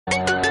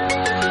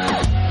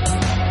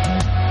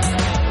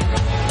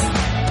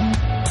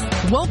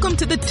Welcome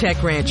to the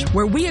Tech Ranch,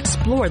 where we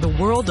explore the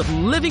world of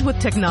living with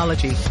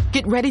technology.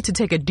 Get ready to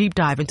take a deep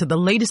dive into the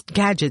latest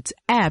gadgets,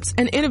 apps,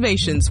 and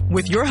innovations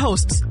with your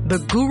hosts, the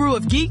Guru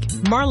of Geek,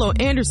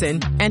 Marlo Anderson,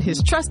 and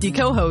his trusty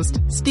co-host,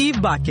 Steve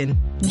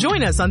Bakken.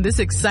 Join us on this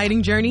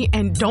exciting journey,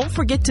 and don't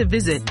forget to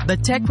visit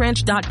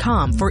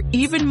thetechranch.com for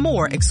even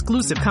more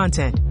exclusive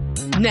content.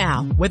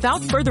 Now,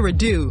 without further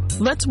ado,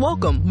 let's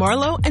welcome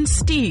Marlo and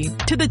Steve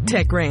to the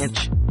Tech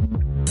Ranch.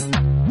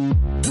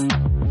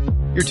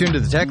 You're tuned to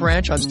the Tech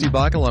Ranch. I'm Steve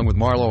Bakken, along with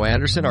Marlo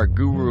Anderson, our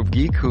Guru of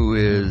Geek, who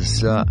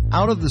is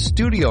out of the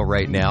studio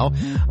right now.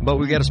 But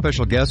we got a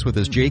special guest with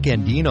us, Jake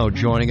Andino,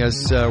 joining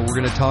us. We're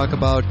going to talk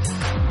about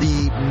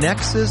the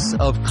nexus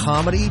of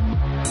comedy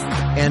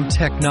and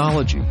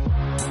technology.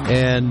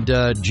 And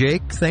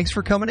Jake, thanks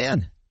for coming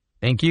in.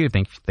 Thank you.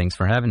 Thanks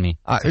for having me.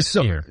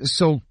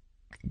 So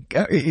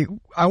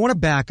I want to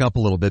back up a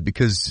little bit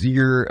because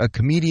you're a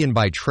comedian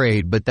by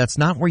trade, but that's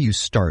not where you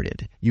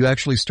started. You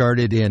actually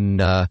started in,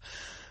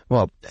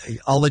 well,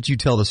 I'll let you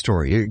tell the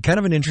story. Kind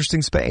of an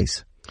interesting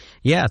space.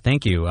 Yeah,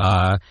 thank you.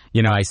 I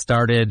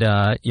started,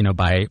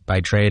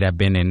 by trade. I've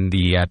been in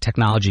the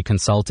technology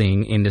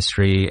consulting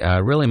industry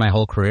really my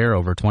whole career,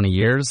 over 20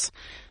 years.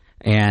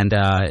 And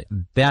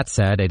that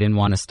said, I didn't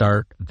want to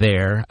start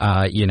there.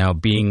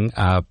 Being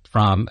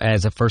from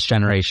as a first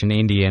generation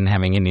Indian,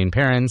 having Indian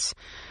parents,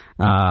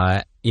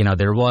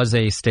 there was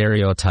a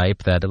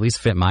stereotype that at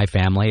least fit my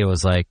family. It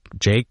was like,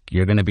 Jake,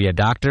 you're going to be a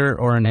doctor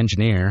or an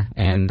engineer.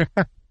 And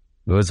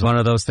it was one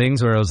of those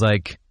things where it was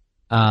like,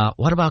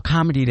 what about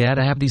comedy, Dad?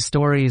 I have these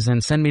stories,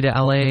 and send me to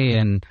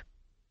LA.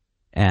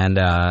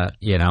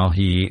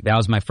 That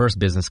was my first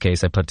business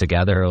case I put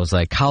together. It was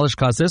like, college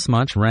costs this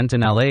much, rent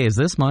in LA is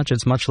this much,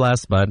 it's much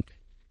less. But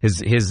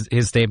his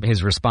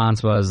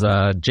response was,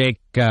 Jake,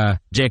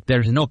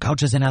 there's no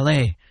couches in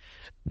LA.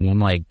 And I'm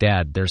like,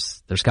 Dad,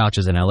 there's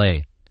couches in LA.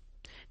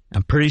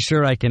 I'm pretty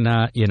sure I can,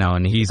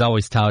 and he's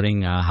always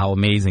touting how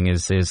amazing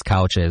his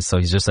couch is. So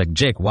he's just like,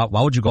 Jake, why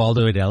would you go all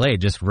the way to LA?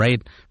 Just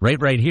right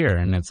here.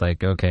 And it's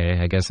like, okay,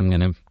 I guess I'm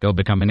going to go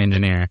become an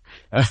engineer.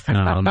 That's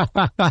happening.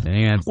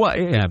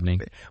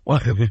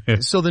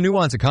 So the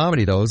nuance of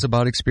comedy, though, is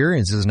about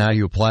experiences. Now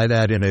you apply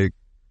that in a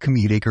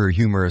comedic or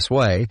humorous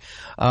way.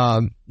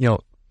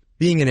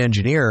 Being an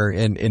engineer,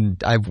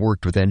 and I've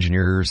worked with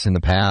engineers in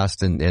the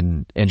past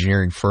and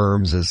engineering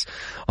firms as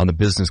on the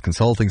business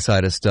consulting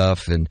side of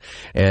stuff. And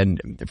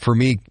for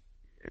me,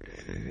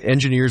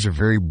 engineers are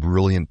very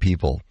brilliant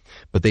people,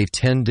 but they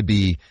tend to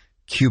be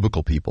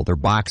cubicle people. They're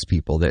box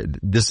people.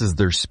 This is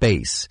their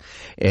space.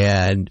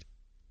 And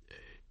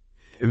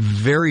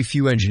very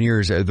few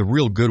engineers, the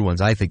real good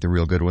ones, I think the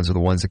real good ones are the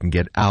ones that can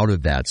get out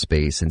of that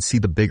space and see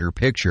the bigger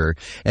picture.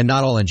 And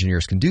not all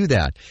engineers can do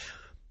that.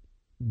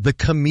 The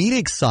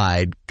comedic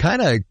side kind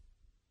of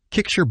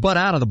kicks your butt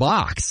out of the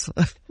box.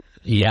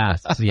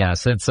 Yes.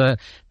 It's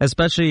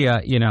especially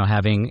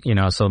having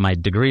so my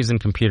degree's in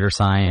computer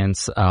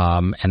science,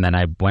 and then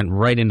I went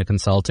right into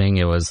consulting.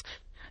 It was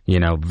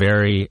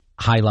very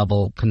high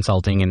level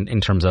consulting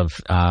in terms of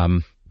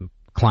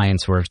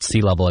clients were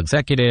C-level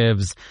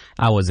executives.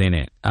 I was in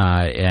it,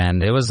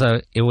 and it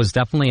was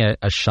definitely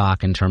a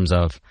shock in terms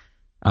of.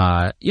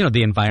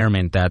 The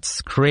environment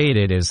that's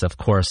created is, of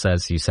course,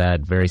 as you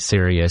said, very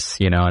serious,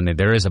 and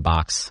there is a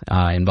box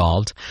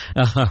involved.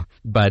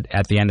 But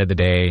at the end of the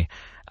day,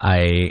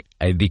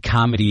 the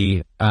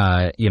comedy,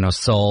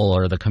 soul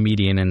or the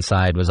comedian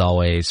inside was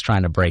always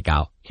trying to break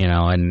out,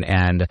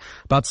 and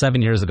about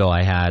 7 years ago,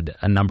 I had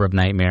a number of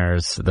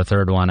nightmares. The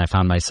third one, I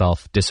found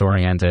myself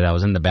disoriented. I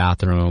was in the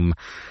bathroom,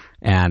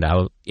 and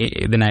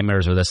the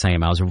nightmares were the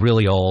same. I was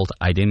really old.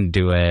 I didn't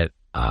do it.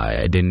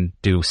 I didn't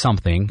do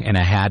something, and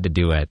I had to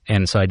do it.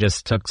 And so I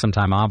just took some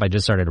time off. I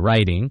just started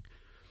writing.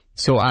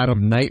 So out of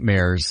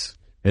nightmares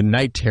and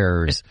night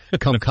terrors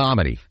come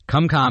comedy.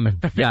 Come comedy.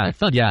 Yeah,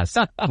 yes.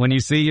 When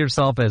you see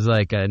yourself as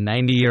like a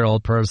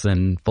 90-year-old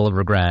person full of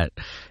regret,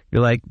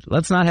 you're like,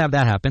 let's not have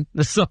that happen.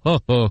 So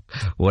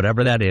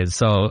whatever that is.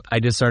 So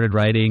I just started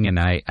writing, and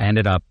I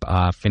ended up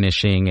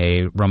finishing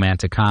a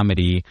romantic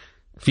comedy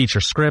feature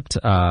script,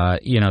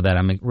 that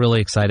I'm really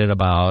excited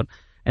about.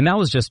 And that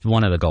was just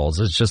one of the goals,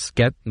 is just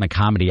get my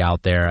comedy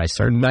out there. I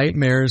started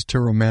nightmares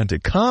to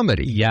romantic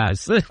comedy.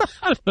 Yes.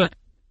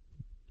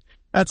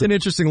 That's an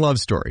interesting love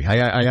story,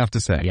 I have to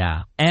say.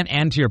 Yeah.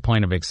 And to your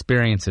point of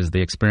experiences,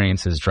 the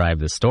experiences drive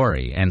the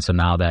story. And so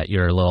now that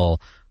you're a little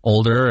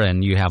older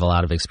and you have a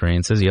lot of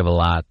experiences, you have a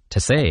lot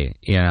to say,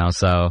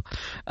 so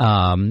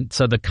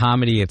the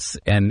comedy,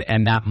 and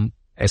that,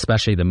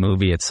 especially the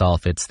movie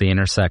itself, it's the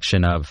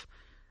intersection of,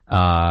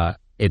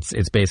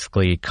 It's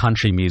basically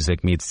country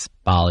music meets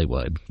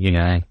Bollywood,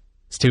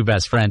 It's two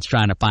best friends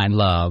trying to find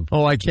love.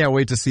 Oh, I can't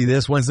wait to see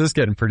this. When's this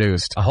getting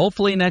produced?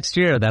 Hopefully next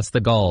year. That's the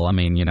goal. I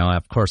mean,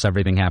 of course,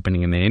 everything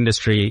happening in the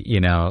industry,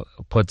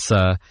 puts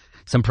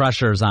some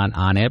pressures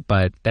on it,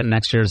 but that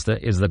next year is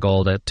the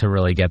goal to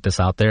really get this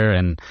out there.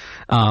 And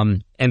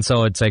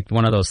so it's like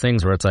one of those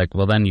things where it's like,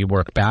 well, then you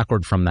work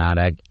backward from that.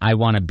 I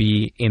want to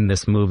be in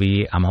this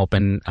movie. I'm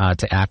hoping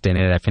to act in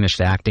it. I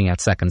finished acting at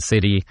Second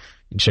City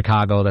in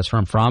Chicago. That's where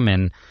I'm from.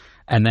 And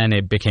And then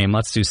it became,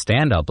 let's do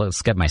stand-up.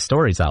 Let's get my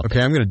stories out there.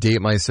 Okay, I'm going to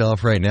date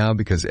myself right now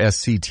because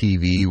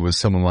SCTV was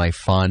some of my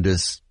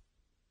fondest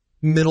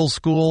middle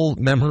school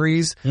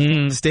memories.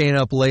 Staying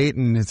up late,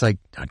 and it's like,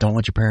 don't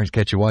let your parents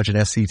catch you watching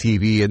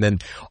SCTV. And then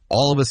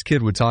all of us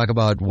kids would talk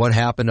about what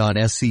happened on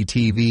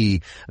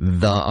SCTV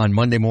on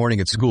Monday morning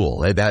at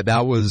school.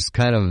 That was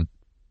kind of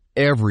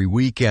every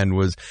weekend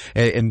was,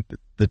 and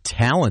the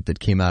talent that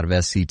came out of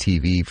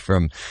SCTV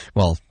from,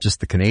 well, just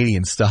the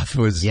Canadian stuff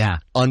was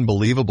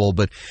unbelievable.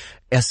 But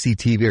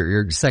SCTV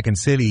or Second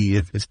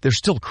City, they're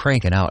still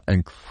cranking out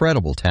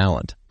incredible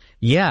talent.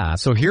 Yeah.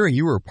 So hearing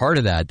you were a part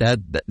of that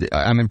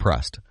I'm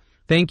impressed.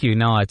 Thank you.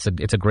 No, it's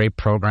a great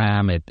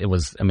program. It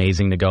was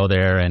amazing to go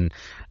there, and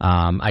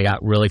I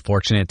got really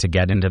fortunate to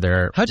get into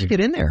their. How'd you get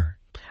in there?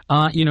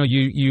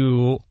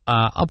 You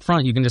up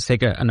front, you can just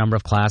take a number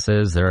of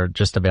classes. They're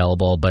just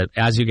available. But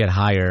as you get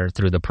higher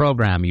through the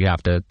program, you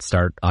have to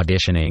start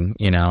auditioning,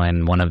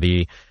 and one of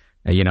the,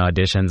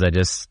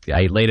 auditions,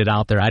 I laid it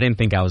out there. I didn't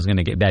think I was going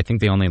to get, I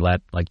think they only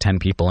let like 10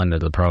 people into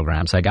the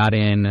program. So I got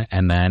in,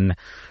 and then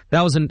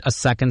that was a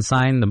second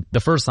sign. The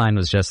first sign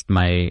was just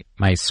my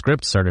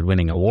script started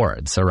winning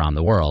awards around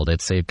the world.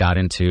 It's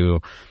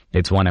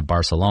won at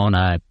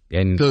Barcelona.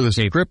 And so the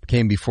script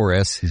came before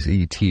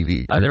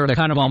SCTV. They were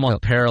kind of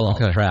almost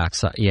parallel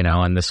tracks,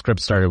 and the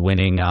script started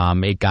winning.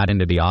 It got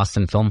into the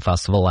Austin Film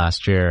Festival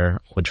last year,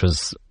 which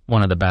was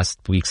one of the best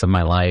weeks of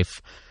my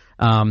life.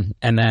 And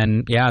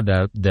then,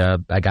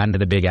 I got into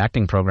the big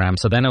acting program.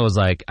 So then it was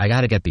like, I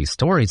got to get these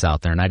stories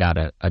out there, and I got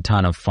a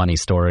ton of funny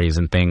stories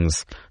and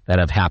things that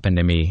have happened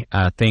to me.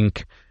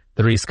 Think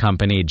Three's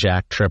Company,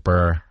 Jack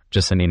Tripper,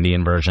 just an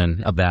Indian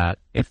version of that.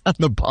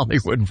 The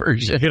Bollywood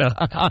version.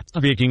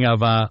 Speaking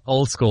of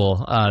old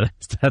school,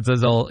 that's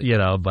as old,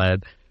 but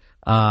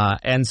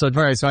and so.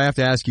 All right, so I have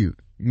to ask you,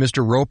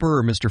 Mr. Roper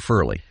or Mr.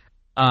 Furley?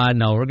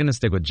 No, we're going to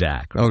stick with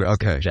Jack. Oh,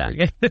 okay. Jack.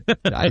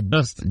 I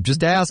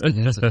just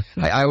asking.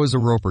 I was a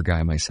Roper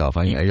guy myself.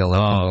 I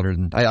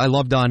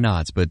love Don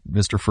Knotts, but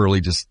Mr.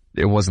 Furley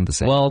it wasn't the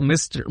same. Well,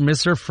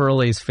 Mr.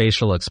 Furley's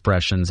facial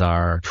expressions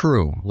are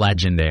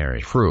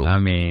legendary. True. I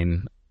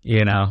mean,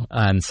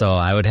 and so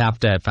I would have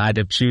to, if I had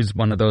to choose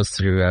one of those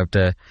two,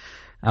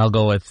 I'll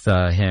go with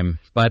him.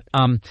 But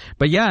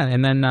yeah,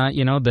 and then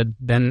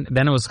then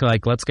it was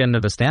like, let's get into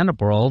the stand-up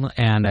world,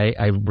 and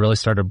I really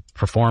started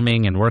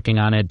performing and working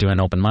on it, doing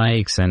open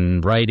mics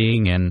and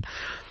writing, and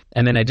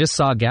then I just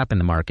saw a gap in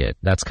the market.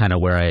 That's kind of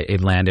where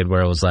it landed,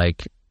 where it was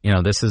like,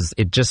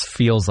 it just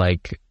feels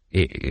like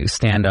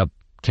stand-up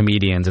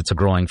comedians, it's a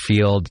growing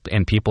field,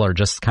 and people are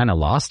just kind of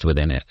lost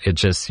within it.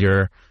 It's just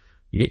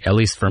at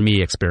least for me,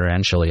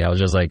 experientially, I was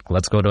just like,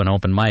 let's go to an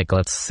open mic.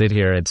 Let's sit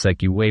here. It's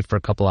like you wait for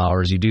a couple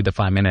hours, you do the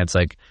 5 minutes.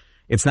 Like,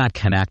 it's not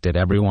connected.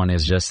 Everyone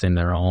is just in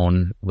their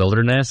own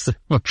wilderness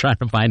trying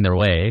to find their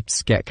way.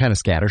 Kind of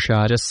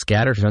scattershot. Just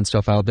throwing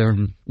stuff out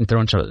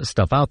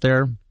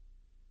there.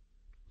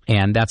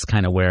 And that's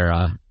kind of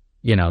where,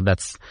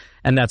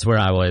 that's where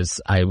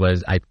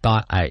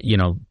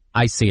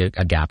I see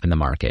a gap in the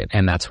market.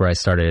 And that's where I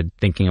started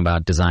thinking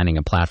about designing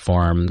a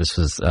platform. This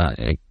was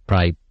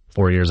probably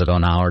 4 years ago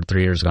now, or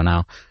 3 years ago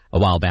now, a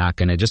while back.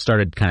 And I just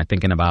started kind of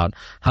thinking about,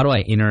 how do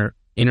I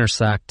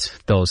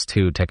intersect those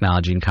two,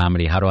 technology and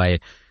comedy? How do I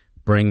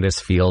bring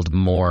this field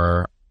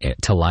more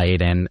to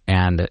light? And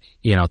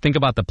think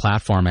about the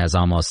platform as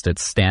almost,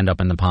 it's stand up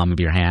in the palm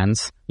of your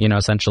hands.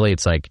 Essentially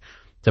it's like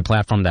the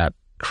platform that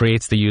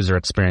creates the user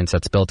experience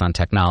that's built on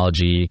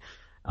technology,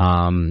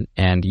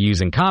 and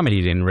using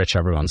comedy to enrich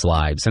everyone's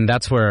lives. And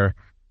that's where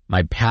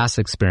my past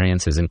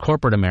experience is in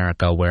corporate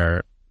America,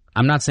 where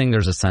I'm not saying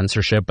there's a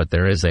censorship, but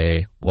there is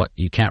you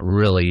got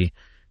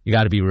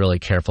to be really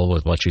careful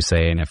with what you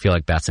say. And I feel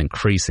like that's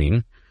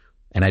increasing.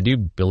 And I do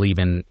believe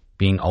in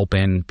being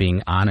open,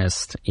 being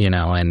honest,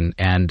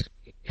 and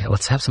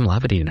let's have some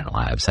levity in our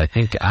lives. I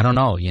think, I don't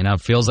know,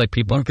 it feels like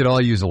people could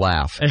all use a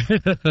laugh.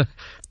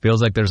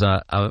 Feels like there's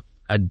an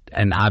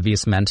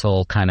obvious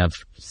mental kind of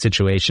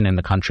situation in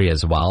the country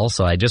as well.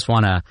 So I just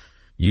want to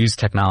use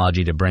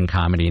technology to bring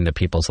comedy into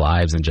people's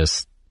lives, and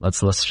just,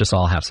 let's just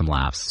all have some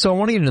laughs. So I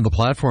want to get into the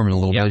platform in a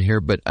little bit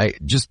here, but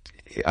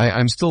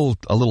I'm still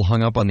a little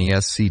hung up on the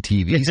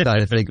SCTV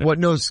side of things.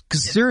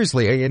 Because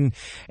seriously, and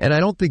I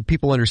don't think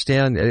people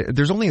understand,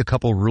 there's only a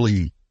couple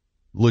really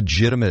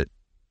legitimate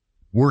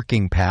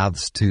working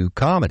paths to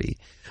comedy.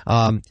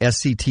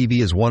 SCTV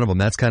is one of them.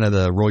 That's kind of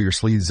the roll your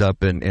sleeves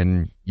up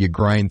and you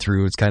grind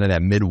through. It's kind of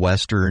that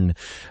Midwestern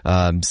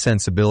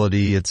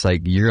sensibility. It's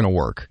like, you're going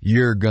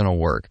to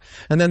work.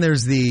 And then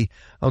there's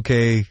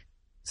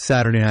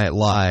Saturday Night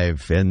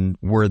Live, and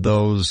where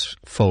those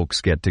folks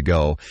get to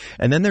go.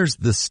 And then there's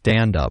the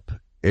stand-up,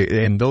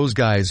 and those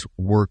guys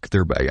work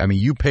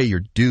you pay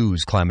your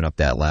dues climbing up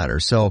that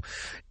ladder. So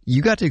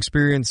you got to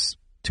experience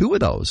two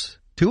out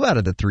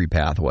of the three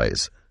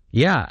pathways.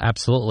 Yeah,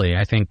 absolutely.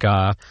 I think,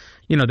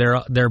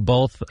 they're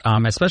both,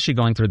 especially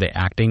going through the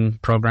acting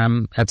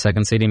program at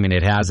Second City. I mean,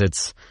 it has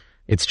its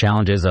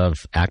challenges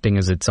of acting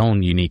as its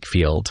own unique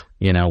field,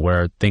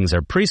 where things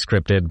are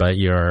pre-scripted, but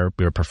you're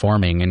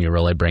performing and you're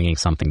really bringing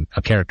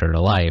a character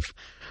to life.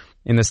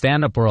 in the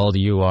stand-up world,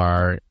 you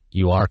are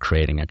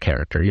creating a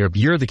character.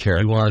 You're the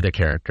character. You are the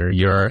character.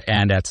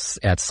 And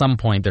at some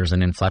point, there's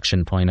an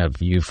inflection point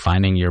of you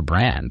finding your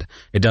brand.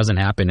 It doesn't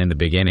happen in the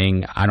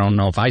beginning. I don't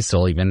know if I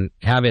still even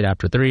have it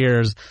after 3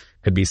 years.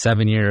 Could be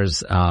 7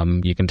 years.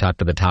 You can talk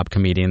to the top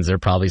comedians. They're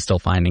probably still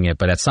finding it.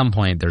 But at some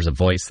point, there's a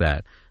voice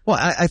that... Well,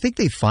 I think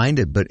they find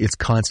it, but it's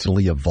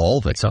constantly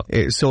evolving.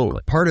 So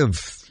part of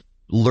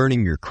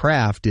learning your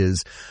craft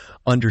is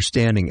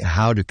understanding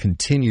how to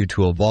continue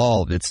to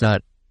evolve. It's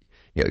not...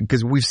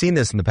 Because we've seen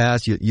this in the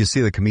past. You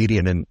see the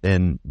comedian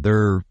and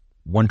they're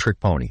one-trick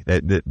pony.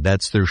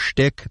 That's their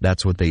shtick.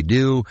 That's what they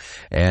do.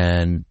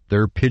 And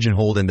they're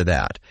pigeonholed into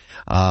that.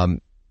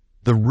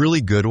 The really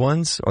good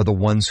ones are the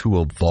ones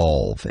who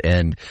evolve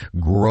and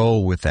grow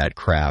with that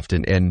craft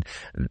and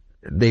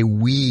they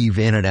weave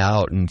in and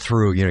out and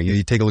through.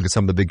 You take a look at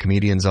some of the big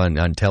comedians on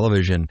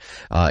television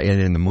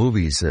and in the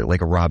movies,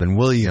 like a Robin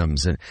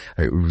Williams, and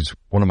it was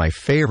one of my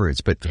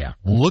favorites. But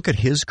look at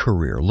his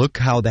career. Look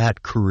how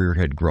that career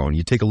had grown.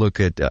 You take a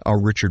look at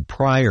Richard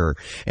Pryor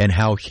and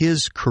how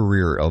his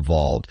career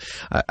evolved.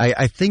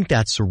 I think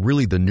that's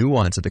really the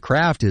nuance of the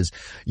craft is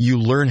you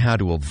learn how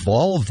to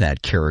evolve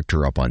that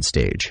character up on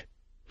stage.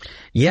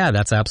 Yeah,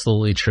 that's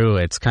absolutely true.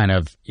 It's kind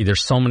of,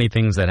 there's so many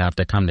things that have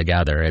to come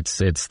together.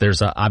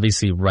 There's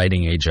obviously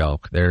writing a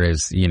joke. There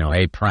is,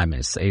 a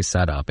premise, a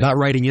setup. Not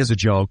writing is a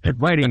joke, but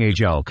writing a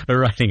joke.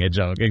 Writing a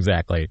joke,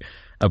 exactly.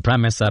 A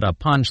premise, setup,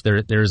 punch.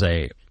 There's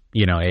a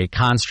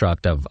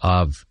construct of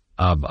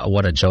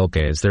what a joke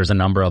is. There's a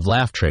number of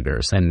laugh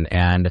triggers and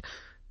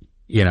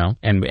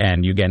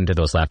you get into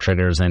those laugh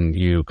triggers and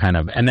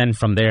and then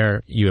from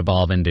there you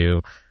evolve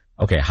into,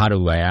 okay, how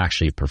do I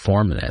actually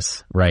perform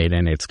this, right?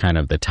 And it's kind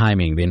of the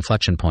timing, the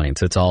inflection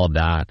points, it's all of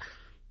that.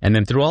 And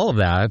then through all of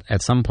that,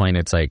 at some point,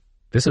 it's like,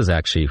 this is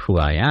actually who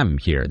I am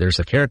here. There's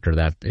a character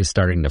that is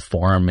starting to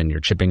form and you're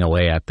chipping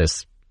away at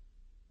this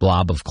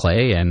blob of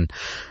clay. And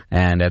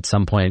at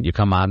some point, you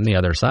come out on the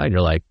other side,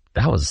 you're like,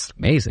 that was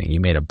amazing.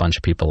 You made a bunch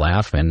of people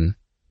laugh and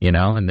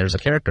there's a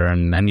character.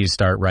 And then you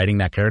start writing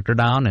that character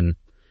down and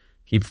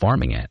keep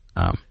forming it.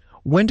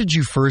 When did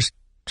you first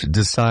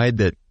decide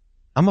that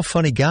I'm a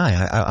funny guy,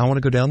 I want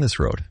to go down this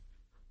road?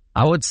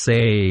 I would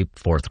say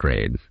 4th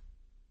grade.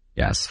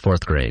 Yes,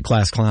 4th grade.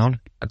 Class clown?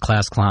 A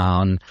class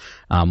clown.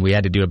 We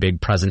had to do a big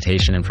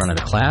presentation in front of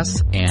the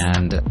class,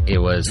 and it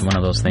was one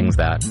of those things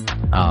that,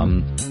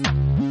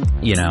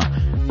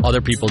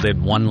 other people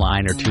did 1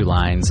 line or 2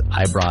 lines.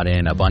 I brought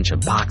in a bunch of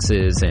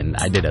boxes, and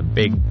I did a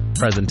big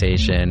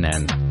presentation,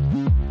 and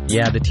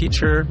the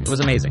teacher, it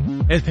was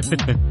amazing.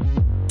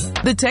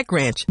 The Tech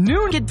Ranch.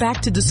 Noon. Get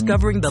back to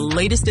discovering the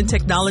latest in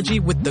technology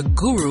with the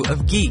guru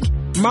of geek,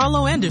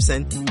 Marlo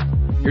Anderson.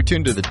 You're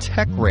tuned to the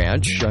Tech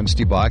Ranch. I'm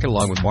Steve Bakken,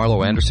 along with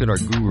Marlo Anderson, our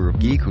guru of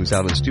geek, who's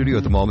out of the studio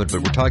at the moment.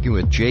 But we're talking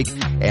with Jake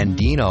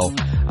Andino,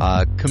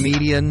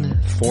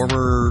 comedian,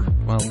 former,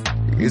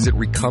 is it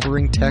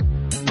recovering tech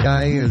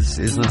guy? Is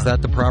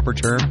that the proper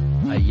term?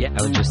 I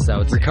would say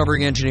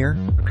recovering engineer.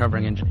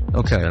 Recovering engineer.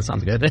 Okay, that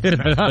sounds good.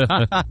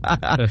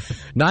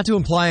 Not to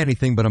imply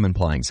anything, but I'm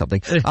implying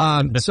something.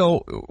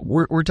 So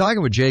we're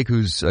talking with Jake,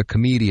 who's a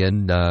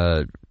comedian.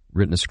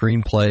 Written a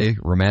screenplay,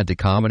 romantic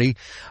comedy,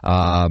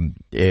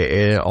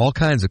 all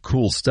kinds of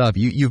cool stuff.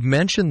 You've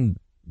mentioned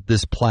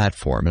this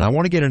platform, and I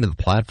want to get into the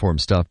platform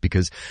stuff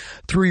because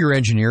through your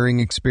engineering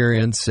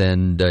experience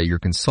and your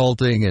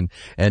consulting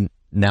and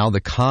now the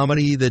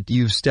comedy that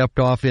you've stepped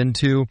off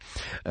into,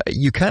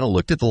 you kind of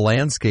looked at the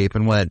landscape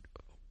and went,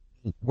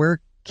 where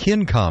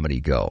can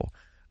comedy go?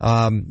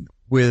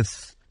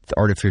 With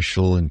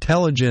artificial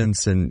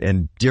intelligence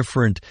and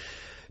different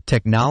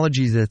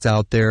technologies that's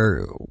out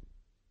there,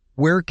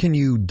 where can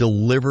you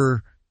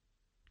deliver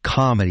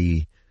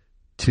comedy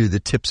to the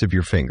tips of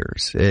your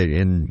fingers?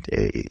 And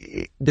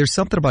there's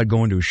something about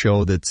going to a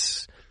show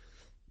it's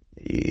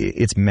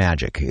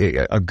magic.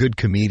 A good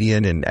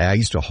comedian, and I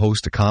used to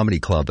host a comedy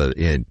club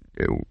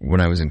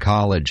when I was in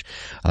college,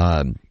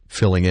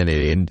 filling in,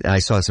 and I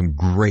saw some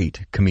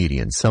great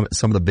comedians, some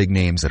of the big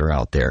names that are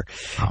out there.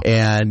 Oh.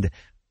 And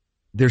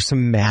there's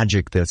some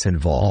magic that's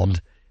involved.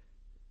 Mm-hmm.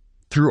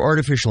 Through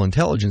artificial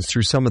intelligence,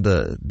 through some of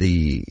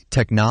the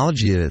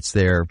technology that's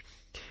there,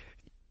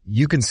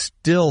 you can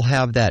still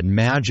have that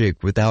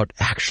magic without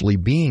actually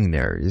being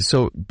there.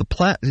 So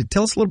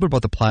tell us a little bit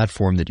about the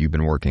platform that you've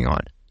been working on.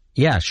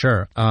 Yeah,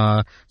 sure.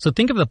 So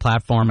think of the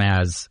platform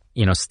as,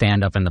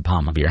 stand up in the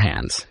palm of your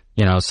hands,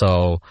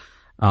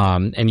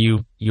 and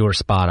you were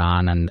spot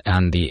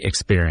on the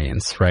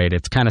experience, right?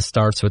 It kind of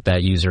starts with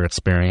that user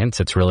experience.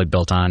 It's really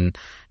built on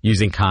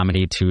using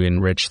comedy to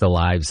enrich the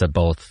lives of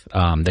both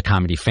the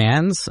comedy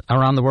fans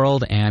around the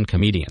world and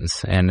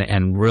comedians,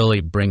 and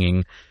really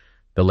bringing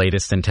the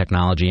latest in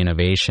technology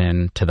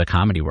innovation to the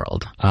comedy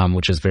world,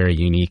 which is very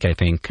unique, I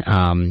think.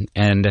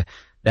 And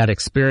that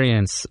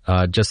experience,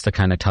 just to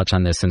kind of touch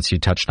on this, since you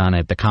touched on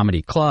it, the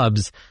comedy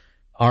clubs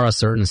are a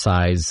certain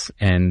size,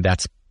 and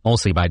that's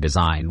mostly by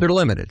design. They're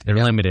limited. They're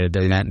limited.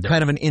 They're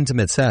kind of an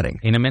intimate setting.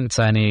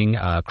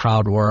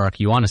 Crowd work.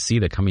 You want to see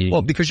the comedy.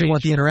 Well, because you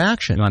want the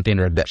interaction. You want the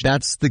interaction.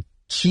 That's the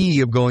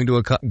key of going to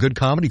a good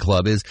comedy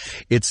club is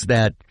it's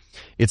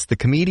the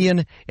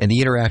comedian and the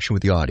interaction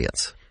with the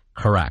audience.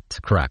 Correct,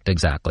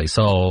 exactly.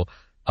 So,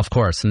 of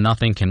course,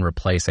 nothing can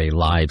replace a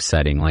live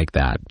setting like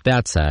that.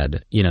 That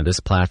said, this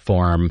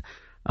platform,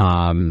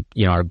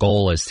 our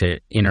goal is to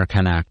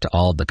interconnect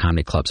all of the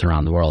comedy clubs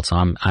around the world. So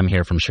I'm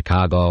here from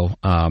Chicago.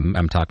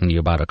 I'm talking to you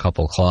about a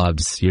couple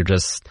clubs. You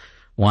just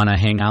want to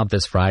hang out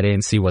this Friday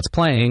and see what's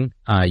playing.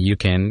 You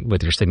can,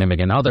 with your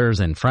significant others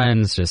and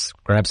friends, just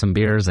grab some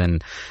beers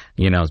and,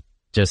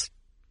 just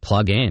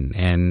plug in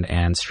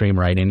and stream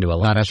right into a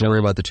live Not have show. to worry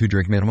about the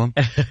 2-drink minimum?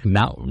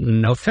 No,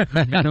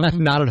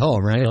 Not at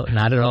home, right?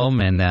 Not at home,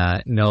 and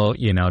no,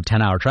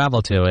 10-hour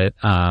travel to it.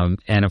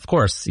 And of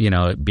course,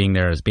 being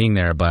there is being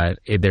there, but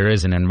there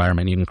is an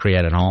environment you can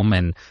create at home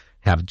and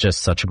have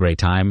just such a great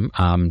time,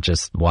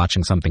 just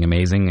watching something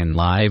amazing and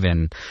live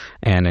and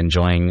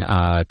enjoying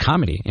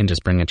comedy and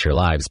just bring it to your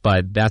lives.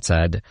 But that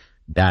said,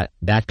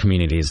 that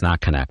community is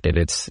not connected.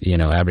 It's,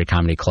 every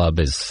comedy club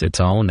is its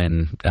own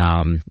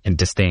and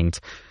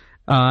distinct.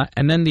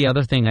 And then the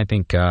other thing I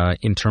think,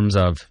 in terms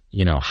of,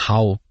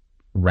 how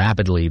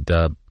rapidly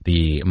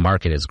the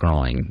market is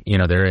growing,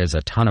 there is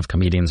a ton of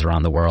comedians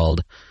around the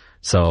world.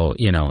 So,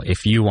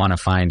 if you want to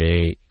find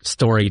a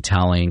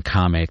storytelling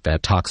comic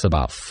that talks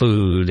about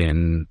food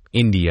in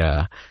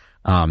India,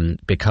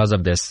 because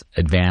of this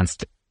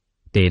advanced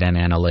data and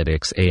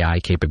analytics, AI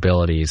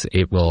capabilities,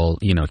 it will,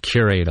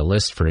 curate a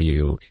list for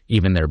you,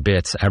 even their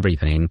bits,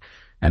 everything.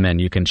 And then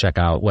you can check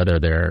out whether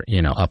they're,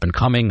 up and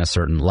coming, a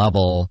certain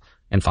level,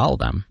 and follow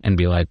them and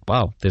be like,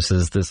 wow, this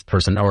is this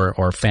person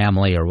or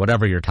family or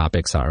whatever your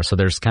topics are. So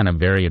there's kind of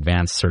very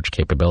advanced search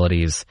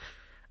capabilities.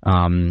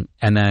 And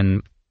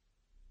then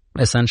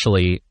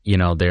essentially,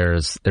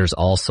 there's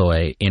also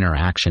a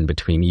interaction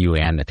between you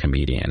and the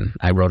comedian.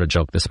 I wrote a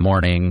joke this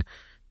morning.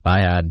 If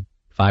I had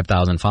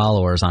 5,000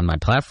 followers on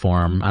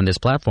this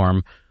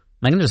platform,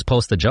 I can just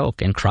post the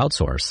joke and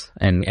crowdsource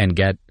and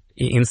get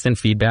instant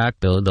feedback.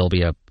 There'll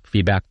be a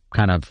feedback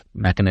kind of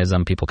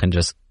mechanism. People can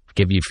just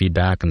give you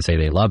feedback and say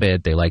they love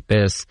it, they like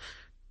this.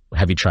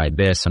 Have you tried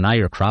this? So now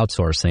you're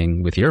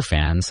crowdsourcing with your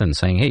fans and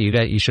saying, hey,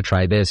 you should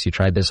try this. You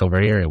tried this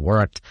over here. It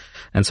worked.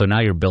 And so now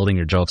you're building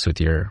your jokes with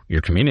your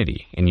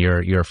community and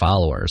your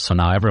followers. So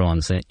now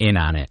everyone's in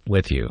on it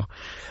with you.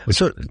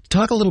 So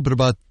talk a little bit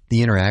about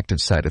the interactive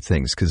side of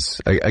things,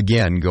 because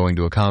again, going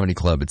to a comedy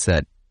club, it's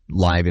that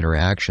live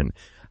interaction.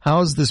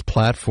 How is this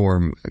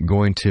platform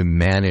going to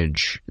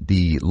manage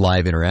the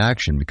live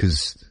interaction?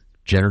 Because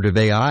generative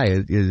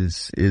AI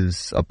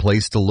is a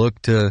place to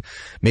look to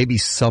maybe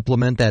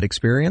supplement that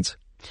experience?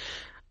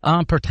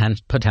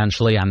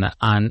 Potentially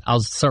I'll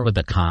start with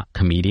the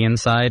comedian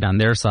side. On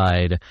their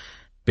side,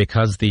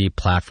 because the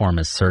platform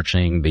is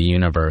searching the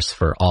universe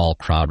for all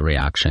crowd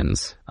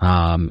reactions,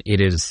 it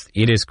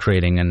is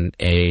creating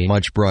a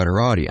much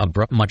broader audience.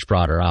 Much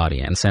broader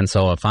audience. And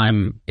so if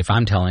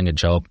I'm telling a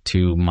joke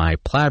to my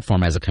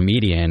platform as a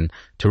comedian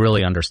to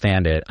really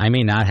understand it, I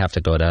may not have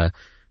to go to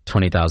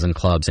 20,000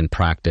 clubs and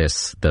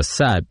practice the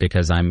set,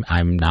 because I'm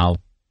now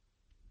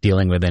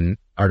dealing with an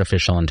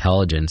artificial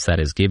intelligence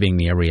that is giving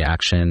me a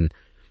reaction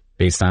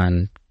based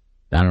on,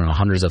 I don't know,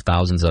 hundreds of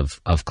thousands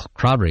of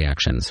crowd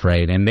reactions,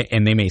 right? And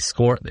they may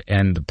score,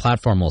 and the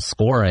platform will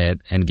score it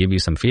and give you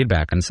some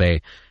feedback and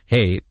say,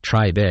 hey,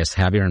 try this,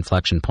 have your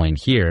inflection point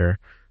here,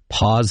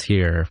 pause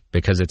here,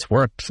 because it's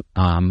worked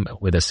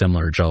with a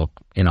similar joke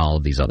in all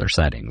of these other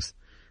settings.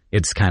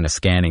 It's kind of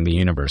scanning the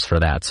universe for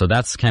that. So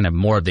that's kind of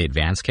more of the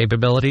advanced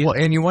capability. Well,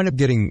 and you wind up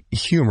getting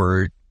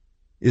humor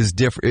is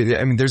different.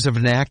 I mean, there's a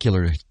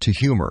vernacular to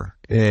humor,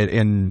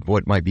 and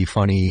what might be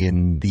funny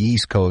in the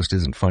East Coast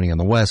isn't funny on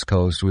the West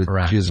Coast, which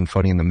Correct. Isn't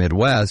funny in the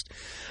Midwest.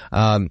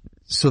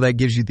 So that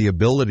gives you the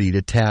ability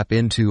to tap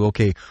into,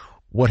 okay,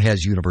 what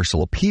has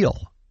universal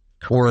appeal?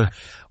 Correct.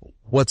 Or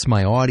what's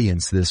my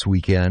audience this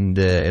weekend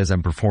as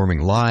I'm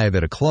performing live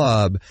at a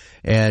club?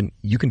 And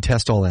you can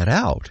test all that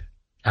out.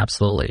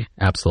 Absolutely.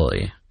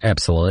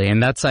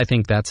 And I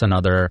think that's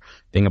another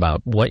thing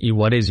about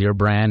what is your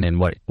brand and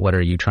what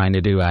are you trying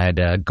to do? I had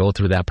to go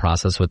through that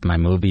process with my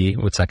movie,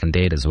 with Second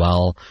Date as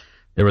well.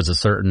 There was a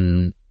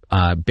certain,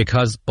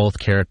 because both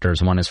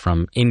characters, one is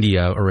from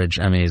India,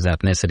 his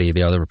ethnicity,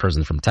 the other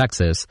person's from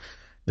Texas,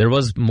 there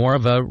was more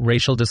of a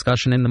racial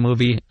discussion in the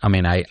movie. I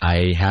mean,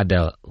 I had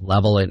to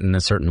level it in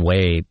a certain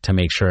way to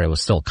make sure it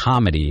was still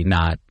comedy,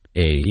 not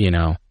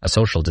a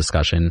social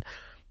discussion.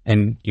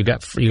 And you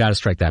got to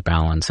strike that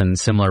balance. And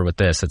similar with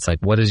this, it's like,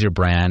 what is your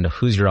brand?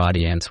 Who's your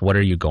audience? What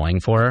are you going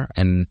for?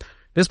 And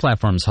this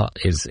platform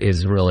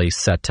is really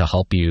set to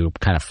help you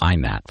kind of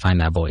find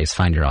that voice,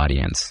 find your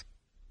audience.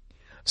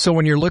 So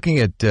when you're looking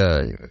at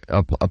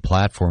a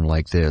platform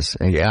like this,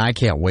 and I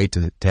can't wait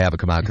to have it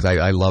come out, because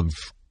I love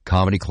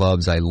comedy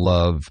clubs. I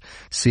love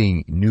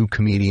seeing new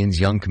comedians,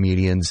 young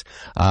comedians,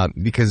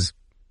 because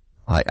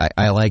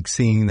I like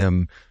seeing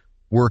them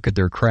work at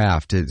their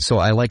craft. So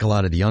I like a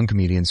lot of the young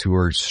comedians who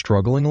are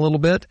struggling a little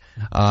bit.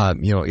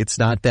 It's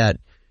not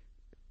that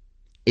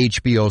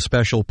HBO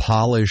special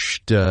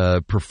polished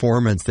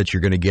performance that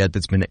you're going to get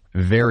that's been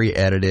very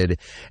edited,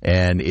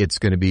 and it's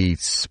going to be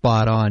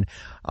spot on.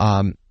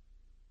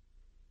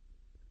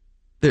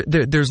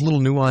 There's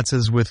little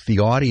nuances with the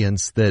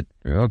audience that,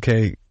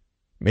 okay,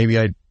 maybe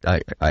I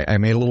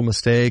made a little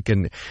mistake,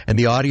 and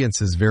the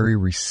audience is very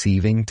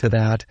receiving to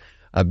that.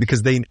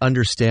 Because they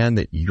understand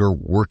that you're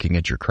working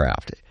at your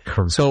craft.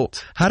 Correct. So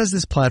how does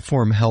this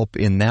platform help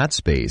in that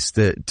space?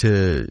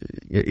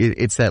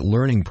 It's that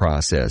learning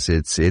process.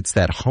 It's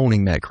that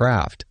honing that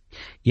craft.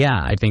 Yeah,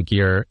 I think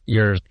you're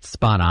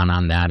spot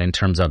on that in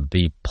terms of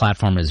the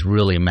platform is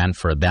really meant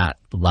for that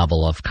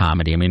level of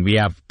comedy. I mean, we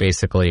have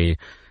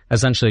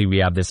essentially we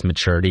have this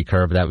maturity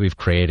curve that we've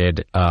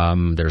created.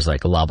 There's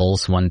like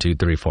levels, 1, 2,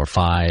 3, 4,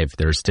 5.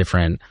 There's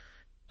different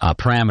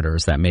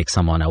parameters that make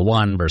someone a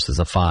 1 versus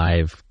a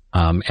 5.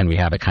 And we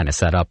have it kind of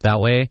set up that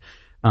way.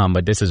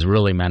 But this is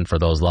really meant for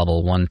those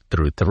level 1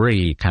 through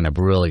 3, kind of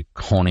really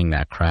honing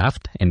that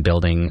craft and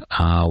building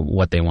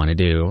what they want to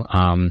do.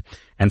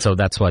 And so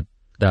that's what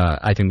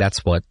I think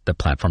that's what the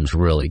platform's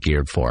really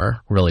geared for,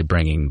 really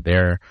bringing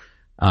their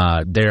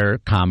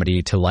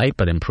comedy to light,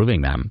 but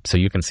improving them so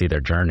you can see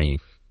their journey.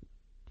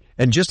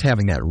 And just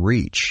having that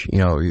reach,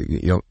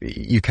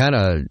 you kind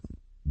of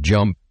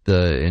jump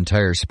the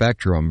entire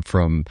spectrum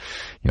from,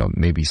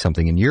 maybe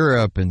something in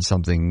Europe and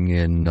something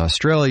in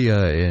Australia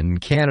and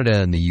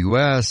Canada and the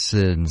U.S.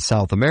 and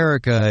South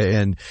America,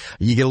 and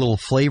you get a little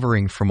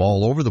flavoring from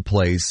all over the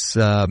place.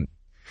 That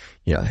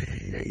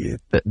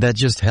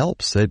just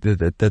helps.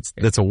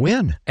 That's a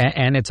win.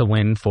 And it's a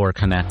win for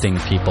connecting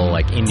people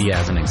like India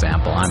as an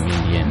example. I'm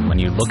Indian. When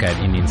you look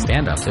at Indian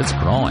stand-ups, it's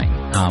growing.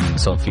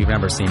 So if you've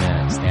never seen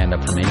a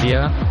stand-up from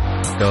India,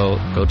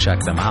 go check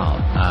them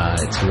out.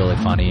 It's really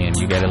funny, and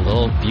you get a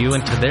little view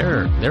into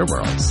their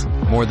worlds.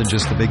 More than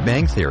just the Big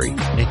Bang Theory.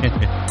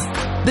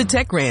 The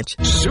Tech Ranch.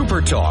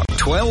 Supertalk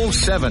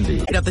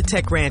 1270. Of the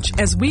Tech Ranch,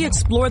 as we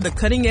explore the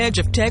cutting edge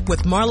of tech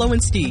with Marlo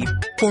and Steve.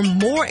 For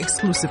more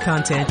exclusive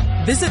content,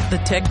 visit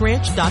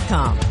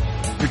thetechranch.com.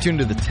 You're tuned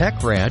to the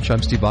Tech Ranch.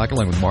 I'm Steve Bakken,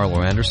 along with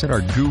Marlo Anderson,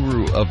 our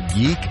guru of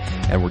geek,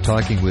 and we're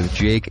talking with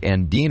Jake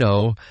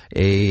Andino,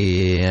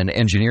 an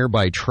engineer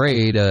by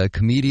trade, a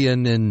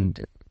comedian, and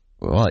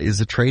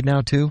is it trade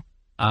now too?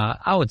 We're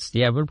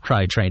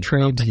probably trade.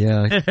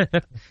 Yeah.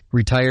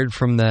 Retired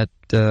from that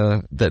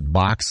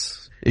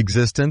box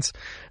existence,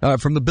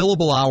 from the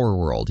billable hour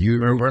world.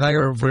 We're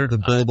retired from the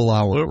billable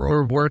hour world.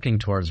 We're working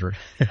towards.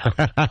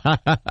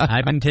 I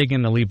haven't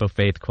taken the leap of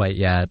faith quite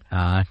yet,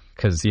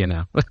 because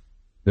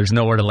there's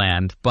nowhere to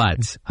land.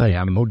 But hey,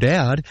 I'm no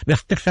dad.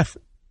 It's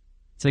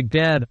like,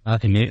 Dad.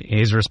 And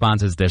his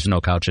response is, "There's no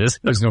couches.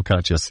 There's no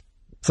couches."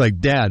 It's like,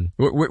 Dad.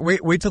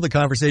 Wait till the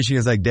conversation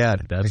is like,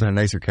 Dad, that's a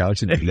nicer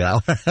couch than you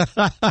now. It's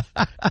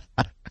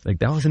like,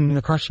 that wasn't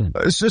the question.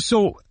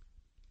 So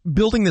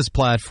building this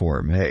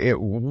platform,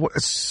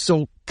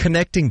 so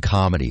connecting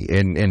comedy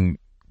and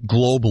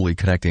globally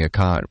connecting a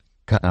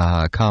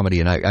comedy,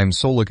 and I'm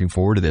so looking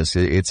forward to this.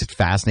 It's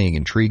fascinating,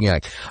 intriguing.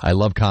 I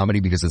love comedy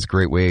because it's a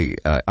great way.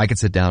 I could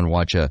sit down and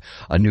watch a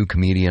new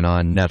comedian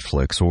on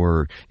Netflix,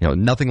 or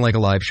nothing like a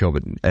live show,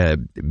 but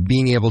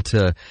being able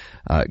to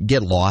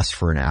get lost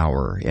for an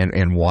hour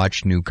and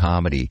watch new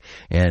comedy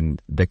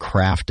and the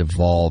craft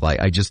evolve.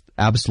 I just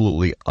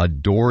absolutely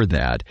adore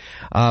that.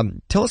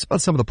 Tell us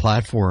about some of the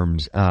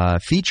platforms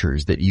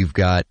features that you've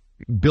got.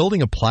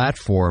 Building a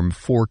platform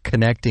for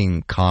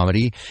connecting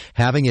comedy,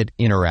 having it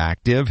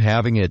interactive,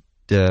 having it,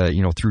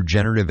 through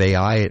generative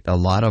AI, a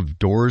lot of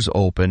doors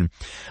open,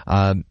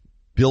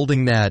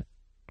 building that,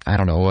 I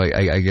don't know,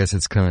 I guess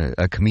it's kind of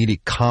a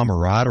comedic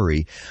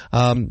camaraderie.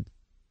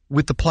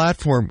 With the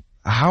platform,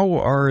 how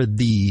are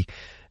the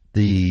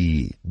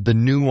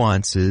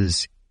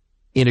nuances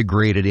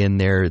integrated in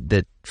there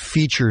that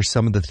feature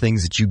some of the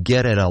things that you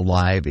get at a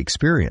live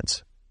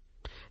experience?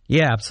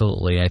 Yeah,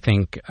 absolutely. I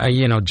think,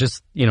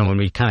 when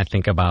we kind of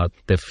think about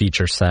the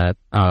feature set,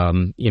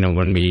 when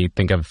we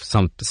think of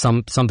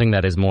something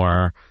that is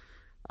more,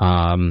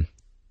 from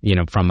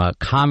a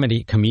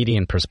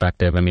comedian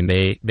perspective, I mean,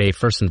 they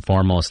first and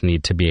foremost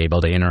need to be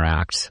able to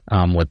interact,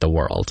 with the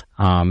world.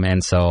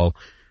 And so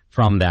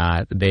from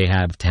that, they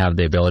have to have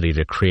the ability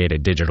to create a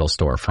digital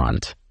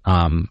storefront.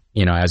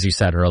 As you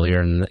said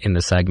earlier in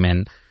the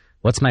segment,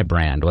 what's my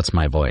brand? What's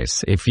my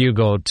voice? If you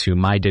go to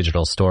my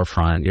digital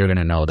storefront, you're going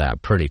to know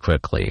that pretty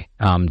quickly,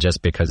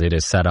 just because it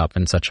is set up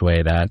in such a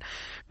way that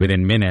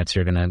within minutes,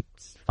 you're going to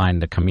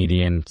find the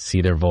comedian,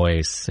 see their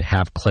voice,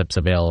 have clips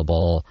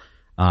available.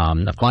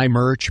 Buy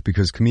merch,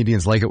 because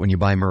comedians like it when you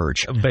buy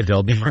merch. But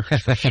there'll be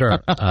merch for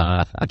sure,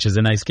 which is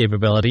a nice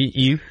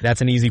capability.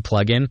 That's an easy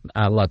plugin,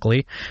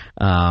 luckily.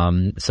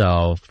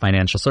 So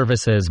financial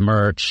services,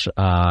 merch,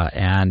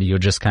 and you'll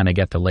just kind of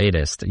get the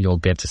latest. You'll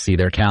get to see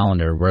their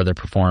calendar, where they're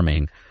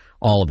performing,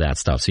 all of that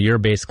stuff. So you're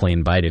basically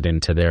invited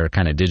into their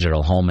kind of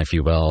digital home, if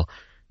you will,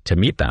 to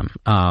meet them.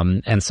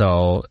 And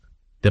so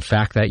the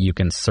fact that you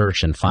can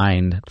search and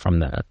find from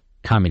the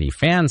comedy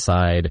fan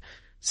side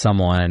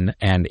someone,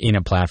 and in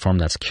a platform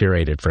that's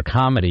curated for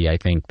comedy, I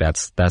think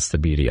that's the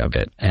beauty of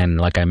it. And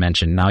like I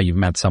mentioned, now you've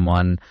met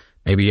someone,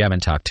 maybe you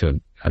haven't talked to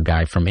a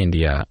guy from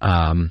India,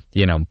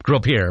 grew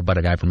up here, but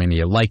a guy from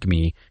India like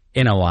me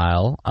in a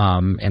while.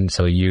 And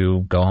so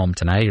you go home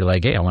tonight, you're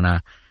like, hey, I want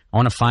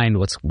to find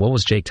what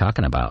was Jake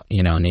talking about,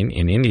 in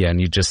India. And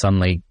you just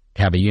suddenly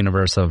have a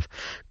universe of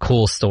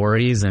cool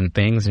stories and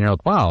things. And you're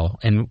like, wow.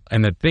 And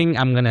the thing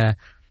I'm going to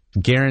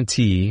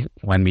guarantee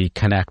when we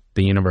connect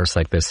the universe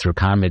like this through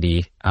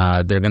comedy,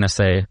 they're going to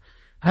say,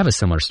 I have a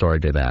similar story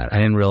to that. I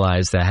didn't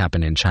realize that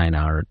happened in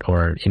China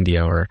or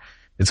India, or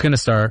it's going to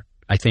start,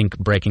 I think,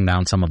 breaking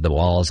down some of the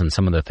walls and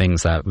some of the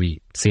things that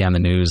we see on the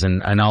news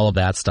and all of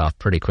that stuff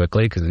pretty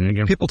quickly. Because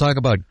people talk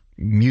about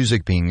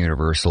music being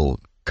universal.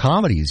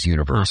 Comedy is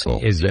universal.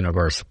 Is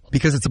universal.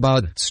 Because it's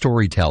about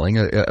storytelling,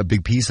 a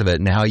big piece of it,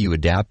 and how you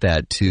adapt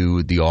that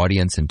to the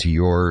audience and to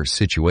your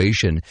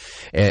situation.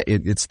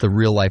 It's the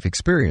real life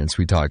experience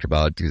we talked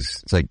about.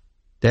 It's like,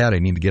 Dad, I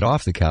need to get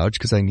off the couch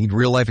because I need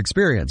real life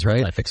experience,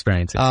 right? Life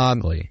experience,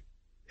 exactly.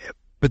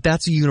 But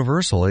that's a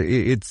universal.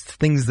 It's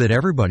things that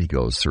everybody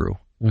goes through.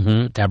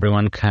 Mm-hmm.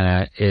 Everyone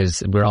kind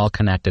of we're all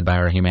connected by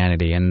our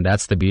humanity, and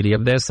that's the beauty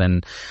of this.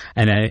 And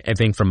I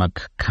think from a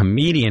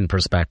comedian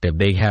perspective,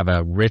 they have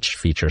a rich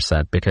feature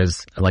set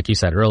because, like you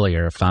said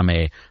earlier, if I'm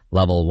a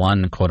level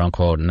 1, quote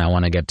unquote, and I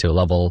want to get to a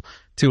level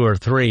 2 or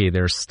 3,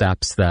 there's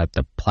steps that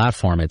the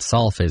platform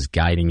itself is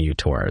guiding you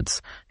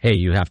towards. Hey,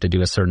 you have to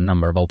do a certain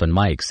number of open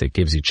mics. It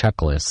gives you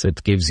checklists.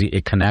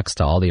 It connects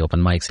to all the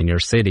open mics in your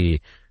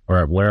city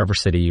or wherever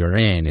city you're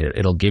in.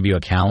 It'll give you a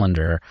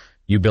calendar.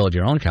 You build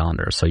your own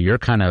calendar. So you're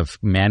kind of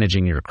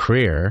managing your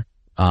career,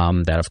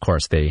 that of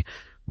course the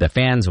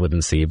fans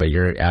wouldn't see, but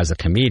you're, as a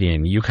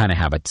comedian, you kind of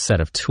have a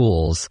set of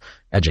tools,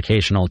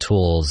 educational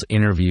tools,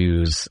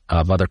 interviews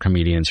of other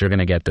comedians. You're going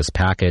to get this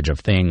package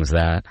of things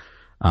that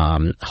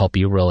help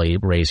you really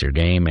raise your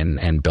game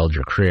and build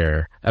your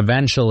career.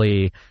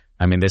 Eventually,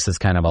 I mean, this is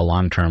kind of a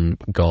long-term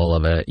goal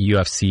of a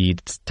UFC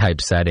type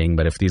setting,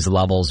 but if these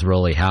levels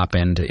really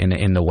happened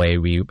in the way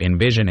we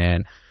envision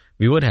it,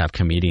 we would have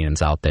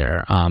comedians out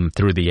there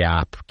through the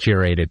app,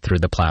 curated through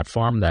the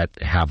platform that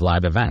have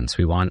live events.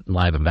 We want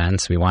live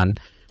events. We want...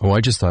 Oh,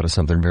 I just thought of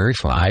something very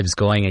fun. Fives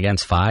going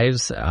against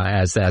fives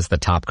as the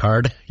top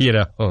card,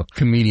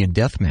 Comedian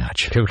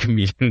deathmatch.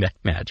 Comedian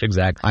deathmatch,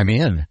 exactly. I'm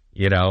in.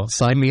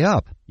 Sign me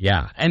up.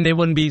 Yeah, and they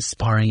wouldn't be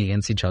sparring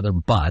against each other,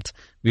 but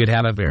we would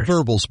have a very...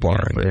 Verbal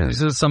sparring.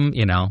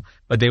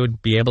 But they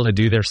would be able to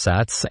do their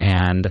sets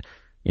and...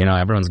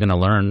 everyone's going to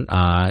learn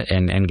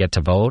and get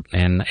to vote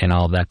and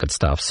all of that good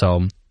stuff.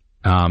 So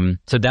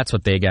that's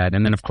what they get.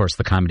 And then, of course,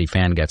 the comedy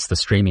fan gets the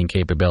streaming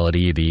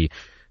capability.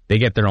 They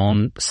get their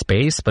own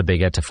space, but they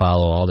get to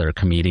follow all their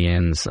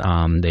comedians.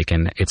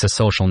 It's a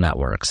social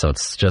network. So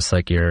it's just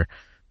like your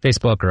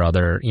Facebook or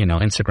other,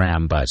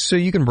 Instagram. But so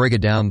you can break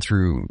it down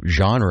through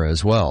genre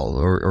as well,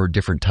 or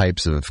different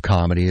types of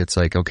comedy. It's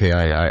like, okay,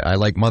 I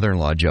like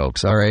mother-in-law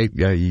jokes. All right,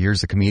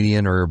 here's a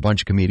comedian or a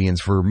bunch of comedians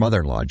for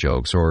mother-in-law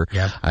jokes, or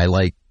I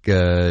like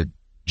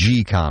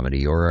G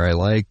comedy, or I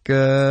like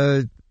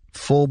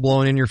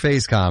full-blown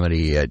in-your-face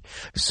comedy.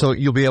 So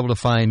you'll be able to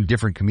find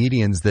different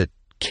comedians that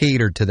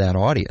cater to that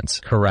audience.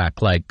 Correct.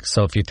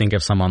 So if you think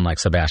of someone like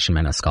Sebastian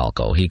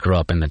Maniscalco, he grew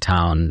up in the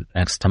town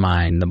next to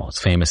mine, the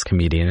most famous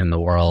comedian in the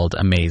world,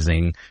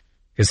 amazing.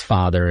 His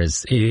father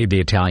is the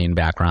Italian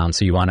background,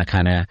 so you want to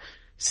kind of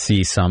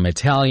see some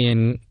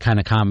Italian kind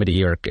of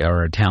comedy or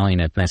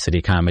Italian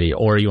ethnicity comedy,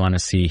 or you want to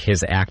see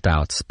his act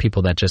outs,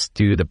 people that just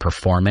do the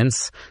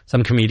performance.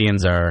 Some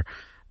comedians are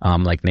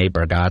like Nate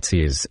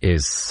Bargatze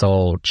is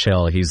so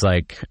chill. He's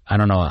like, I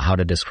don't know how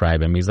to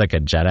describe him. He's like a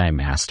Jedi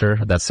master.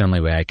 That's the only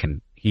way I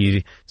can.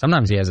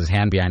 Sometimes he has his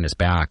hand behind his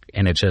back,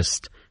 and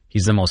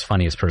he's the most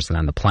funniest person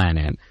on the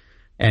planet,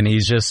 and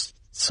he's just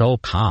so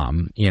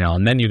calm,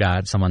 and then you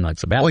got someone like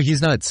Sebastian. Well,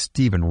 he's not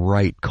Stephen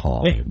Wright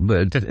calm,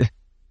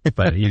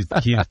 but he's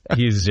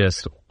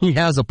just, he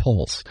has a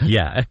pulse.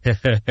 Yeah,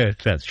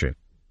 that's true.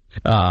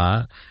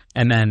 But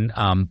then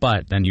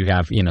you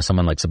have,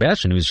 someone like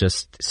Sebastian who's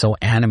just so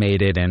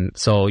animated, and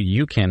so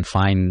you can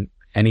find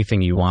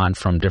anything you want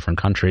from different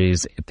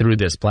countries through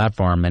this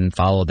platform and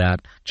follow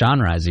that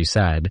genre, as you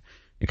said.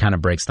 It kind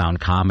of breaks down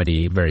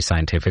comedy very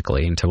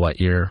scientifically into what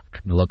you're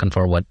looking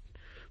for, what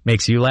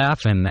makes you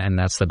laugh, and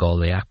that's the goal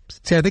of the app.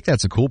 See, I think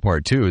that's the cool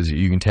part too, is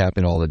you can tap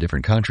into all the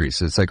different countries.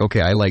 So it's like,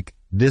 okay, I like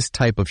this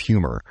type of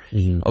humor.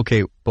 Mm-hmm.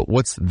 Okay, but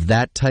what's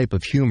that type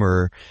of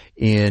humor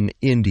in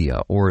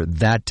India, or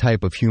that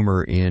type of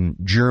humor in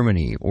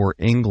Germany or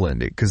England?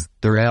 Because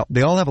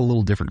they all have a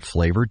little different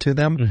flavor to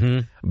them. Mm-hmm.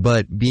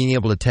 But being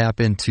able to tap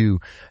into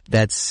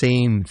that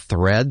same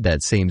thread,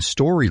 that same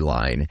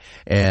storyline,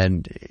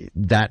 and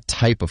that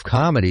type of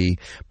comedy,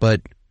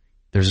 but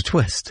there's a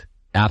twist.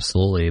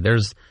 Absolutely.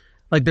 There's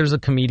a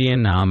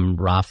comedian,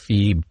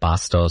 Rafi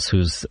Bastos,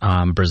 who's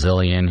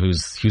Brazilian,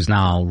 who's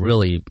now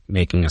really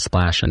making a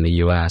splash in the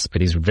U.S., but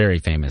he's very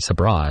famous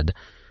abroad.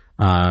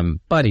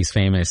 But he's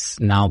famous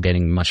now,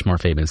 getting much more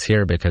famous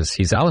here because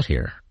he's out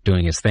here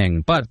doing his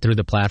thing. But through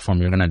the platform,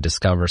 you're going to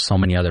discover so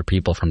many other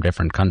people from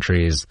different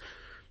countries.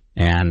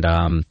 And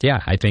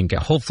I think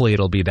hopefully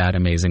it'll be that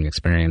amazing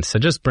experience to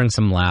just bring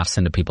some laughs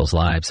into people's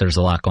lives. There's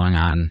a lot going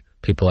on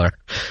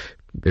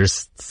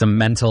there's some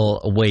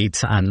mental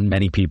weight on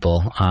many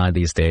people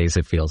these days,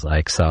 it feels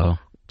like. So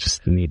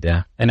just need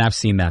to, and I've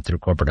seen that through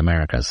corporate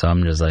America. So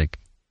I'm just like,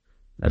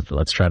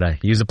 let's try to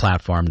use a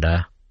platform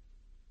to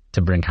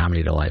bring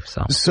comedy to life.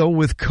 So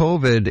with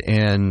COVID,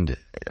 and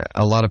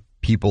a lot of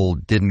people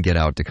didn't get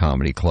out to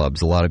comedy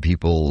clubs. A lot of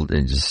people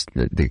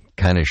they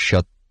kind of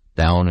shut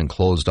down and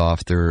closed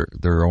off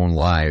their own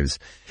lives,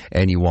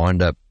 and you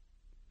wound up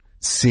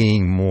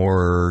seeing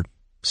more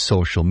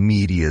social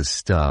media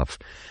stuff.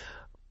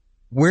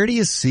 Where do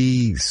you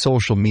see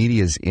social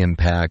media's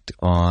impact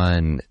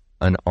on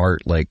an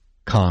art like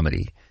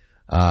comedy?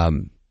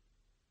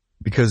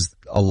 Because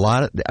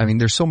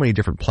there's so many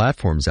different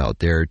platforms out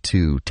there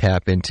to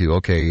tap into.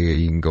 Okay,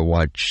 you can go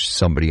watch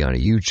somebody on a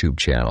YouTube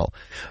channel,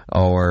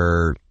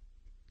 or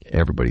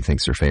everybody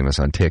thinks they're famous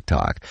on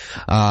TikTok.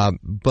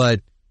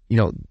 But,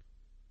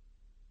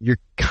 you're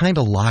kind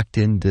of locked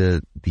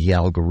into the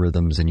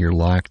algorithms, and you're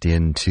locked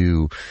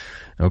into,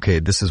 okay,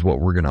 this is what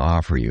we're going to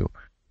offer you.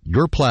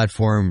 Your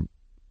platform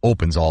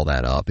opens all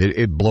that up.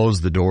 It blows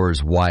the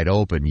doors wide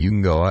open. You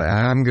can go,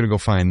 I'm going to go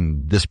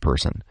find this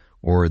person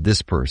or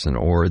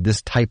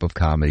this type of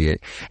comedy,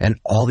 and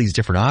all these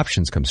different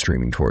options come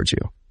streaming towards you.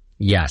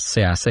 Yes.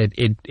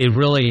 It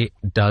really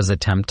does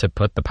attempt to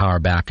put the power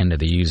back into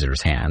the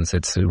user's hands.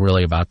 It's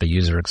really about the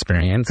user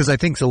experience. Because I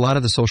think a lot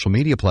of the social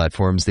media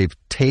platforms, they've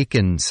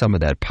taken some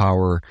of that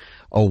power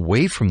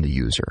away from the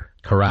user.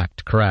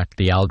 Correct.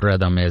 The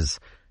algorithm is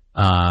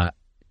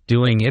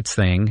doing its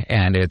thing,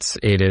 and it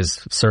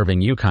is serving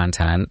you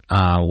content,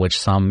 which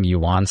some you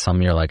want,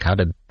 some you're like, how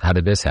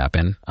did this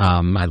happen?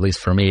 At least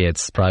for me,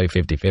 it's probably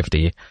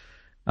 50-50.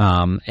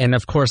 And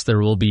of course there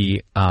will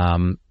be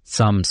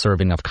some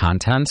serving of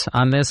content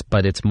on this,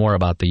 but it's more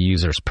about the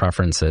user's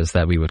preferences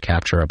that we would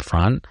capture up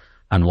front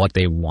on what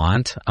they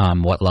want,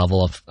 what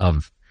level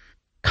of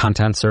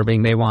content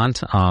serving they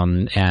want,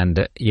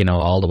 and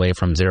all the way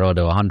from 0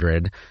 to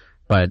 100.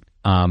 But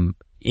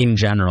in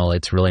general,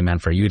 it's really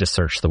meant for you to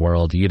search the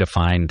world, you to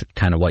find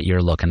kind of what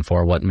you're looking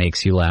for, what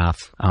makes you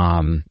laugh,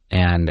 and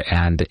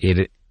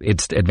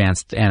its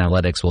advanced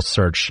analytics will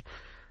search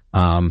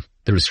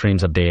through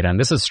streams of data. And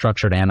this is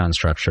structured and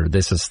unstructured.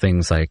 This is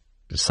things like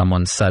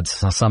someone said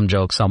some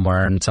joke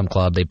somewhere in some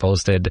club they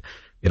posted.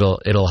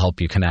 It'll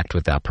help you connect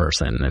with that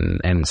person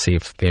and see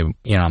if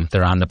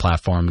they're on the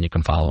platform and you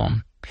can follow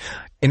them.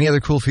 Any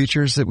other cool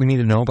features that we need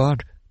to know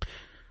about?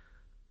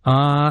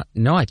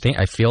 No,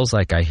 I feels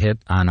like I hit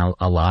on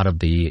a lot of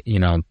the,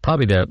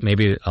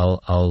 maybe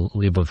I'll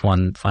leave with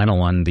one final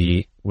one.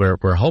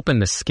 We're hoping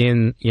to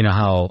skin,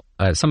 how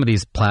some of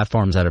these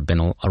platforms that have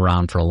been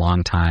around for a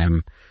long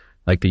time,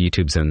 like the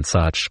YouTubes and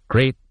such,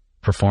 great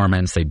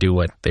performance. They do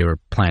what they were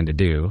planned to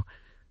do.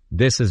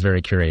 This is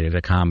very curated,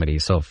 a comedy.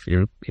 So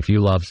if you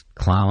love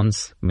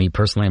clowns, me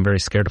personally, I'm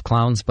very scared of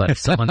clowns, but if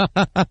someone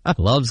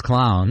loves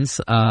clowns,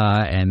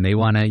 and they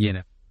want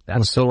to,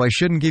 so I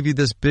shouldn't give you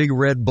this big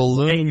red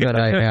balloon that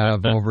I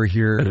have over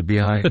here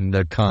behind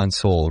the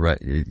console, right?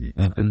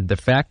 The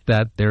fact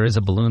that there is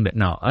a balloon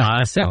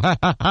so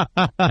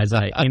as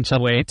I inch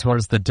away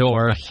towards the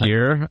door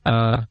here,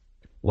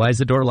 why is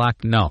the door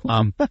locked? No,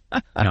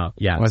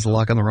 yeah. Why is the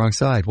lock on the wrong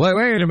side?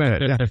 Wait a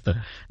minute.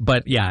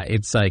 But yeah,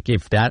 it's like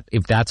if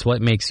that's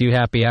what makes you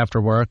happy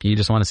after work, you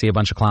just want to see a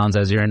bunch of clowns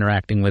as you're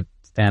interacting with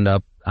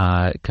stand-up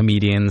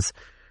comedians.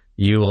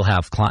 You will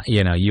have,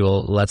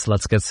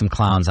 let's get some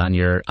clowns on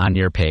your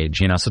page,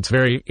 so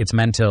it's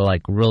meant to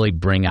like really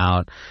bring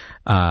out,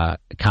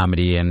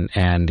 comedy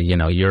and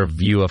your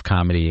view of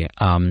comedy,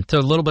 to a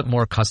little bit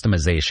more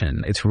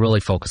customization. It's really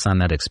focused on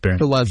that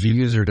experience. It allows the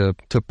user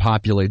to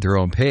populate their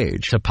own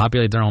page.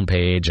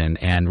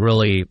 And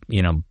really,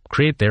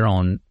 create their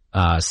own,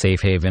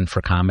 safe haven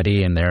for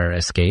comedy and their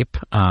escape,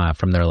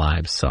 from their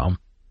lives. So.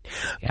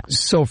 Yeah.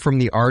 So from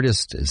the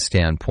artist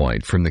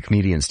standpoint, from the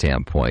comedian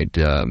standpoint,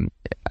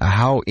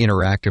 how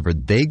interactive are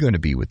they going to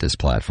be with this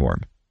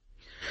platform?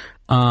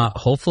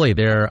 Hopefully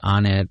they're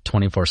on it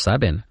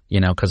 24/7,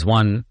 because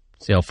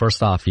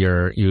first off,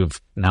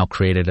 you've now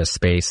created a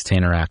space to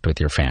interact with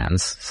your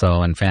fans.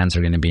 So, and fans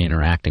are going to be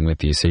interacting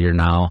with you. So you're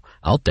now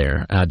out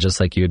there, just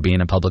like you would be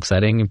in a public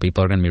setting.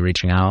 People are going to be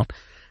reaching out.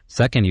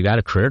 Second, you got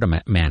a career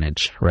to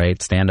manage,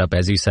 right? Stand up,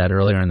 as you said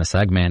earlier in the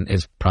segment,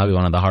 is probably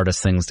one of the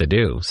hardest things to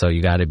do. So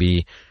you got to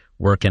be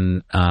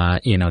working,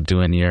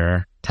 doing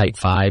your tight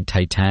 5,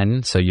 tight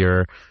 10. So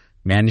you're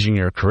managing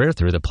your career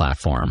through the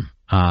platform.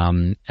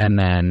 And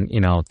then,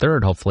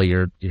 third, hopefully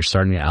you're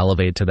starting to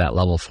elevate to that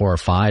level 4 or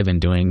 5 and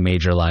doing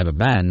major live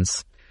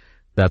events.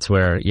 That's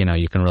where,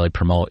 you can really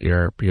promote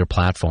your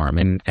platform.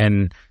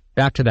 And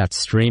back to that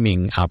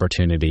streaming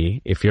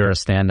opportunity, if you're a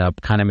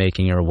stand-up kind of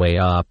making your way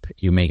up,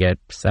 you may get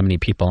 70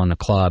 people in a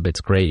club. It's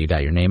great. You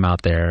got your name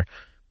out there.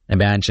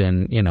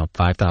 Imagine,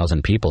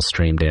 5,000 people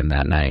streamed in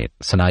that night.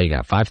 So now you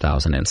got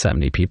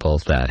 5,070 people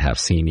that have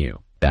seen you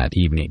that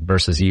evening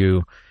versus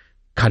you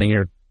cutting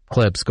your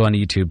clips, going to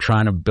YouTube,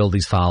 trying to build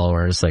these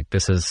followers. Like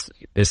this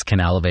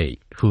can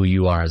elevate who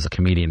you are as a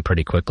comedian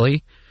pretty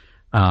quickly.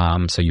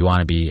 So you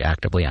want to be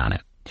actively on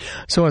it.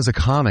 So as a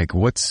comic,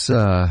 what's,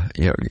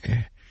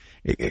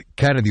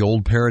 kind of the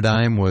old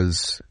paradigm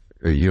was,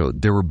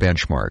 there were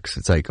benchmarks.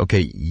 It's like,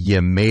 okay,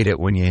 you made it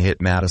when you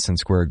hit Madison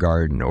Square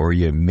Garden, or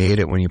you made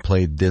it when you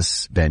played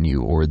this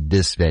venue or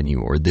this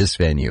venue or this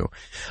venue.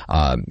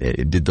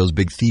 It did those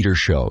big theater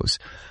shows.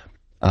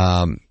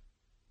 Does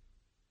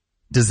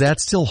that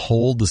still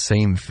hold the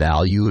same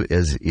value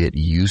as it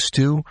used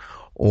to?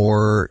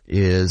 Or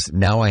is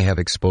now I have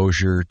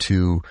exposure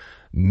to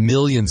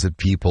millions of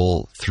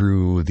people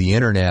through the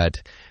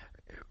internet?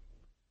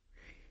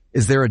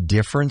 Is there a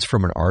difference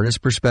from an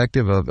artist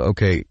perspective of,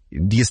 okay,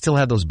 do you still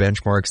have those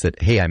benchmarks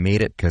that, hey, I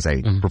made it because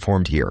I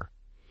performed here?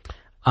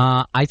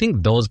 I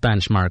think those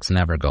benchmarks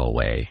never go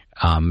away.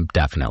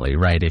 Definitely,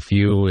 right? If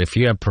you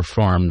have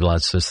performed,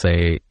 let's just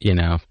say,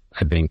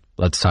 I think,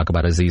 let's talk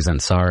about Aziz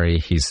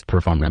Ansari. He's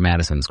performed at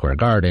Madison Square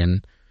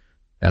Garden.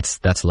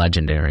 That's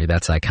legendary.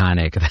 That's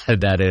iconic.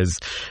 That is,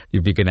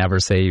 if you can ever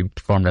say you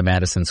performed at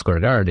Madison Square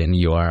Garden,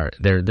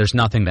 there's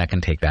nothing that can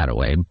take that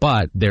away.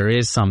 But there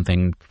is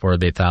something for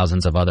the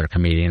thousands of other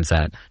comedians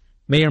that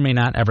may or may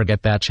not ever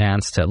get that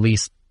chance to at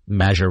least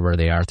measure where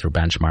they are through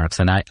benchmarks.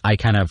 And I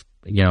kind of,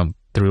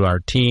 through our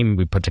team,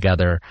 we put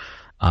together,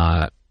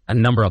 a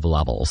number of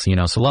levels,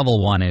 so level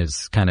one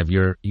is kind of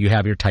you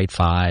have your tight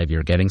five,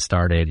 you're getting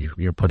started,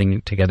 you're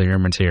putting together your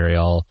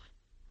material.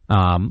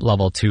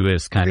 Level two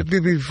is kind of...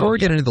 Before we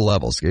get into the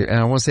levels, and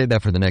I want to save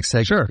that for the next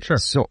segment. Sure.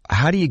 So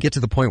how do you get to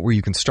the point where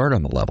you can start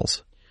on the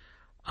levels?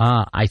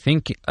 I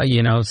think,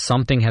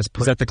 something has...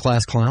 Is that the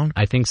class clown?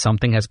 I think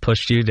something has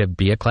pushed you to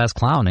be a class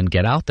clown and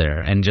get out there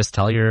and just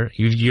tell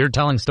you're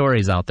telling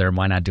stories out there.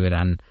 Why not do it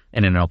in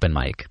an open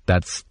mic?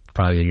 That's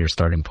probably your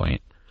starting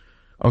point.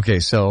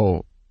 Okay,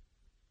 so...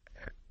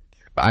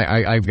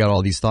 I've got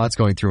all these thoughts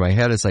going through my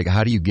head. It's like,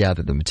 how do you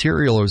gather the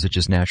material, or does it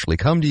just naturally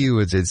come to you?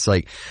 It's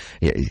like,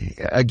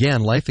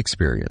 again, life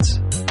experience.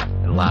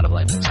 A lot of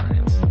life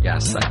experience.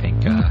 Yes, I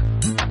think, a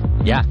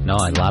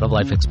lot of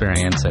life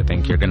experience. I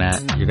think you're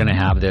gonna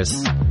have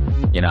this,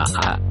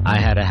 I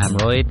had a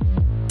hemorrhoid,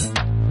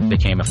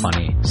 became a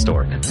funny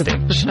story on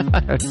stage.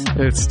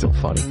 It's still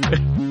funny.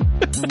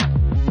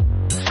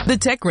 The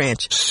Tech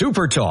Ranch.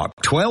 Supertalk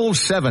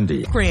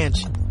 1270. Tech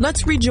Ranch.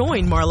 Let's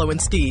rejoin Marlo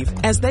and Steve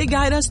as they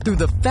guide us through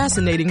the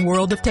fascinating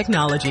world of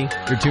technology.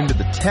 You're tuned to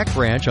the Tech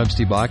Ranch. I'm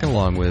Steve Bakken,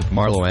 along with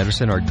Marlo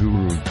Anderson, our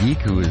guru geek,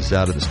 who is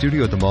out of the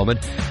studio at the moment.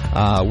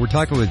 We're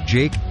talking with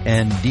Jake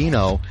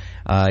Andino.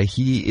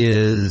 He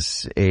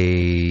is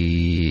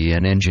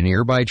an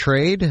engineer by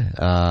trade,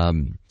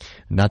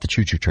 not the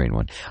choo-choo train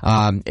one.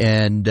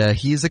 And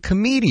he's a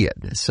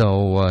comedian.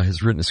 So,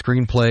 has written a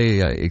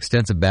screenplay,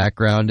 extensive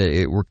background.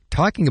 We're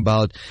talking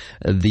about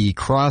the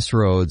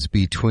crossroads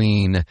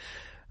between,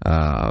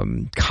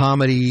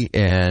 comedy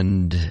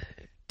and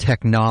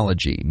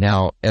technology.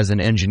 Now, as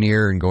an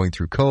engineer and going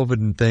through COVID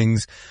and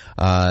things,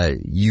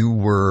 you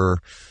were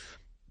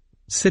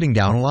sitting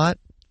down a lot.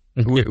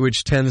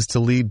 Which tends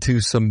to lead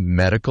to some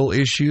medical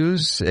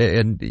issues,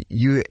 and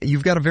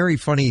you've got a very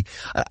funny.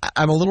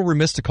 I'm a little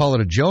remiss to call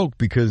it a joke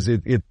because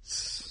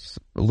it's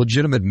a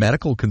legitimate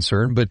medical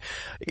concern, but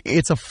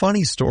it's a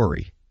funny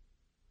story.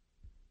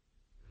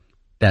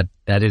 That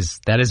is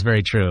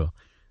very true.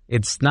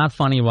 It's not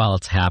funny while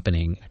it's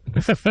happening,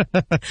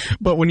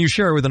 but when you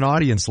share it with an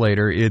audience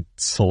later,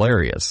 it's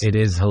hilarious. It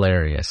is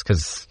hilarious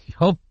because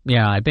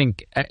I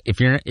think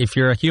if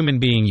you're a human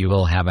being, you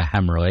will have a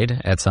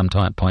hemorrhoid at some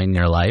point in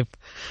your life.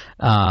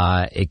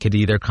 It could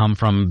either come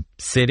from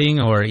sitting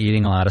or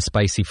eating a lot of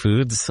spicy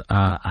foods.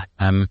 I'm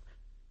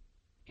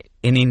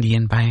an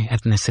Indian by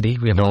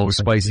ethnicity. We have no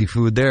spicy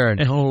food there.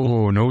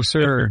 No,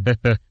 sir.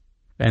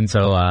 And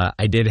so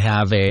I did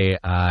have a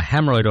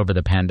hemorrhoid over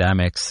the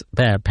pandemic,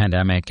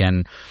 and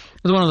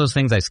it was one of those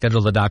things. I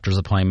scheduled a doctor's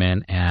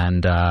appointment,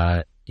 and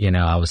I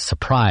was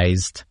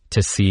surprised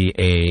to see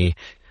a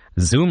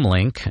Zoom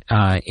link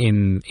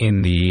in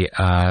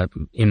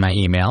my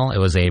email. It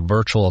was a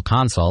virtual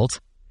consult,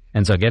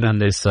 and so I get on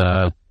this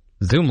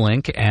Zoom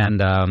link,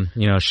 and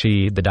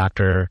the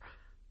doctor,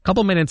 a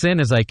couple minutes in,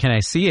 is like, "Can I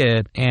see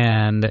it?"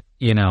 And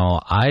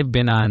I've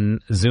been on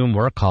Zoom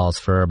work calls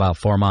for about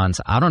 4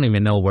 months. I don't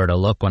even know where to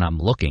look when I'm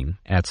looking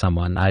at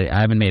someone. I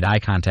haven't made eye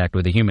contact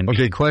with a human being.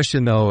 Okay,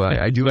 question though.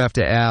 I do have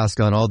to ask,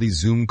 on all these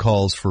Zoom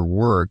calls for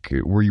work,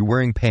 were you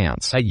wearing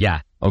pants?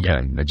 Yeah. Okay,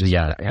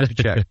 I have to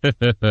check.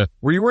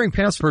 Were you wearing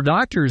pants for a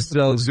doctor's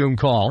Zoom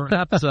call?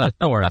 Perhaps, no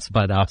worries,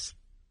 but I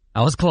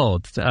was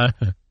clothed.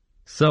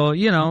 So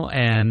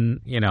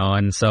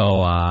and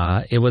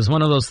so it was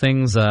one of those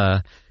things.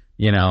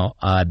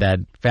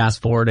 That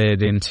fast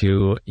forwarded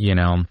into,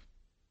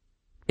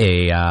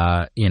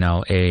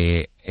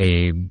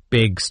 a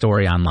big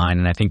story online.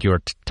 And I think you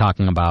were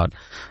talking about,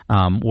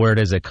 where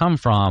does it come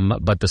from?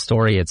 But the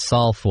story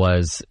itself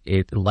was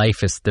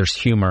there's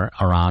humor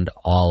around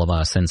all of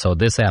us. And so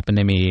this happened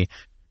to me,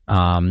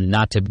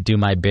 not to do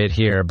my bit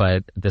here,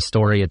 but the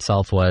story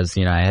itself was,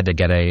 I had to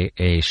get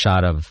a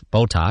shot of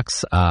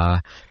Botox.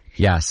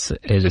 Yes,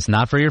 it is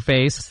not for your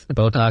face.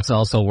 Botox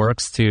also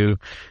works to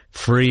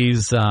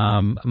freeze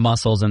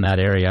muscles in that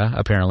area,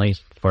 apparently,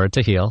 for it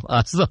to heal.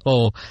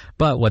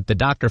 But what the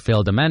doctor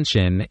failed to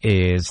mention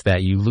is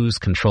that you lose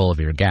control of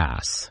your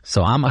gas.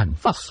 So I'm on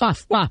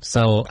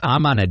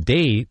a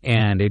date,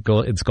 and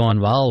it's going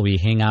well. We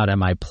hang out at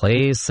my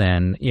place,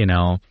 and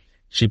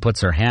she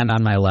puts her hand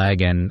on my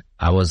leg, and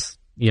I was,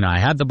 I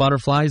had the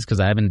butterflies because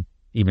I haven't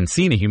even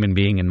seen a human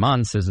being in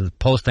months. This is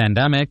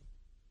post-pandemic,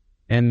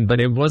 but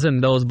it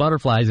wasn't those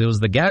butterflies. It was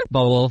the gas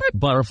bubble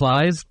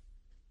butterflies.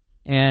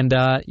 And,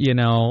 so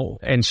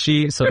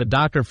the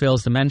doctor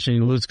fails to mention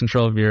you lose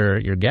control of your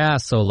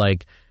gas. So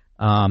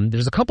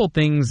there's a couple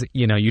things,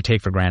 you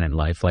take for granted in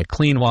life, like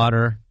clean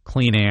water,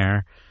 clean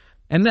air,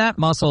 and that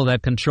muscle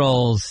that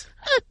controls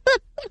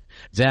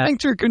that.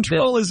 Sphincter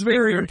control is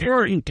very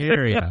important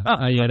area,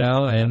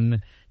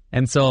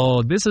 and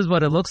so this is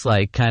what it looks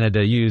like, kind of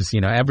to use,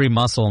 every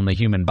muscle in the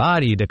human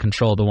body to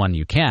control the one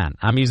you can.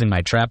 I'm using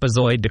my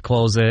trapezoid to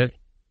close it.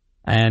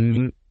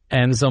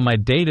 And so my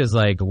date is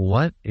like,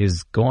 what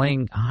is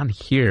going on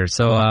here?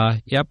 So,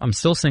 yep, I'm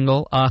still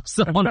single.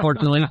 So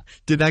unfortunately,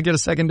 did not get a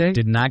second date?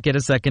 Did not get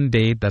a second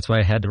date. That's why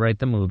I had to write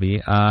the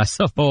movie.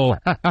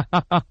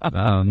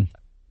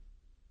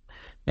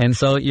 And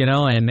so,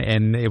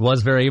 and it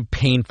was very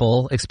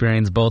painful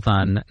experience, both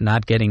on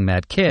not getting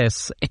that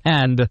kiss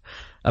and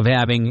of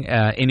having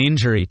an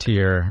injury to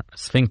your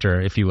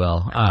sphincter, if you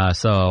will.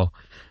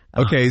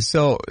 Okay,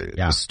 so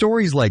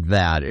stories like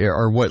that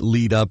are what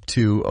lead up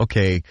to,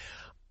 okay,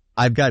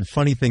 I've got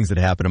funny things that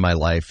happen in my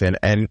life, and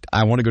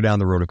I want to go down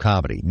the road of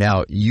comedy.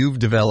 Now, you've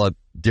developed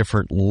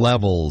different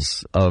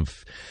levels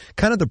of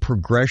kind of the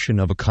progression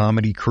of a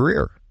comedy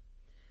career.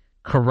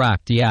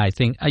 Correct. Yeah, I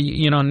think,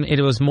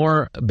 it was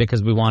more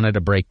because we wanted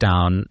to break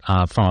down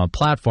from a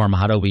platform,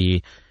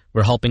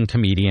 we're helping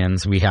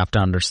comedians. We have to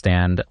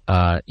understand,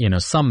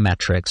 some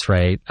metrics,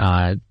 right?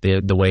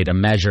 The way to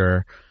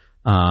measure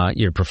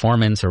your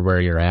performance or where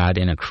you're at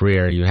in a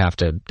career, you have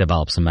to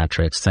develop some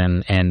metrics.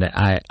 And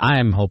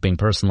I'm hoping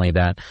personally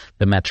that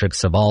the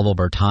metrics evolve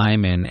over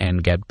time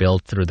and get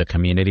built through the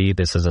community.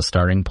 This is a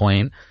starting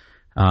point,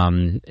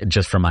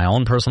 just from my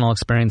own personal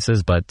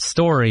experiences, but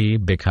story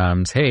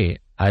becomes, hey,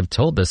 I've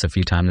told this a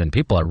few times and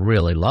people are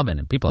really loving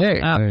it. People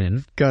got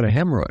a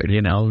hemorrhoid.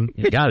 You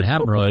got a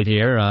hemorrhoid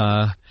here.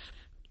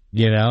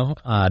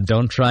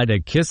 Don't try to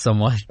kiss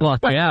someone while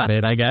you're at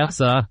it, I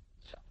guess.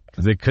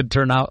 Because it could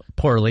turn out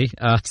poorly.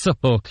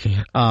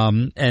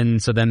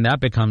 And so then that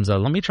becomes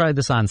let me try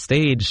this on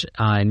stage,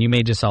 and you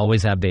may just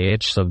always have the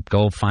itch, so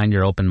go find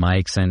your open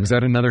mics. And is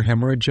that another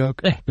hemorrhoid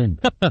joke? I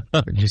had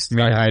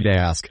to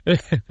ask.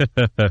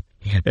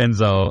 And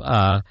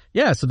so,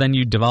 so then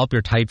you develop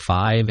your type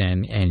 5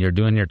 and you're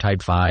doing your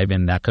type 5,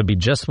 and that could be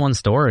just one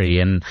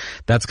story. And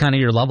that's kind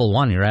of your level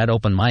 1. You're at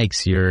open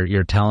mics,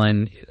 you're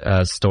telling,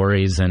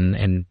 stories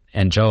and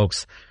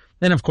jokes.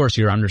 Then, of course,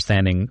 you're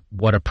understanding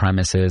what a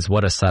premise is,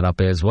 what a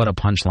setup is, what a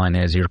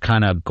punchline is. You're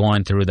kind of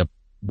going through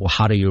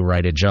how do you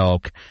write a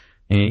joke?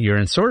 And you're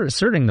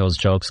inserting those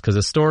jokes, because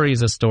a story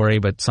is a story,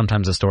 but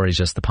sometimes a story is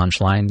just the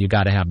punchline. You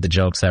got to have the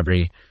jokes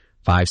every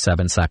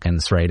 5-7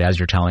 seconds, right, as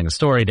you're telling a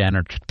story to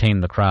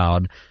entertain the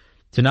crowd.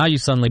 So now you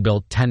suddenly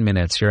build 10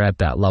 minutes. You're at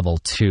that level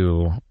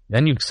 2.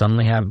 Then you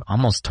suddenly have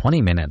almost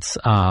 20 minutes,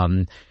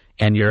 and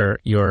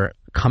you're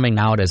coming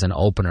out as an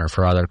opener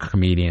for other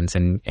comedians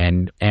and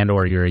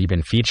or you're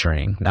even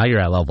featuring. Now you're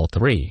at level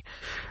 3.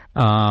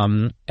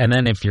 And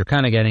then if you're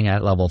kind of getting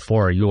at level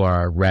 4, you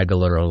are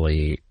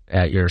regularly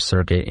at your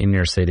circuit in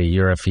your city.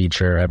 You're a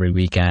feature every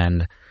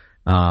weekend.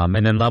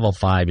 And then level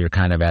 5, you're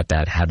kind of at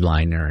that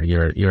headliner.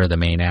 You're the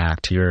main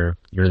act. You're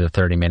the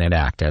 30-minute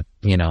act at,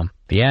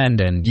 the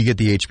end, and you get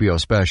the HBO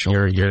special,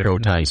 your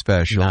Showtime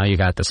special. Now you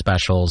got the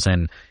specials,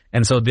 and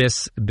so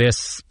this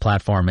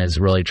platform is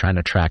really trying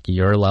to track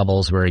your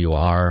levels, where you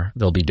are.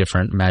 There'll be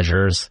different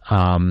measures,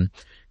 and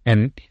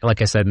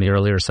like I said in the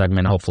earlier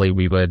segment, hopefully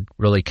we would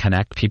really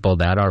connect people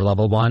that are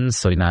level 1.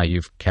 So now you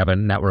have a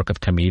network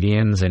of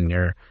comedians, and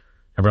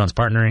everyone's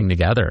partnering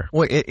together.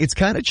 Well, it's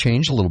kind of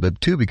changed a little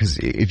bit too, because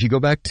if you go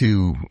back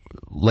to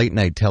late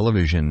night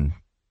television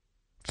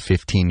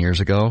 15 years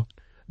ago,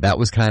 that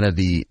was kind of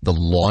the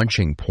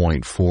launching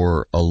point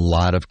for a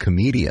lot of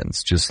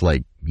comedians, just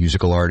like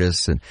musical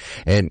artists,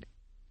 and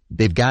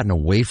they've gotten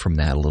away from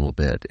that a little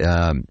bit.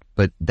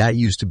 But that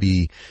used to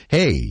be,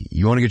 hey,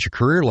 you want to get your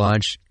career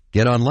launched,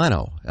 get on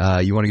Leno.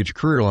 You want to get your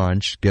career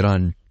launched, get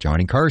on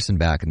Johnny Carson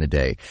back in the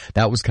day.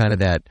 That was kind of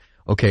that,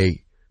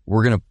 okay,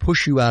 we're going to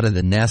push you out of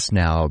the nest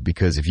now,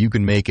 because if you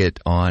can make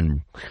it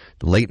on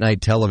late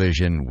night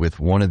television with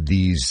one of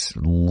these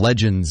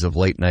legends of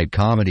late night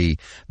comedy,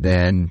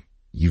 then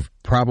you've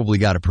probably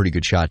got a pretty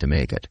good shot to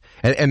make it.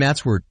 And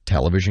that's where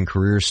television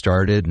careers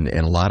started, and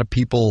a lot of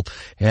people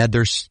had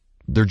their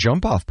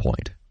jump off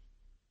point.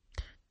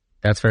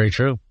 That's very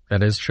true.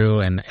 That is true.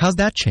 And how's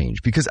that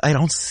changed? Because I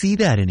don't see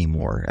that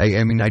anymore.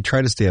 I mean, I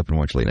try to stay up and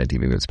watch late night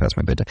TV, but it's past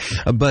my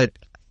bedtime. But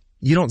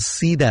you don't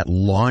see that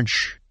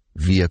launch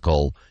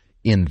vehicle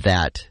in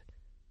that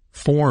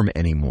form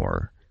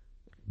anymore.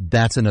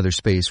 That's another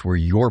space where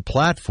your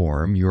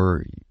platform,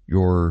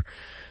 your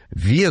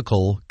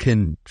vehicle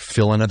can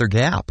fill another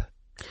gap.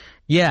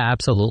 Yeah,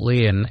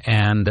 absolutely.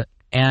 And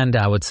And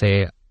I would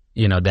say,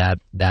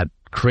 that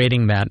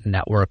creating that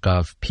network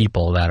of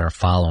people that are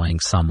following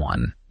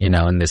someone,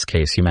 in this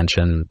case, you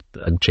mentioned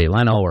Jay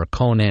Leno or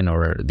Conan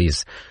or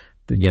these,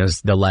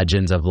 the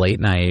legends of late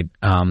night.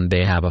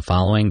 They have a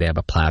following, they have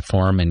a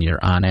platform, and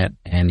you're on it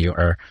and you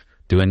are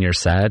doing your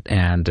set,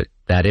 and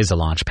that is a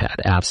launch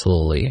pad.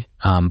 Absolutely.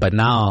 But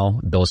now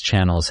those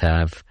channels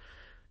have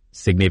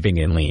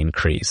significantly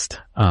increased.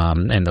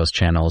 And those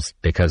channels,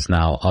 because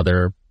now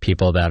other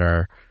people that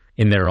are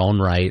in their own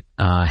right,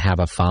 have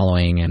a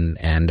following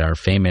and are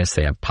famous.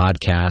 They have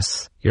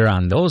podcasts. You're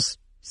on those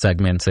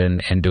segments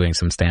and doing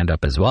some stand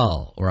up as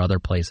well, or other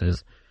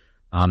places.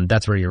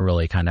 That's where you're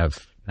really kind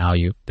of, now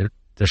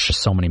there's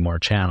just so many more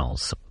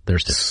channels.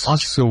 There's just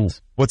so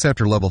what's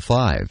after level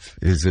 5?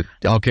 Is it,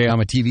 okay,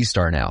 I'm a TV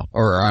star now,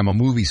 or I'm a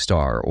movie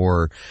star,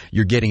 or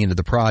you're getting into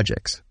the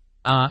projects?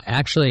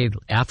 Actually,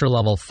 after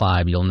level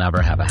 5, you'll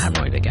never have a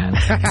hemorrhoid again.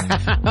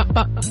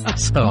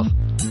 So,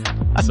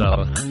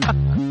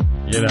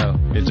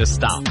 it just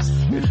stops.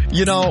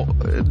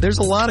 There's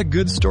a lot of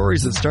good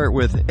stories that start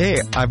with, hey,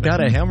 I've got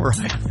a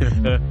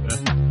hemorrhoid.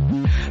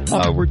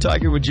 We're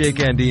talking with Jake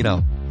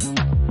Andino.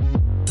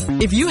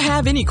 If you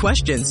have any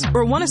questions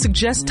or want to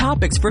suggest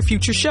topics for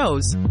future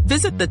shows,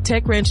 visit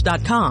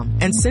thetechranch.com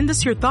and send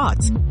us your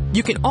thoughts.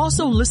 You can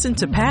also listen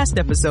to past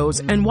episodes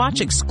and watch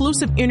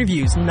exclusive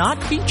interviews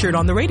not featured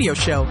on the radio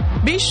show.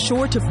 Be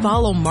sure to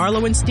follow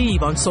Marlo and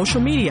Steve on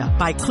social media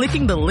by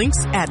clicking the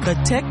links at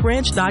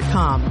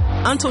thetechranch.com.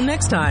 Until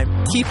next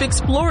time, keep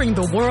exploring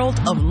the world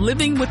of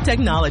living with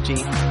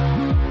technology.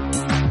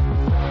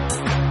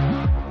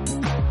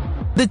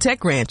 The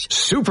Tech Ranch.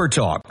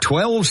 Supertalk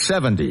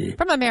 1270.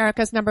 From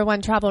America's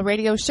 #1 travel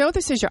radio show,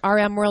 this is your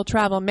RM World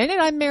Travel Minute.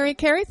 I'm Mary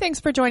Carey. Thanks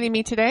for joining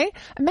me today.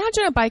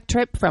 Imagine a bike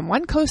trip from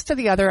one coast to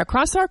the other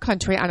across our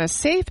country on a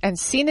safe and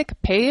scenic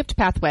paved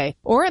pathway.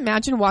 Or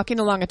imagine walking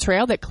along a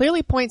trail that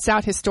clearly points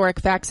out historic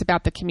facts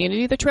about the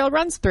community the trail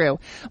runs through.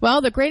 Well,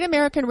 the Great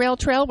American Rail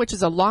Trail, which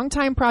is a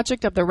longtime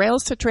project of the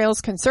Rails to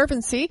Trails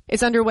Conservancy,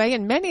 is underway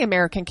in many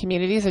American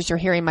communities as you're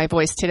hearing my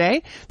voice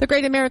today. The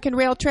Great American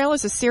Rail Trail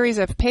is a series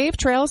of paved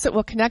trails that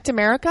will connect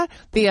America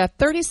via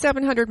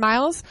 3,700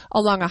 miles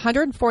along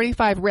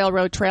 145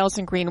 railroad trails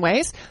and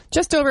greenways.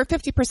 Just over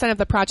 50% of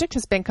the project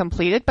has been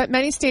completed, but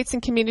many states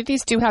and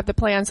communities do have the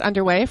plans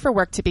underway for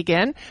work to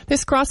begin.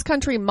 This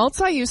cross-country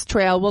multi-use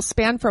trail will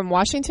span from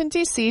Washington,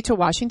 D.C. to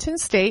Washington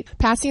State,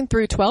 passing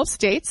through 12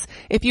 states.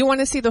 If you want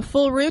to see the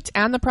full route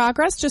and the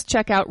progress, just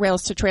check out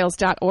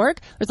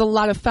railstotrails.org. There's a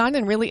lot of fun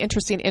and really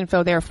interesting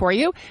info there for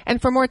you.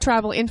 And for more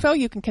travel info,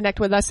 you can connect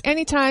with us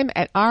anytime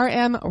at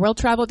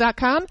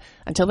rmworldtravel.com.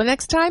 Until the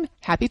next time,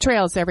 happy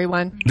trails,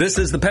 everyone. This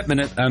is the Pet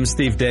Minute. I'm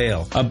Steve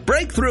Dale. A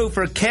breakthrough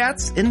for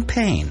cats in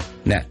pain.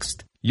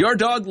 Next. Your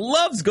dog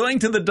loves going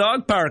to the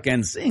dog park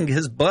and seeing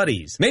his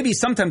buddies. Maybe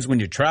sometimes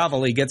when you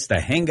travel, he gets to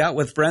hang out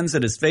with friends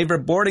at his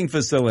favorite boarding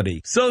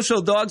facility.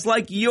 Social dogs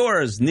like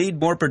yours need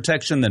more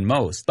protection than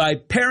most. By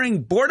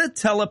pairing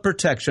Bordetella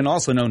Protection,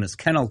 also known as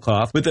kennel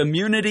cough, with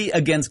immunity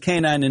against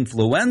canine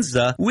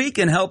influenza, we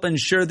can help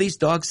ensure these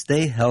dogs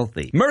stay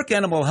healthy. Merck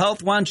Animal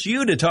Health wants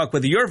you to talk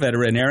with your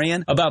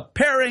veterinarian about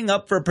pairing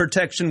up for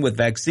protection with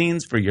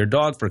vaccines for your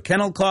dog for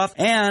kennel cough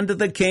and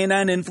the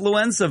canine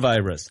influenza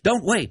virus.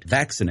 Don't wait.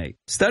 Vaccinate.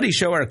 Studies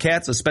show our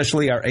cats,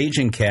 especially our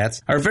aging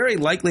cats, are very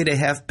likely to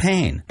have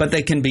pain, but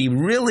they can be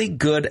really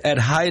good at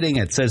hiding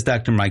it, says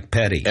Dr. Mike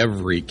Petty.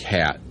 Every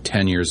cat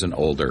 10 years and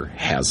older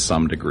has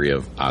some degree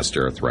of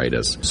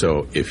osteoarthritis.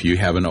 So if you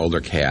have an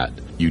older cat,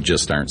 you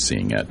just aren't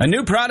seeing it. A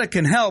new product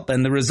can help,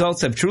 and the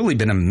results have truly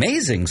been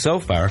amazing so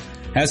far.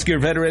 Ask your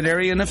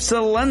veterinarian if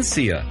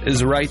Silencia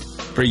is right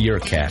for your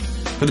cat.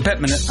 For the Pet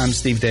Minute, I'm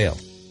Steve Dale.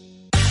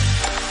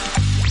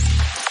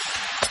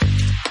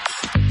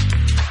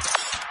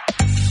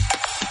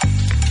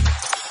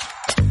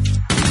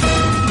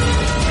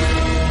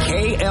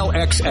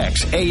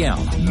 KLXX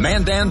AM,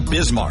 Mandan,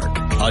 Bismarck,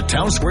 a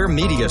town square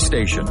media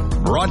station,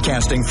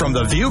 broadcasting from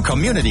the View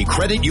Community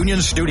Credit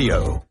Union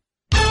Studio.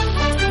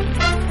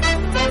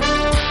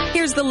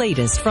 Here's the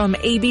latest from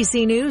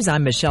ABC News.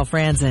 I'm Michelle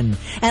Franzen.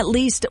 At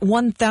least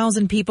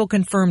 1,000 people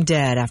confirmed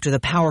dead after the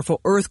powerful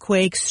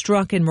earthquake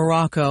struck in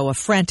Morocco. A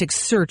frantic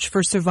search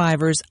for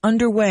survivors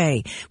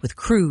underway, with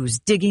crews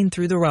digging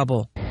through the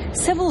rubble.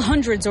 Several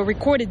hundreds are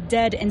recorded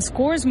dead and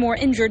scores more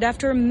injured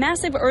after a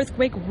massive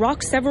earthquake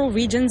rocked several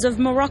regions of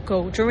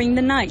Morocco during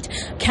the night.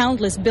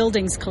 Countless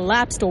buildings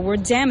collapsed or were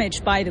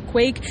damaged by the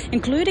quake,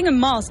 including a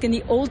mosque in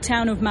the old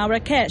town of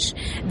Marrakesh.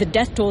 The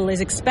death toll is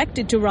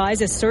expected to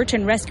rise as search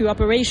and rescue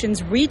operations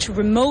reach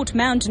remote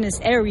mountainous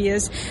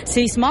areas.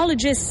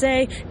 Seismologists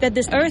say that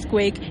this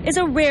earthquake is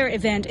a rare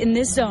event in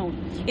this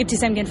zone.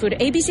 Ibtisam Genfoud,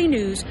 ABC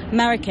News,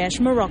 Marrakesh,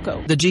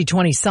 Morocco. The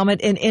G20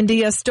 summit in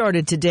India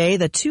started today,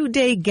 the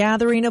two-day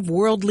gathering of of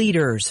world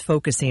leaders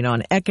focusing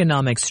on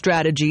economic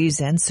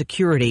strategies and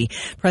security.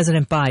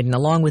 President Biden,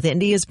 along with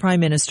India's Prime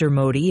Minister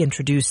Modi,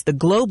 introduced the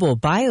Global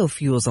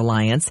Biofuels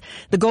Alliance.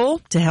 The goal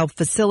to help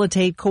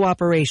facilitate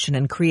cooperation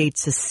and create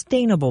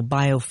sustainable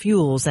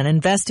biofuels and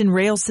invest in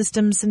rail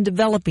systems in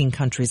developing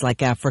countries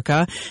like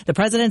Africa. The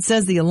president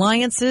says the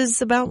alliance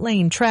is about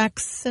laying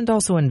tracks and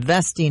also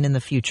investing in the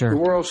future. The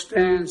world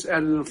stands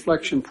at an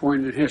inflection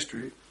point in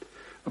history.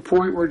 A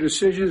point where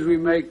decisions we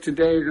make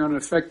today are going to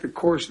affect the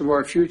course of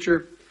our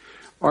future,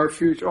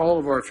 all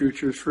of our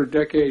futures for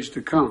decades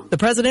to come. The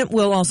president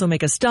will also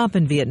make a stop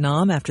in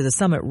Vietnam after the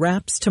summit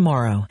wraps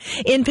tomorrow.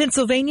 In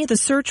Pennsylvania, the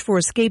search for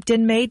escaped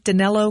inmate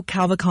Danilo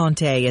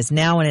Cavalcante is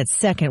now in its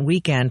second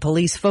weekend.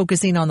 Police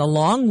focusing on the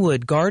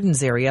Longwood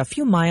Gardens area, a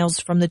few miles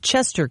from the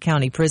Chester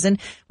County Prison,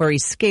 where he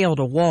scaled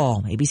a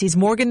wall. ABC's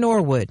Morgan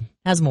Norwood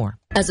has more.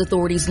 As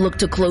authorities look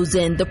to close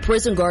in, the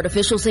prison guard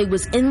officials say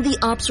was in the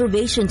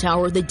observation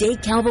tower the day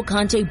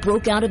Cavalcante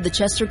broke out of the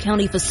Chester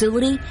County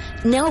facility,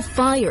 now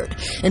fired.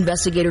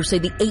 Investigators say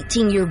the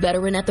 18-year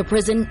veteran at the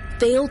prison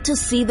failed to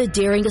see the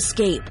daring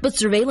escape, but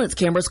surveillance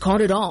cameras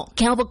caught it all.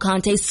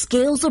 Cavalcante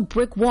scales a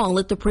brick wall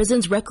at the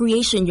prison's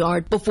recreation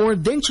yard before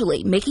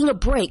eventually making a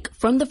break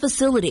from the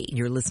facility.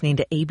 You're listening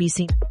to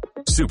ABC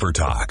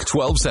Supertalk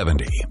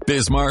 1270,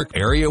 Bismarck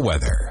area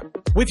weather.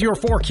 With your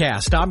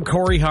forecast, I'm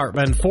Corey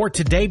Hartman. For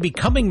today,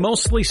 becoming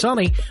mostly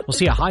sunny. We'll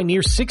see a high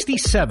near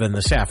 67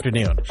 this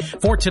afternoon.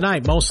 For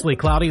tonight, mostly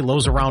cloudy,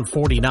 lows around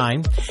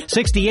 49.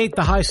 68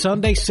 the high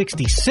Sunday,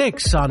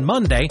 66 on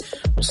Monday.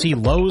 We'll see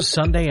lows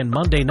Sunday and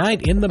Monday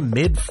night in the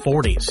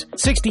mid-40s.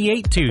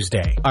 68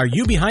 Tuesday. Are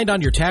you behind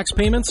on your tax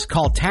payments?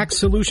 Call Tax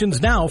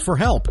Solutions now for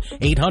help.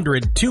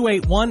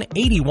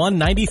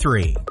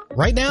 800-281-8193.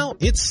 Right now,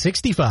 it's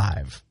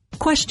 65.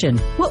 Question: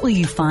 what will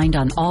you find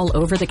on all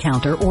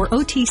over-the-counter or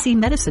OTC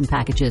medicine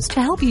packages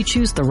to help you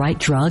choose the right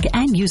drug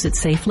and use it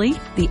safely?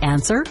 The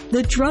answer: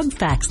 the drug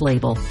facts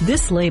label.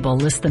 This label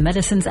lists the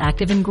medicine's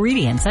active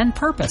ingredients and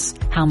purpose,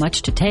 how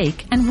much to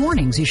take, and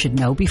warnings you should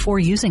know before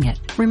using it.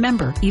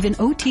 Remember, even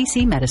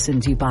OTC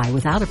medicines you buy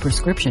without a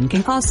prescription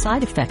can cause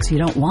side effects you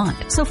don't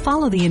want. So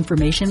follow the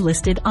information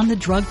listed on the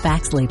drug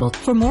facts label.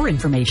 For more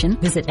information,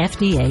 visit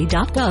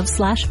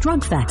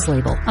fda.gov/drug facts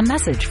label. A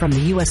message from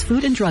the U.S.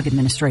 Food and Drug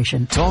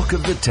Administration. Talk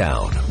of the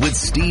Town with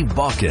Steve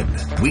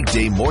Bakken.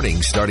 Weekday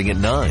mornings starting at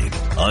 9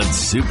 on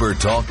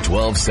Supertalk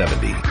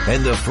 1270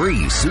 and the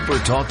free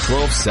Supertalk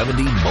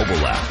 1270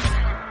 mobile app.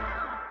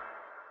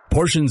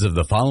 Portions of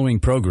the following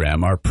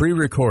program are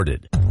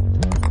pre-recorded.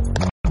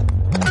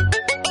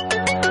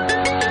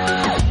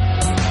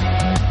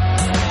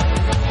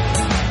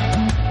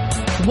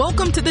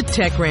 Welcome to the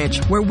Tech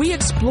Ranch, where we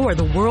explore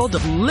the world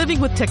of living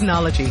with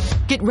technology.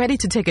 Get ready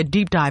to take a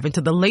deep dive into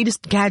the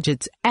latest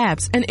gadgets,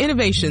 apps, and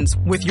innovations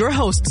with your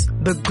hosts,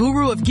 the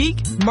Guru of Geek,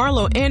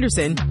 Marlo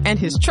Anderson, and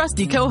his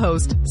trusty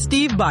co-host,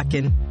 Steve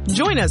Bakken.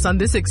 Join us on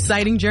this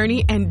exciting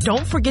journey, and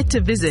don't forget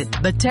to visit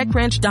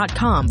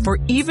thetechranch.com for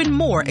even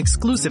more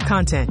exclusive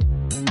content.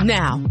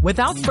 Now,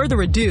 without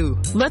further ado,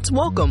 let's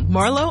welcome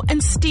Marlo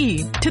and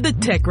Steve to the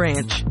Tech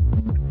Ranch.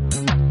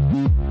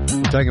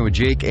 We're talking with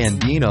Jake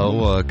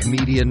Andino, a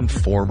comedian,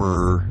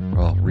 former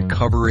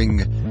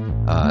recovering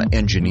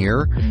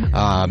engineer,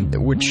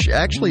 which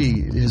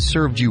actually has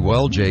served you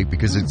well, Jake,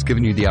 because it's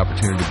given you the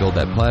opportunity to build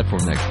that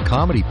platform, that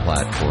comedy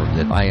platform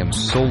that I am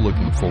so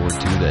looking forward to,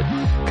 that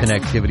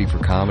connectivity for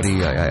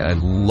comedy. I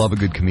love a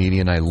good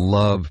comedian. I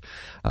love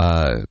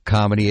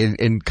comedy,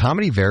 and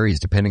comedy varies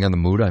depending on the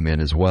mood I'm in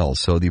as well.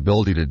 So the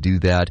ability to do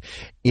that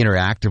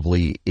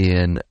interactively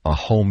in a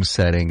home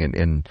setting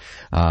and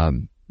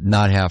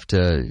not have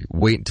to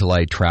wait until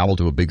I travel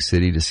to a big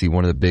city to see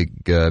one of the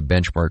big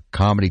benchmark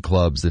comedy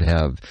clubs that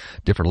have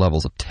different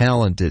levels of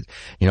talent,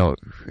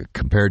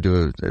 compared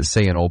to,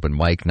 say, an open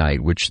mic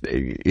night, which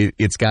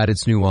it's got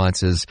its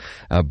nuances,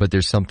 but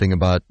there's something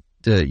about,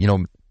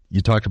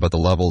 you talked about the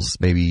levels,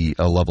 maybe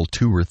a level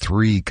 2 or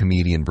 3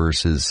 comedian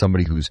versus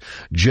somebody who's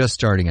just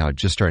starting out,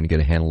 just starting to get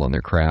a handle on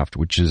their craft,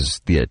 which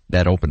is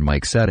that open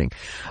mic setting.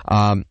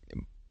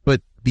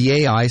 But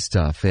the AI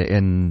stuff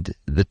and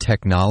the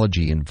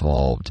technology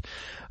involved,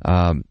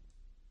 Marlo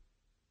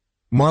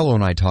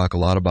and I talk a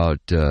lot about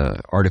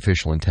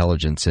artificial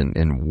intelligence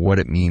and what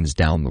it means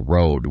down the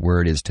road, where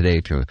it is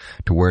today to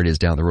where it is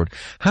down the road.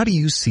 How do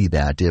you see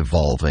that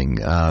evolving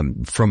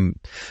from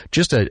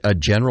just a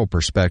general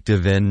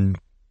perspective and,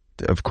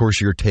 of course,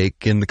 your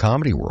take in the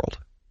comedy world?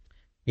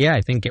 Yeah,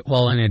 I think,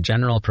 in a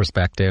general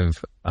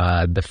perspective,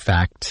 the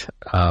fact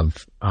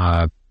of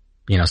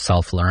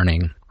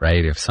self-learning,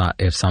 right? If some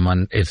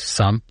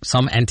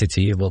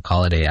entity, we'll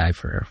call it AI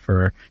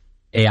for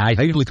AI.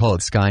 I usually call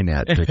it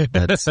Skynet,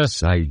 but that's a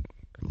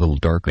little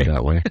darker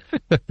that way.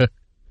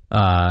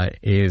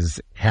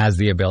 Has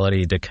the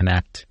ability to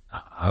connect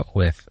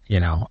with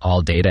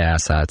all data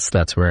assets.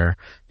 That's where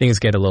things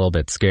get a little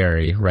bit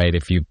scary, right?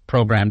 If you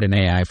programmed an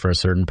AI for a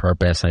certain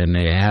purpose and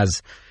it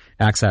has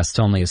access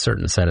to only a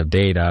certain set of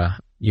data,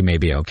 you may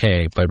be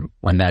okay. But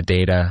when that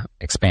data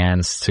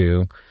expands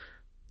to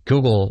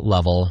Google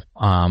level,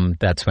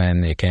 that's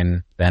when it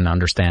can then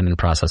understand and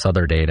process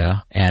other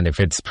data. And if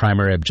its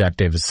primary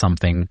objective is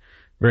something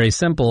very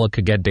simple, it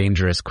could get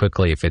dangerous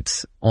quickly if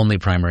its only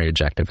primary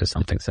objective is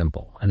something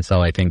simple. And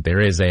so I think there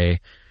is a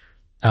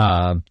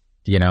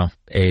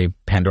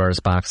Pandora's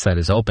box that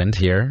is opened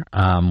here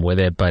with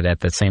it, but at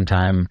the same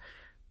time,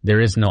 there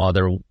is no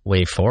other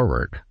way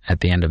forward at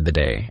the end of the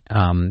day.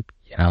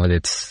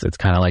 It's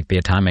kind of like the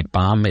atomic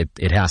bomb.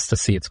 It has to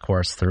see its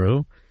course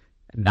through.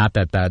 Not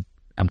that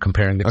I'm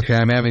comparing the two.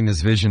 I'm having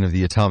this vision of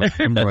the atomic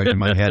hemorrhoid in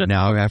my head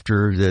now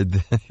after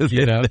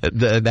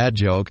that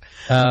joke.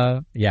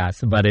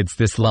 Yes, but it's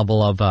this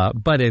level of,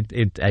 but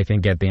I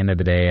think at the end of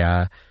the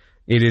day,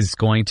 it is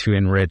going to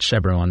enrich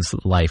everyone's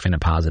life in a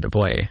positive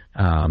way.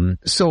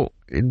 So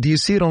do you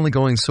see it only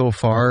going so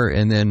far,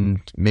 and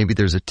then maybe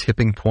there's a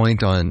tipping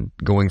point on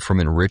going from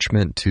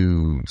enrichment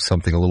to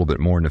something a little bit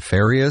more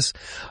nefarious?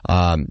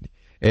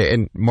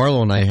 And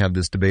Marlo and I have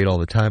this debate all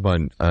the time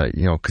on,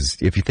 because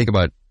if you think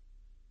about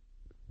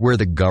where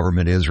the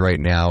government is right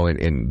now,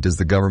 and does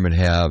the government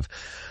have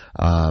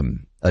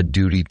a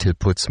duty to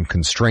put some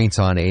constraints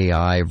on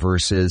AI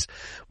versus,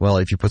 well,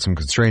 if you put some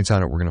constraints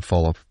on it, we're going to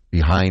fall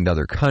behind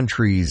other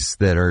countries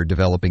that are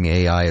developing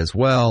AI as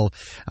well.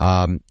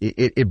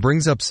 It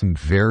brings up some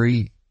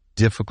very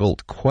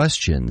difficult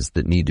questions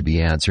that need to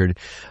be answered.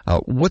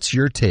 What's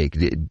your take?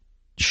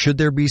 Should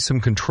there be some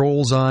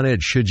controls on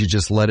it? Should you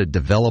just let it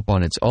develop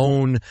on its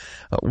own?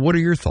 What are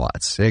your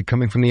thoughts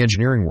coming from the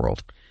engineering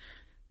world?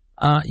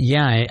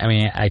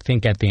 I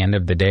think at the end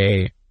of the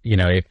day,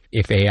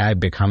 if AI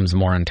becomes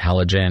more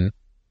intelligent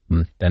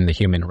than the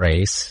human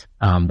race,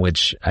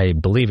 which I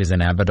believe is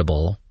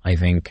inevitable, I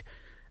think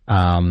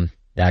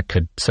that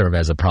could serve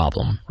as a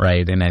problem,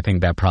 right? And I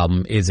think that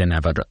problem is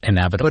inevitable.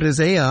 But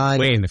is AI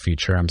way in the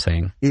future? I'm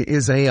saying,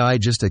 is AI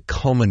just a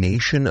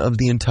culmination of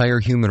the entire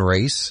human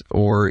race,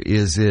 or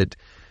is it?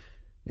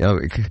 Now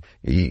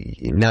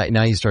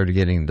you started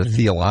getting the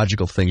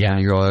theological thing, and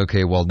you go,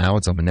 okay, well, now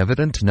it's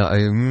omnipotent.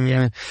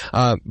 No,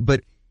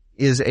 but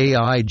is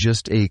AI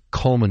just a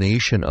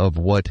culmination of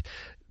what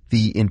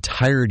the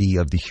entirety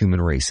of the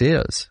human race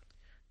is?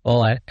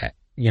 Well,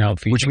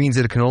 which means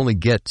that it can only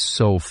get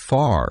so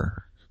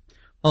far.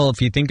 Well,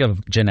 if you think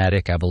of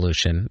genetic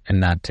evolution,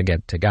 and not to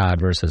get to God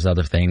versus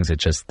other things,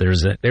 it's just there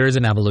is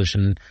an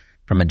evolution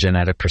from a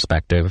genetic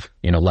perspective.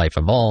 Life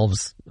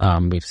evolves.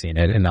 We've seen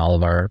it in all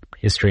of our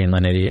history and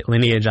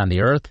lineage on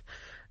the earth,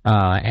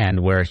 and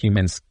where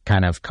humans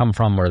kind of come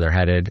from, where they're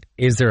headed.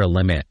 Is there a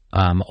limit,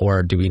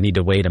 or do we need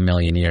to wait 1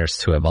 million years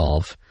to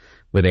evolve?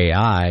 With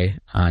AI,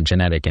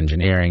 genetic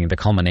engineering, the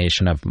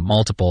culmination of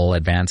multiple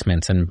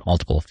advancements in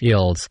multiple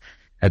fields,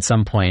 at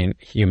some point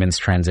humans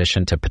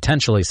transition to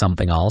potentially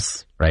something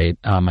else, right?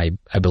 I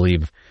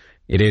believe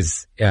it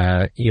is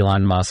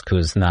Elon Musk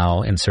who's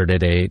now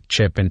inserted a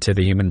chip into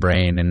the human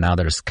brain, and now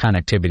there's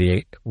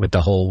connectivity with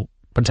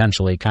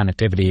potentially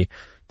connectivity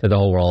to the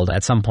whole world.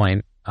 At some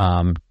point,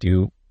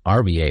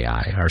 are we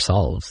AI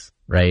ourselves,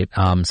 right?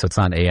 So it's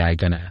not AI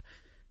gonna,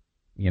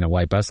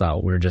 wipe us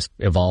out. We're just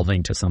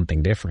evolving to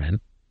something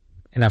different.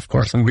 And of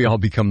course, we all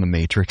become the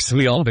Matrix.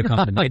 We all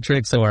become the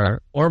Matrix,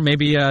 or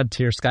maybe to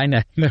your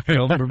Skynet.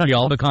 We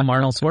all become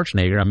Arnold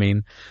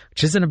Schwarzenegger.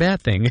 Which isn't a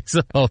bad thing.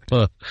 So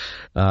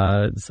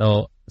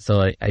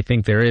I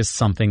think there is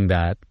something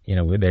that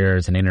there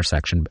is an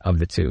intersection of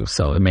the two.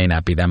 So it may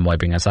not be them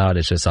wiping us out.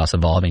 It's just us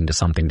evolving to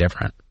something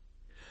different.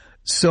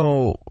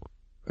 So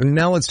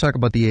now let's talk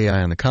about the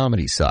AI on the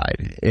comedy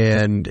side.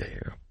 And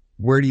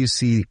where do you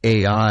see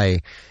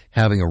AI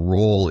having a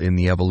role in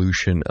the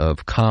evolution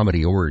of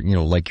comedy, or,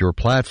 like your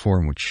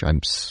platform, which I'm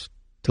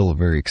still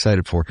very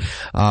excited for.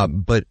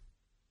 But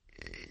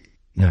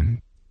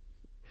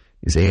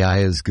is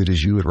AI as good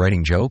as you at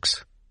writing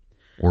jokes,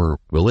 or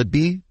will it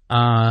be?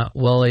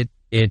 Well,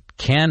 it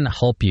can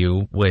help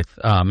you with,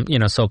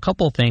 so a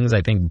couple things,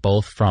 I think,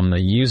 both from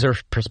the user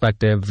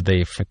perspective,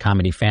 the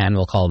comedy fan,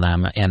 we'll call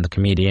them, and the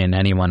comedian,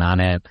 anyone on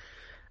it.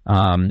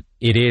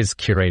 It is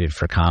curated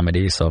for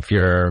comedy. So if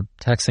you're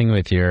texting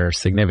with your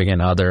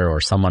significant other, or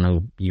someone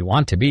who you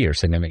want to be your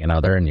significant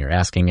other, and you're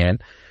asking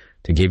it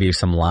to give you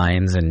some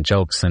lines and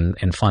jokes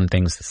and fun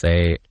things to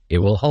say, it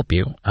will help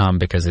you,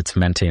 because it's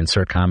meant to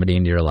insert comedy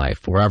into your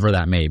life, wherever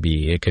that may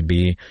be. It could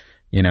be,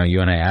 you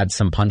want to add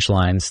some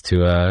punchlines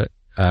to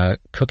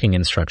cooking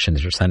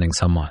instructions you're sending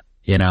someone.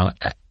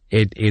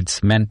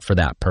 It's meant for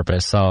that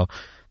purpose. So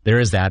there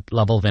is that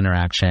level of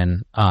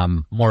interaction.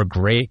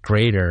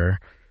 Greater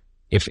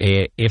if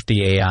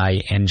the AI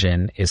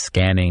engine is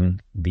scanning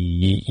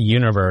the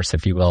universe,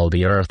 if you will,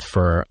 the earth,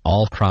 for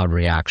all crowd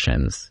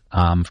reactions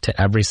to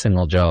every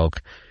single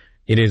joke,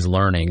 it is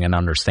learning and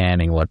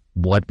understanding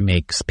what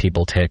makes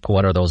people tick,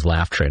 what are those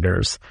laugh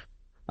triggers.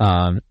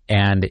 And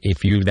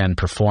if you then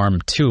perform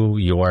to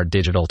your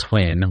digital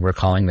twin, we're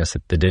calling this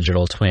the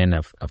digital twin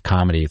of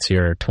comedy. It's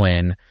your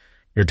twin.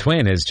 Your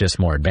twin is just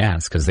more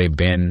advanced because they've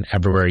been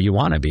everywhere you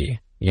want to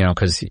be,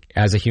 because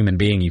as a human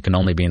being, you can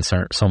only be in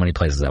so many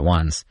places at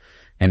once.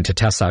 And to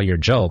test out your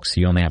jokes,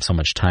 you only have so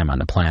much time on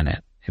the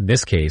planet. In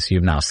this case,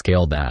 you've now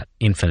scaled that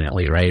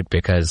infinitely, right?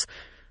 Because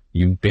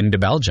you've been to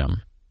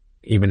Belgium.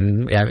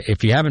 Even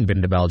if you haven't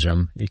been to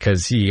Belgium,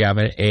 because you have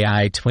an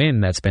AI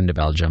twin that's been to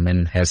Belgium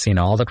and has seen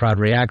all the crowd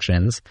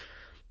reactions.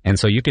 And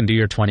so you can do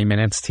your 20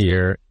 minutes to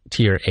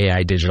your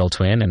AI digital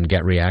twin and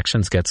get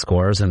reactions, get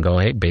scores, and go,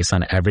 hey, based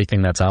on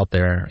everything that's out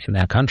there in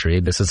that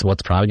country, this is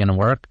what's probably going to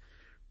work.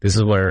 This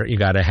is where you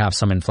got to have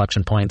some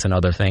inflection points and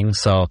other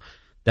things. So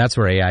that's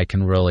where AI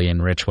can really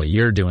enrich what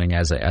you're doing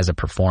as a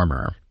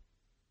performer.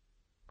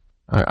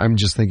 I'm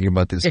just thinking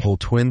about this whole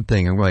twin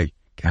thing. I'm like,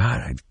 God,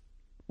 I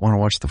want to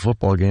watch the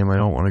football game. I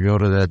don't want to go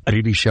to that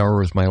baby shower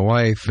with my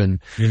wife, and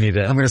I'm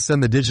going to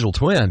send the digital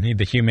twin. You need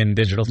the human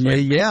digital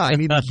twin. Yeah, I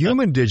need the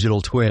human digital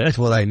twin. That's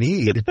what I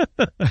need.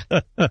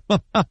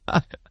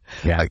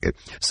 Yeah.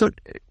 So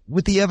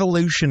with the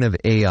evolution of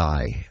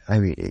AI, I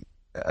mean,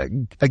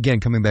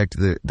 again, coming back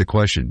to the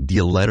question, do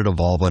you let it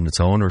evolve on its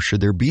own, or should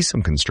there be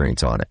some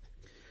constraints on it?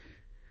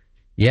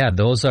 Yeah,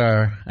 those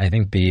are, I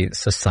think, the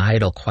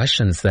societal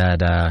questions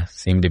that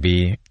seem to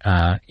be,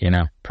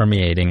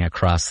 permeating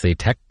across the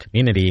tech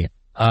community.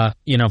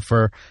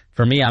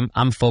 For me,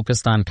 I'm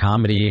focused on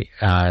comedy.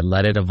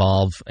 Let it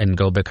evolve and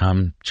go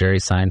become Jerry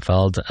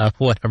Seinfeld,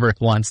 whatever it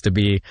wants to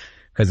be,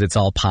 because it's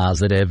all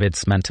positive.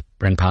 It's meant to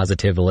bring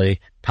positivity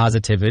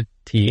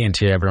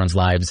into everyone's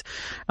lives.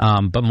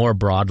 But more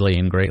broadly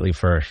and greatly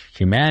for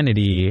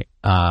humanity,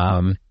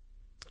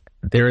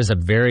 there is a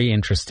very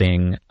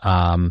interesting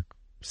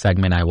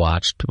segment I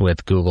watched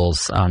with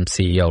Google's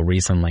CEO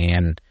recently,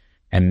 and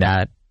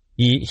that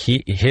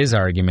his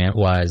argument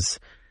was,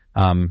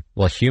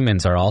 well,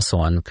 humans are also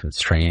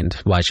unconstrained.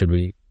 Why should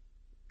we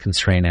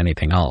constrain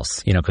anything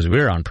else? Because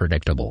we're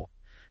unpredictable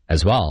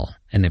as well.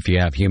 And if you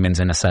have humans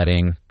in a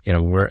setting,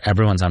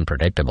 everyone's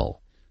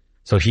unpredictable.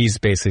 So he's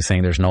basically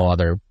saying there's no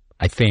other,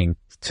 I think,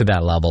 to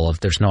that level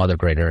of there's no other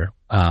greater,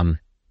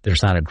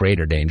 there's not a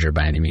greater danger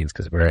by any means,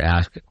 because we're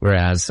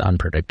as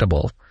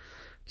unpredictable.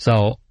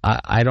 So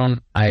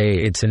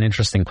it's an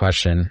interesting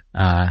question,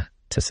 to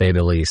say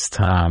the least.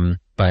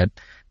 But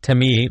to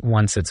me,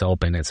 once it's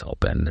open, it's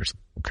open. There's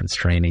no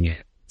constraining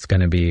it. It's going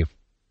to be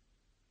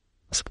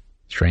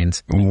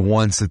strains.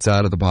 Once it's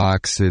out of the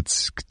box,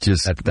 it's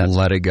just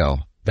let it go.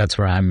 That's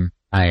where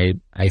I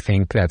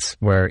think that's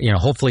where,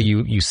 hopefully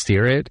you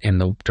steer it in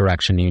the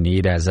direction you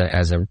need I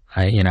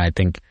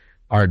think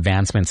our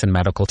advancements in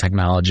medical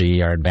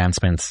technology, our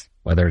advancements,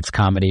 whether it's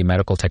comedy,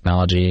 medical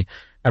technology,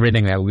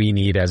 everything that we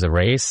need as a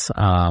race.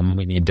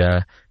 We need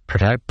to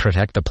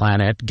protect the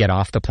planet, get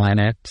off the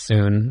planet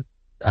soon,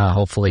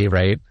 hopefully,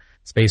 right?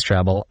 Space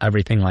travel,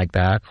 everything like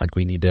that. Like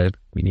we do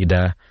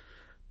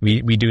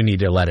need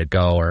to let it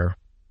go, or,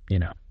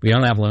 we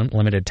only have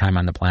limited time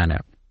on the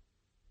planet.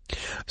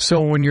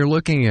 So when you're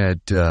looking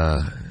at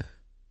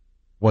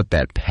what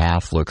that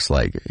path looks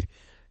like,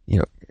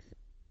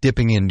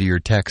 dipping into your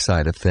tech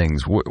side of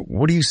things,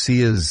 what do you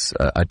see as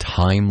a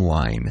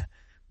timeline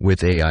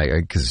with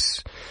AI?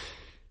 Because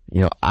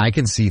I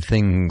can see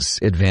things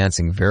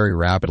advancing very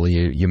rapidly.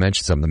 You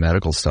mentioned some of the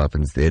medical stuff,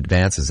 and the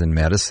advances in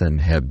medicine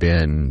have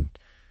been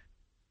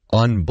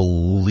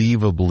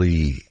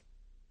unbelievably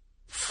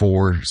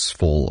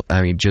forceful.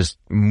 I mean, just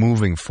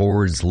moving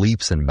forwards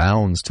leaps and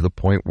bounds to the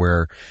point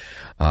where,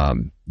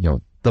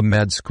 the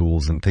med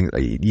schools and things,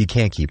 you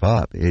can't keep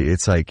up.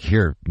 It's like,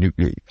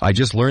 I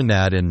just learned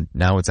that and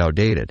now it's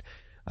outdated.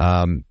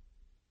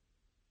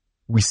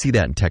 We see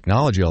that in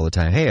technology all the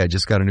time. Hey, I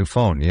just got a new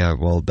phone. Yeah,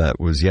 well, that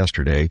was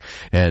yesterday,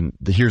 and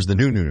here's the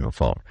new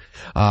phone.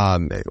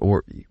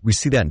 Or we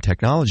see that in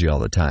technology all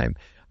the time.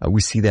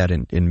 We see that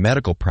in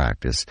medical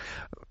practice.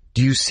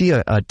 Do you see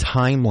a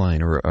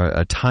timeline or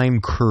a time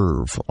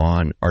curve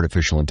on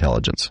artificial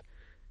intelligence?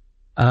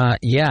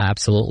 Yeah,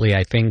 absolutely.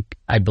 I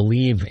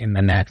believe in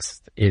the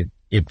next, it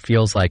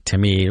feels like to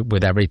me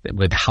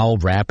with how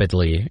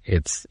rapidly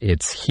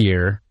it's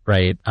here,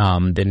 right?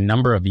 The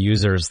number of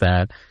users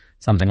that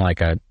something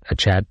like a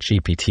chat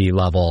GPT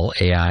level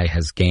AI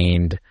has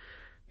gained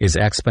is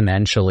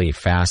exponentially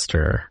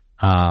faster.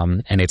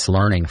 And it's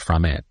learning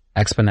from it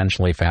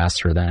exponentially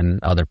faster than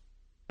other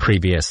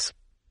previous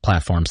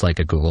platforms like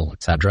a Google,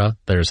 et cetera.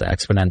 There's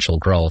exponential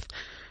growth.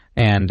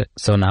 And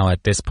so now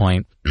at this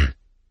point,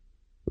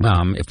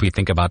 if we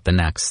think about the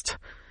next,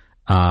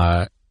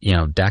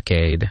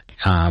 decade,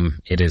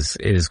 it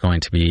is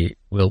going to be,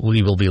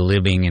 we will be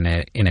living in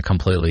a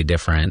completely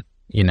different,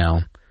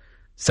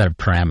 set of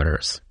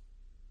parameters.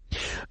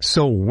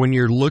 So when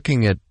you're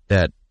looking at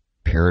that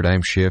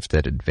paradigm shift,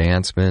 that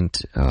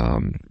advancement,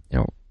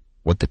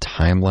 what the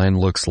timeline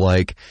looks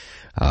like,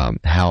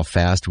 how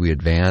fast we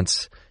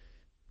advance,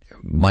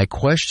 my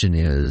question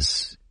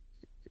is,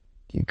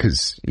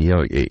 because,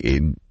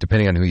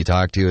 depending on who you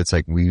talk to, it's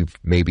like we've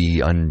maybe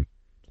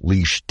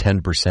unleashed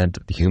 10%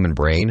 of the human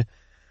brain.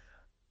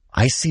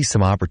 I see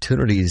some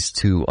opportunities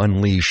to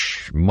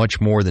unleash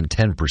much more than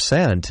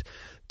 10%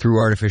 through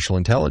artificial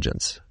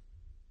intelligence.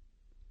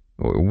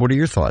 What are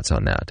your thoughts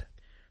on that?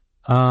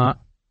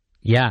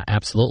 Yeah,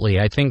 absolutely.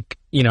 I think,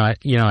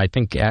 I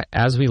think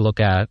as we look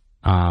at,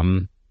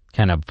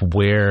 kind of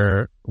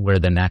where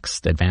the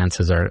next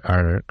advances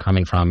are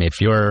coming from, if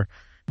you're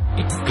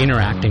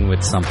interacting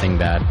with something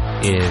that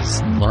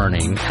is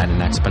learning at an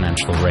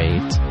exponential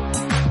rate.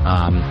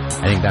 I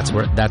think that's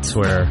where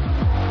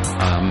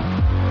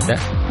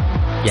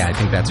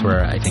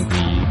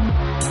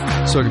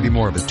So it could be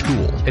more of a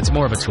tool. It's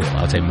more of a tool.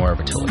 I would say more of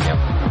a tool,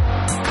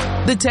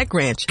 yeah. The Tech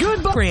Ranch.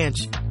 Good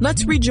Ranch.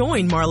 Let's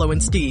rejoin Marlo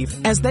and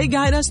Steve as they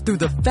guide us through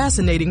the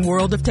fascinating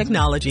world of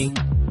technology.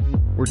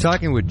 We're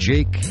talking with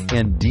Jake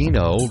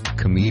Andino,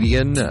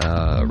 comedian,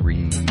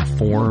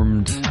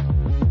 reformed,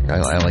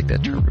 I like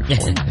that term,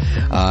 reformed,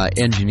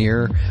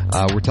 engineer.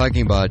 We're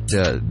talking about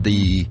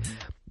the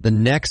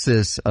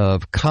nexus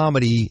of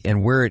comedy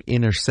and where it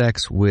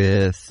intersects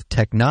with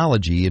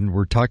technology, and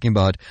we're talking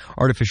about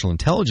artificial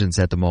intelligence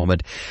at the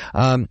moment.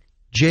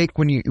 Jake,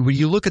 when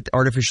you look at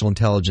artificial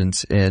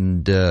intelligence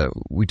and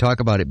we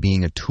talk about it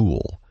being a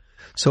tool,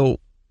 so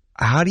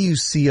how do you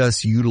see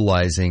us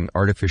utilizing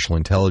artificial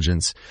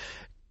intelligence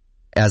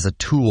as a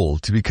tool?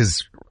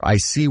 Because I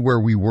see where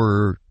we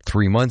were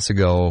 3 months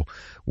ago,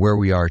 where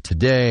we are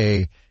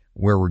today,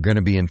 where we're going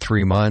to be in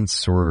 3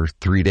 months or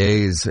 3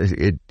 days.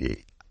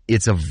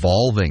 It's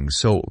evolving.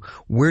 So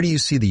where do you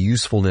see the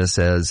usefulness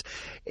as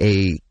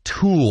a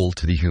tool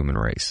to the human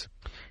race?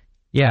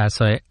 Yeah,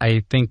 so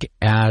I think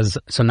now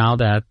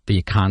that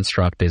the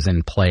construct is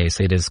in place,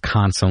 it is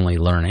constantly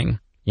learning,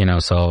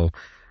 so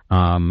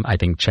I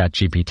think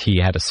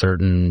ChatGPT had a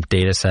certain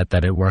data set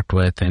that it worked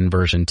with in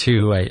version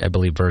 2. I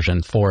believe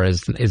version 4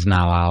 is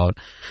now out.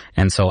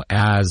 And so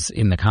as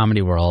in the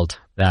comedy world,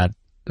 that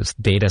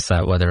data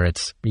set, whether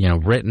it's,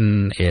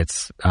 written,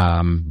 it's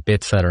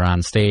bits that are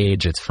on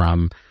stage, it's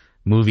from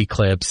movie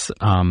clips,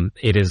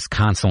 it is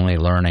constantly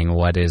learning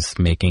what is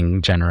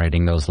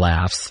generating those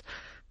laughs.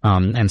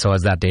 And so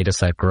as that data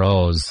set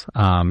grows,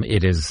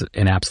 it is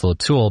an absolute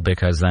tool,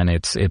 because then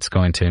it's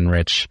going to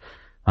enrich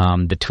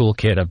the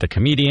toolkit of the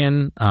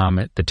comedian,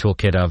 the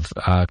toolkit of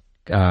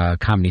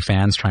comedy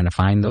fans trying to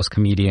find those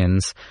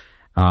comedians.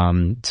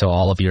 So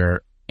all of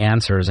your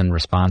answers and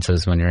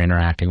responses when you're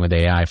interacting with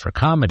AI for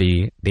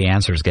comedy, the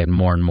answers get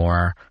more and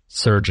more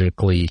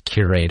surgically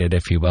curated,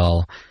 if you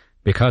will,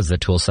 because the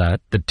tool set,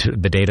 the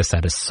data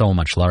set is so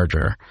much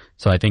larger.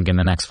 So I think in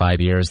the next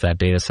 5 years, that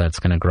data set's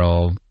going to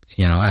grow,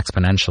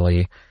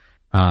 exponentially.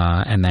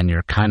 And then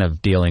you're kind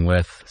of dealing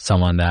with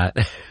someone that,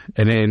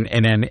 an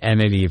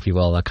entity, if you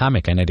will, a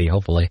comic entity,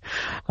 hopefully,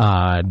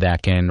 that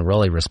can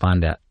really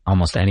respond to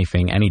almost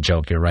anything, any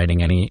joke you're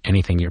writing,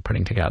 anything you're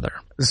putting together.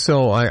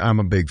 So I'm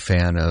a big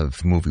fan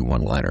of movie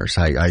one-liners.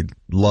 I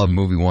love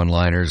movie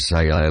one-liners.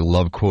 I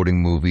love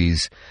quoting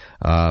movies.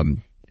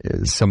 Some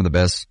of the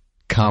best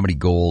comedy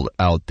gold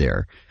out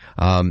there.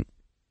 I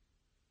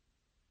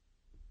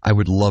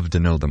would love to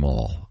know them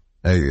all.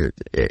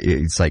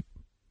 It's like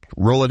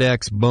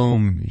Rolodex,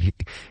 boom.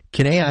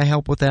 Can AI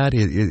help with that?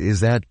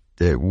 Is that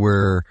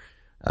where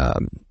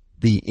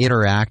the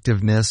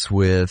interactiveness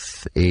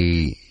with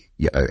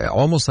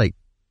almost like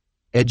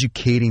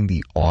educating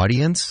the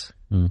audience,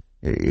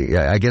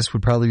 I guess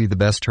would probably be the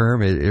best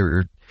term,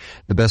 or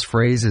the best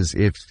phrase is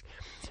if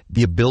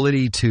the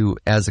ability to,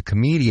 as a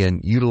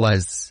comedian,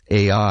 utilize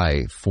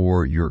AI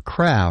for your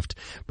craft,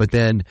 but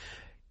then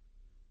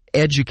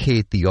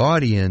educate the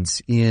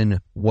audience in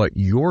what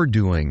you're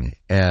doing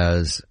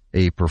as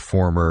a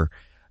performer.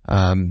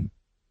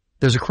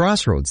 There's a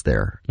crossroads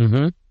there.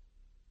 Mm-hmm.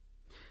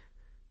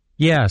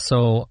 Yeah,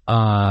 so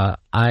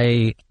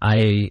I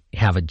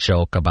have a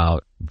joke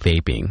about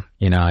vaping.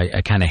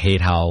 I kind of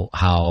hate how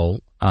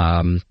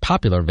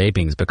popular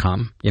vaping's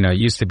become. It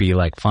used to be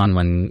like fun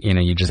when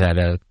you just had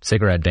a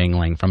cigarette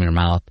dangling from your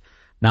mouth.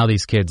 Now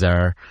these kids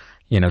are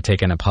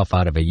taking a puff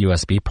out of a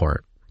USB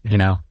port.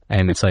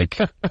 And it's like,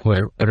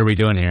 what are we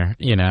doing here?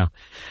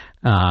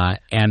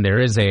 And there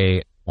is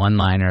a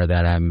one-liner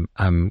that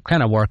I'm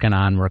kind of working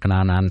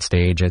on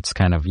stage. It's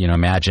kind of,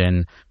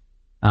 imagine,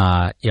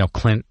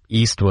 Clint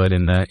Eastwood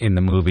in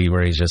the movie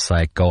where he's just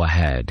like, go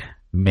ahead,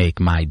 make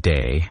my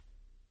day.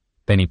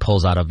 Then he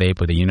pulls out a vape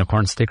with a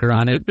unicorn sticker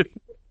on it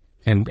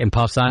and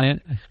puffs on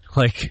it.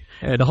 Like,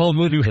 the whole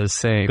movie was the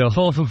same. The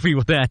whole movie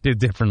was acted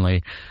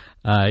differently.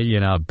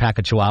 A pack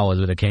of chihuahuas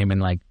would have came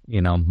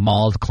and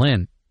mauled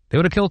Clint. They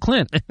would have killed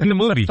Clint in the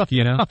movie,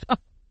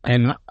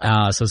 And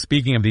so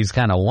speaking of these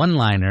kind of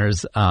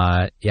one-liners,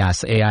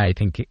 yes, AI, I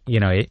think,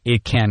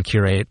 it can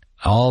curate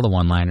all the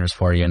one-liners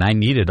for you. And I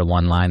needed a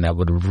one-line that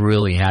would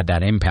really had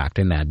that impact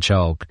in that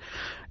joke.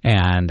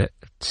 And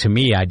to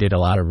me, I did a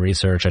lot of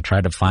research. I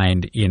tried to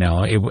find,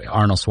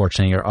 Arnold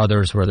Schwarzenegger or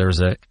others where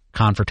there's a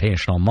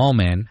confrontational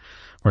moment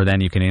where then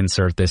you can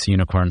insert this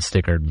unicorn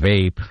stickered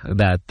vape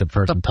that the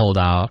person pulled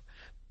out.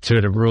 To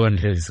have ruined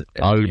his...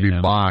 I'll be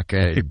back.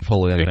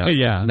 Pull it out.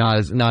 Yeah.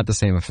 Not the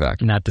same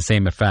effect. Not the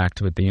same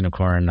effect with the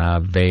unicorn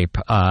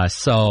vape.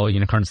 So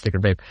unicorn sticker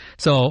vape.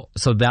 So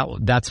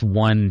that's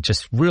one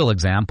just real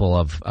example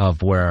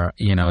of where,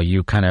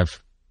 you kind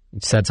of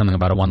said something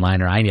about a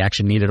one-liner. I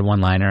actually needed a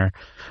one-liner.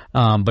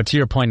 But to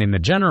your point, in the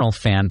general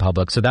fan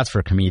public, so that's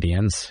for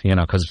comedians,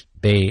 because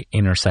they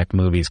intersect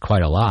movies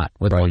quite a lot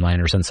with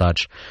one-liners and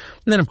such.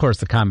 And then, of course,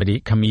 the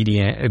comedy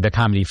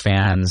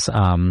fans,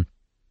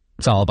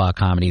 it's all about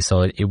comedy.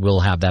 So it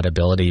will have that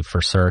ability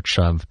for search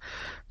of,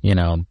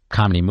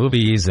 comedy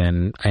movies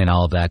and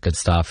all of that good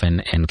stuff,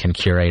 and can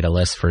curate a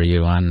list for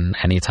you on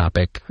any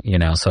topic,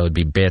 so it'd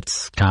be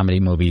bits, comedy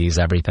movies,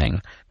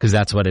 everything, because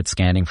that's what it's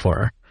scanning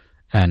for.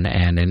 And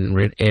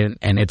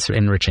it's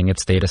enriching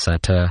its data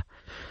set to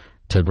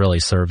really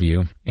serve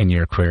you in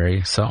your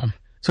query. So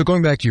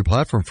going back to your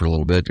platform for a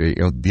little bit,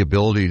 the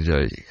ability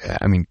to,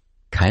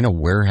 kind of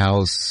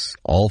warehouse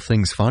all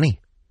things funny.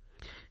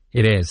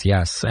 It is,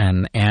 yes.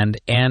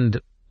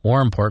 And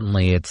more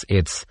importantly,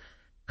 it's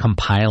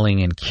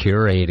compiling and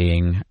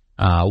curating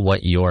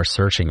what you're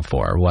searching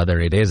for, whether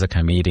it is a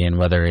comedian,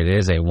 whether it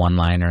is a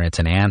one-liner, it's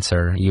an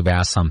answer, you've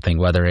asked something,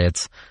 whether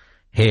it's,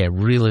 hey, I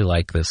really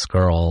like this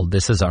girl,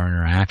 this is our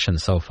interaction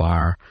so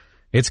far.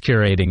 It's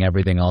curating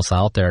everything else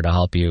out there to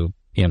help you,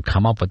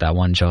 come up with that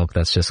one joke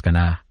that's just going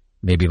to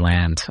maybe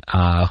land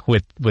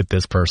with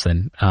this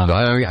person.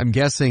 I'm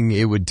guessing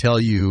it would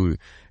tell you,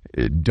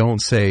 don't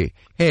say,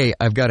 hey,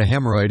 I've got a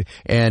hemorrhoid,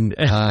 and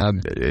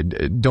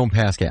don't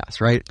pass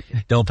gas, right?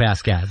 Don't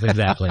pass gas,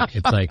 exactly.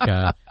 It's like,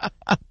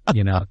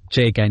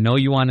 Jake, I know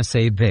you want to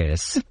say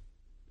this,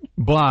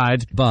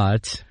 but, ...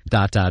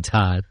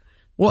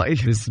 Well,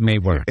 this may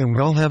work. And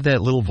we all have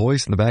that little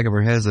voice in the back of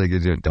our heads like,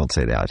 don't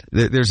say that.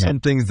 There's some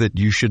things that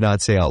you should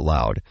not say out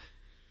loud.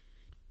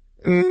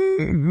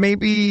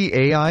 Maybe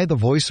AI, the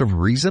voice of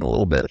reason, a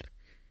little bit.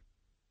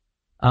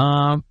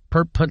 And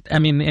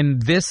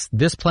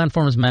this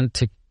platform is meant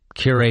to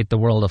curate the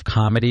world of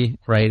comedy,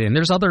 right? And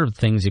there's other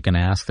things you can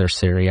ask. There's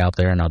Siri out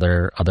there and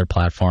other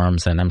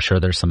platforms, and I'm sure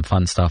there's some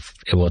fun stuff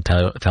it will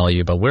tell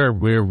you. But we're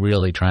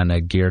really trying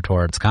to gear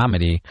towards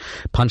comedy,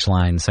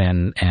 punchlines,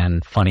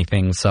 and funny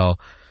things. So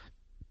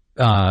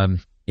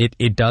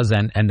it does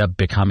end up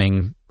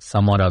becoming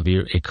somewhat of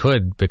you. It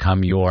could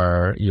become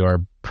your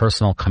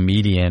personal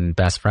comedian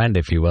best friend,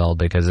 if you will,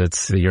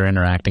 because you're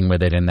interacting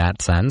with it in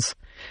that sense.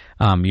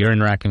 You're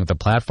interacting with the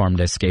platform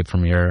to escape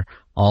from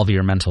all of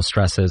your mental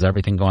stresses,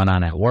 everything going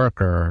on at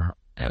work or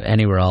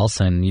anywhere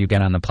else, and you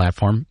get on the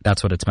platform.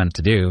 That's what it's meant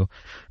to do.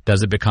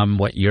 Does it become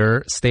what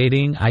you're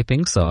stating? I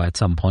think so. At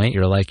some point,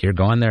 you're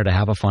going there to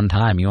have a fun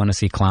time. You want to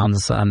see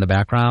clowns on the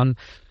background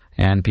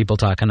and people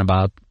talking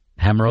about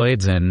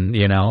hemorrhoids and,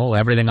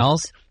 everything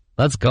else.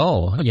 Let's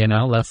go.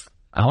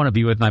 I want to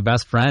be with my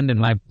best friend in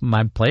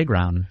my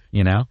playground,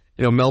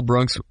 Mel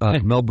Brooks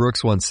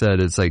once said,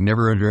 it's like,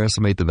 never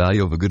underestimate the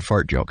value of a good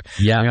fart joke.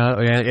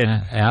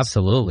 Yeah,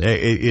 absolutely.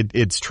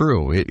 It's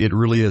true. It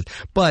really is.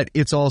 But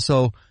it's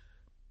also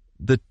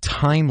the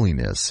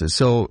timeliness.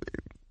 So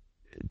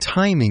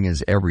timing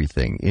is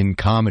everything. In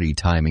comedy,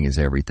 timing is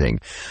everything.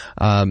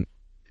 Do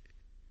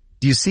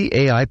you see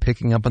AI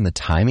picking up on the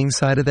timing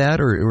side of that,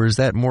 or is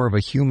that more of a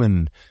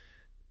human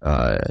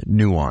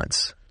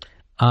nuance?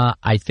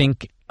 I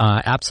think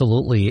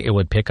absolutely it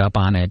would pick up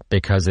on it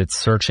because it's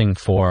searching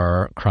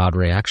for crowd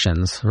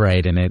reactions,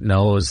 right? And it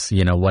knows,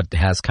 what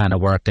has kind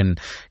of worked. And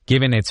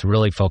given it's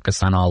really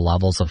focused on all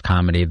levels of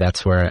comedy,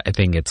 that's where I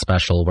think it's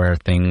special, where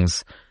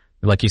things,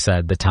 like you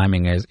said, the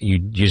timing is, you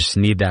just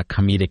need that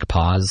comedic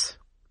pause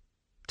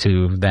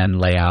to then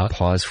lay out.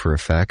 Pause for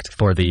effect.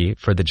 For the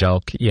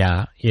joke.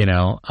 Yeah.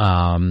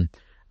 I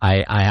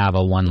have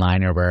a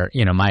one-liner where,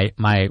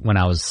 when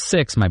I was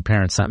 6, my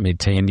parents sent me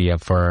to India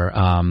for,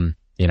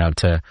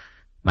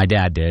 my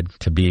dad did,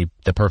 to be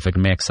the perfect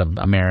mix of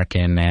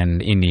American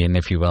and Indian,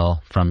 if you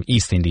will, from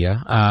East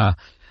India.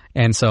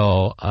 And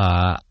so,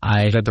 I...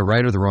 Is that the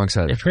right or the wrong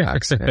side of the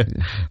tracks?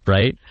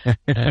 Right?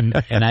 And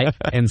I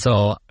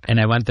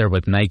went there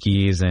with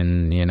Nikes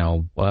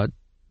and,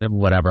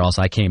 whatever else.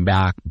 I came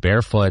back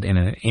barefoot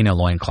in a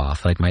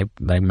loincloth. Like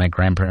my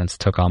grandparents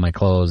took all my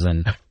clothes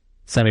and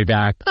sent me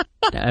back,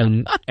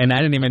 and I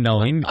didn't even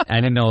know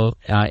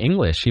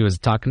English. He was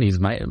talking.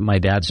 My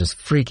dad's just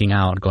freaking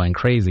out, going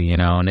crazy,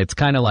 And it's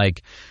kind of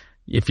like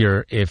if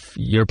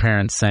your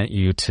parents sent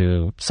you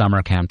to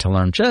summer camp to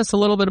learn just a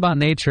little bit about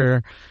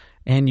nature,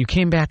 and you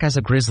came back as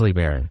a grizzly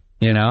bear,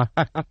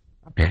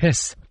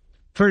 It's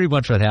pretty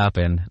much what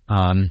happened.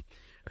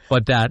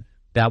 But that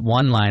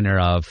one-liner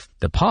of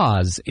the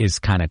pause is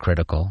kind of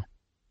critical.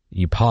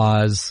 You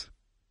pause.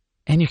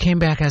 And you came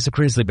back as a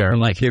grizzly bear.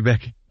 Like, you're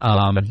back.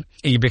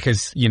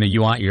 Because,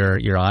 you want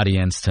your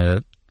audience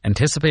to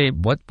anticipate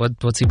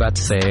what's he about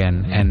to say,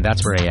 and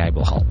that's where AI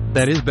will help.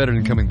 That is better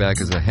than coming back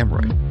as a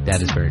hemorrhoid.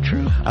 That is very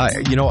true.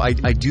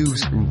 I do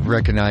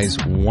recognize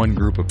one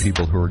group of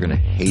people who are going to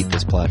hate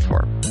this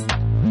platform.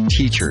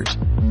 Teachers.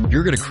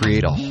 You're going to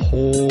create a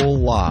whole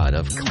lot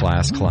of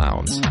class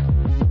clowns.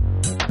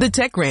 The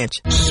Tech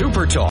Ranch.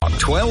 Supertalk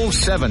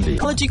 1270.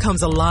 Technology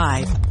comes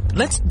alive.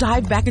 Let's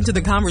dive back into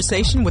the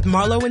conversation with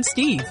Marlo and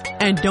Steve.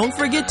 And don't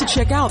forget to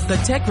check out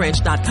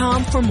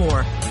thetechranch.com for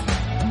more.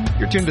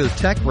 You're tuned to the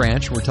Tech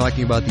Ranch. We're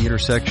talking about the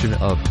intersection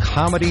of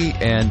comedy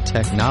and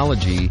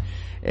technology.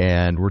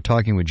 and we're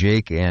talking with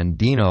Jake and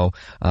Dino.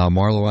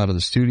 Marlo out of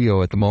the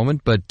studio at the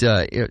moment, but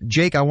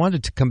Jake, I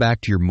wanted to come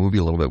back to your movie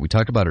a little bit. We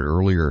talked about it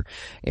earlier,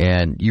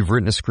 and you've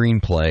written a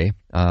screenplay.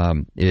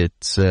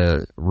 It's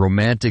a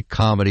romantic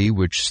comedy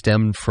which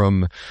stemmed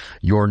from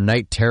your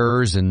night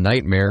terrors and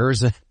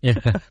nightmares. Yeah.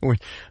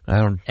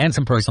 And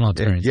some personal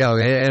experience. Yeah,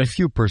 and a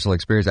few personal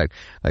experiences.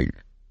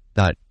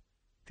 Not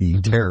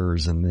the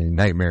terrors and the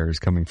nightmares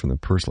coming from the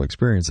personal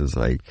experiences,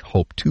 I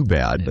hope, too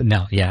bad. But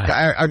no,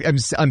 yeah.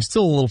 I'm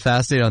still a little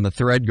fascinated on the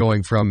thread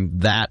going from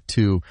that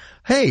to,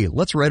 hey,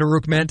 let's write a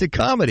romantic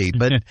comedy.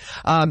 But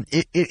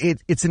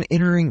it's an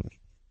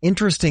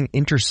interesting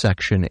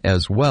intersection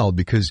as well,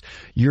 because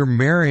you're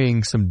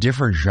marrying some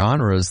different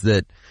genres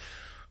that,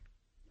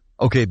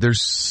 okay, they're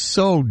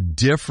so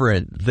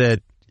different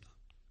that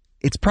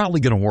it's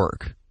probably going to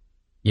work.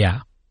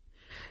 Yeah.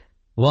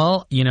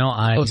 Well,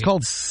 it's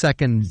called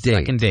Second Date.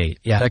 Second Date,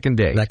 yeah. Second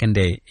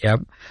Date, yep.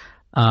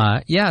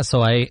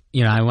 So I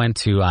went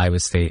to Iowa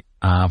State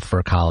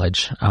for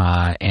college,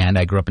 and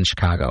I grew up in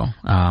Chicago.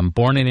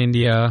 Born in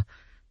India,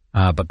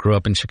 but grew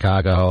up in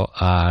Chicago.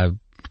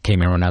 Came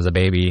here when I was a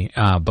baby,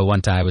 but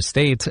went to Iowa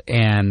State.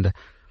 And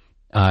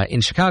in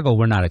Chicago,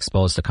 we're not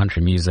exposed to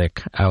country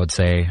music, I would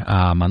say,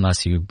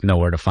 unless you know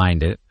where to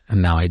find it.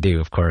 And now I do,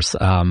 of course.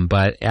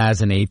 But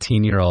as an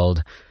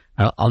 18-year-old,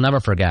 I'll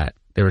never forget.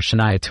 There was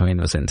Shania Twain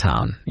was in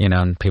town,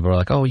 and people were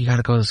like, "Oh, you got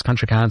to go to this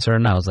country concert."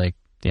 And I was like,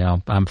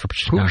 I'm from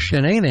Chicago. Who's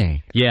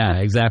Shania? Yeah,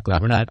 exactly.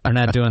 We're not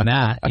doing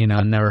that.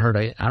 Never heard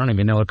of it. I don't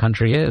even know what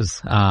country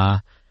is.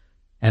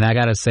 And I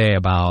got to say,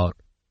 that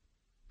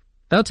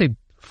would take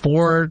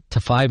 4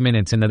 to 5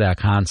 minutes into that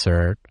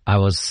concert, I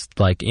was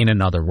like in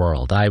another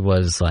world. I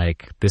was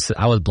like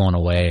I was blown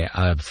away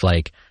of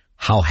like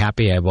how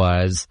happy I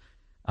was.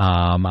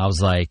 I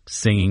was like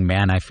singing,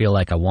 "Man, I Feel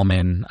Like a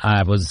Woman."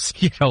 I was,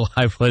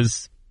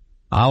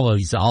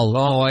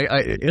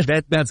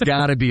 that's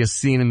got to be a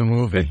scene in the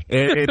movie.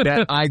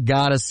 I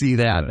got to see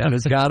that. That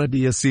has got to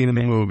be a scene in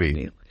the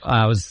movie.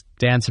 I was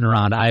dancing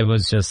around. I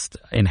was just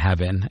in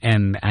heaven,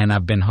 and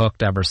I've been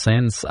hooked ever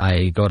since.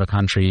 I go to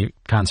country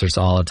concerts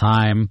all the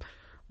time.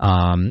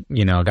 Saw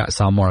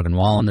Morgan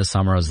Wallen this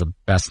summer. It was the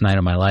best night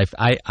of my life.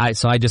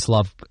 So I just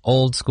love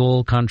old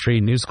school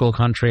country, new school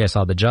country. I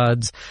saw the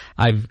Judds.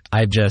 So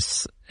I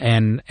was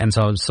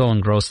so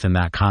engrossed in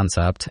that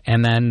concept.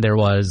 And then there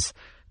was,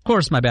 of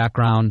course, my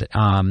background,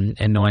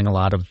 and knowing a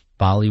lot of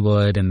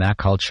Bollywood and that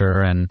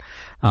culture. And,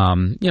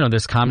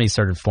 this comedy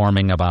started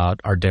forming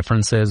about our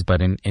differences,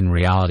 but in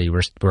reality,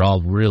 we're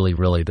all really,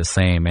 really the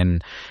same.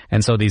 And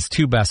so these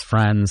two best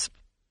friends.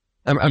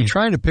 I'm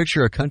trying to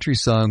picture a country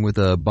song with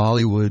a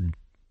Bollywood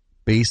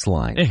bass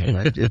line.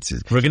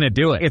 We're going to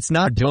do it. It's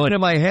not going in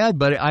my head,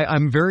 but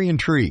I'm very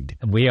intrigued.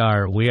 We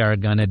are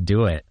going to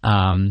do it.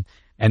 And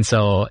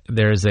so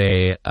there's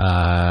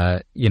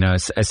essentially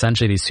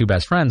these two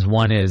best friends.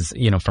 One is,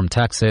 from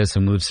Texas,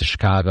 who moves to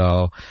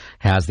Chicago,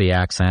 has the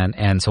accent.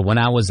 And so when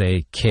I was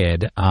a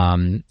kid,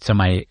 so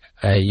my,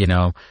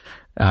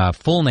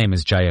 full name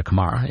is Jaya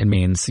Kumar. It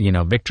means,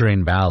 victory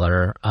and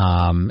valor.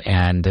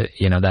 And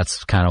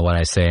that's kind of what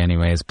I say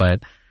anyways.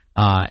 But,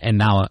 and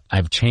now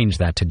I've changed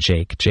that to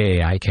Jake,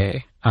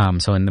 Jaik.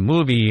 So in the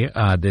movie,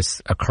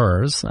 this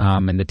occurs,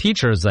 and the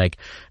teacher is like,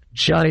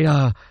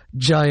 Jaya,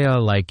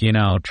 like,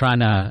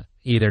 trying to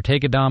either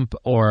take a dump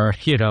or,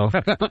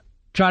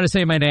 try to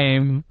say my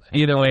name.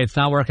 Either way, it's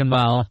not working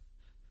well.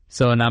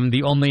 So, and I'm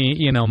the only,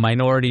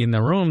 minority in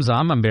the room, so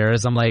I'm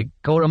embarrassed. I'm like,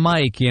 go to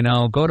Mike,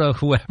 go to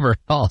whoever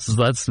else.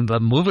 Let's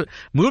move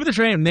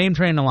the name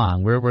train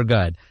along. We're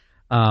good.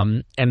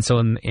 And so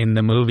in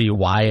the movie,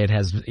 Wyatt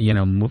has,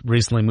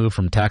 recently moved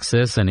from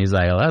Texas, and he's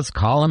like, let's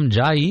call him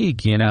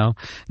Jaik,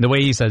 The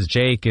way he says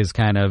Jake is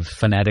kind of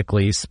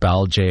phonetically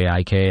spelled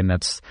J-I-K, and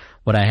that's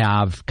what I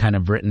have kind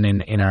of written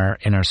in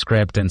our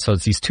script. And so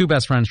it's these two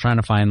best friends trying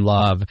to find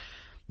love.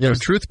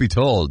 Truth be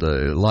told,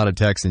 a lot of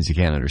Texans, you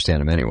can't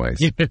understand them anyways.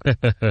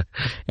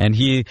 And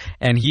he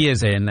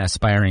is an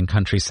aspiring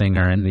country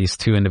singer, and these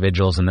two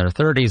individuals in their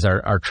 30s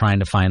are trying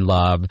to find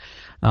love.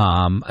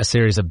 A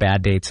series of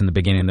bad dates in the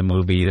beginning of the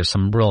movie. There's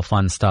some real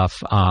fun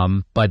stuff.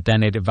 But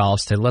then it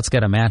evolves to, let's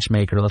get a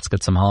matchmaker, let's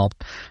get some help.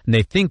 And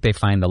they think they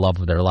find the love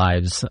of their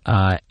lives.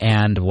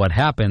 And what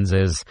happens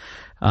is,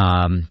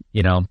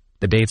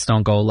 the dates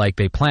don't go like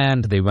they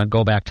planned. They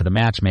go back to the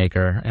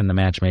matchmaker, and the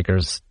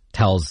matchmaker's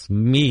tells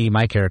me,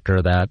 my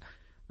character, that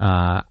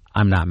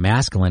I'm not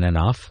masculine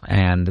enough,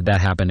 and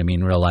that happened to me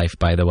in real life,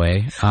 by the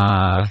way.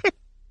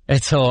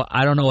 And so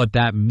I don't know what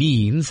that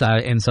means.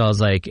 And so I was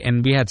like,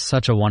 and we had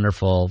such a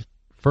wonderful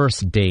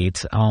first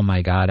date. Oh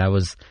my God, I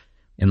was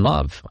in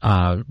love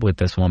with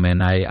this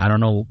woman. I don't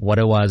know what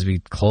it was. We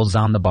closed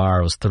down the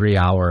bar. It was 3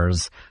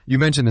 hours. You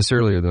mentioned this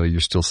earlier, though. You're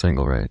still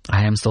single, right?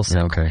 I am still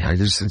single. Yeah, okay.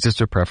 Just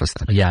to preface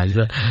that. Yeah.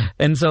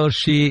 And so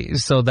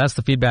that's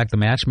the feedback the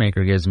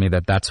matchmaker gives me,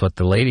 that's what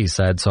the lady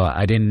said. So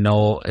I didn't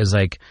know, is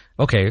like,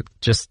 okay,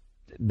 just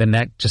the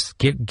next, just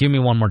give me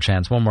one more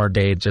chance, one more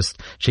date.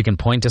 Just, she can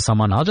point to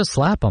someone, I'll just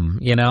slap him,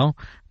 you know?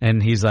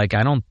 And he's like,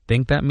 I don't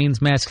think that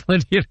means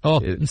masculine, you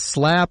know?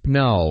 Slap,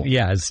 no.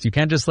 Yes, you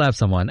can't just slap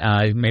someone.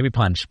 Maybe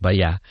punch, but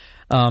yeah.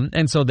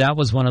 And so that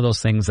was one of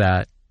those things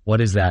that, what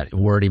does that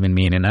word even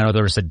mean? And I know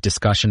there was a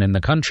discussion in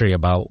the country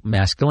about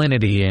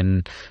masculinity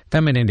and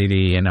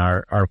femininity and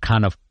our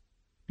kind of,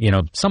 you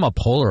know, somewhat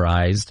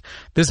polarized.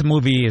 This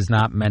movie is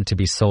not meant to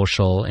be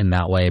social in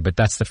that way, but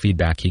that's the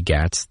feedback he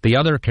gets. The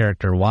other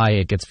character,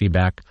 Wyatt, gets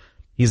feedback.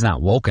 He's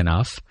not woke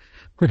enough.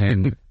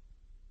 And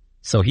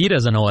so he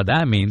doesn't know what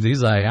that means.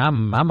 He's like,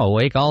 I'm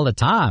awake all the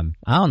time.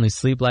 I only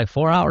sleep like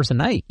 4 hours a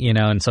night, you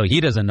know, and so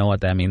he doesn't know what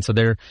that means. So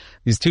they're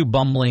these two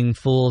bumbling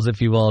fools, if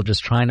you will,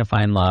 just trying to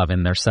find love,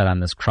 and they're set on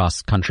this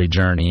cross-country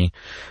journey.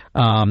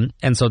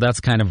 And so that's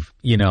kind of,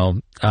 you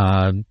know,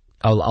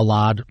 a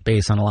lot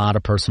based on a lot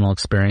of personal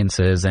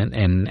experiences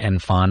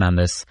and fun on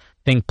this.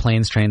 Think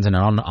planes, trains, and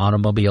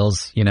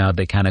automobiles. You know,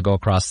 they kind of go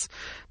across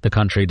the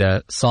country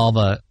to solve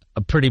a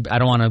pretty, I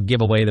don't want to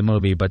give away the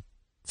movie, but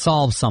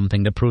solve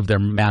something to prove their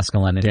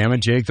masculinity. Damn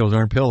it, Jake, those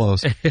aren't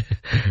pillows.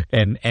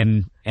 and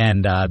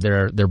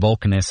their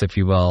wokeness, if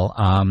you will.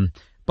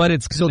 But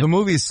it's so the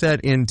movie's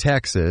set in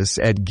Texas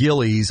at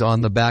Gilley's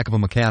on the back of a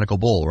mechanical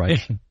bull, right?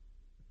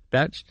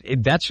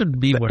 that should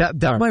be where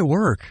that might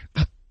work.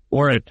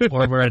 Or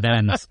where it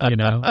ends, you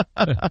know.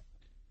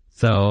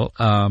 So,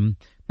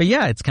 but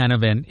yeah, it's kind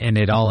of and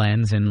it all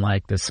ends in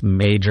like this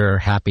major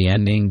happy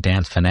ending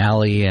dance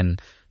finale,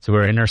 and so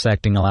we're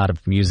intersecting a lot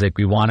of music.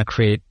 We want to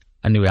create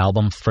a new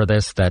album for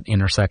this that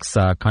intersects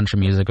country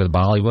music with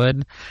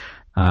Bollywood,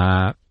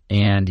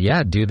 and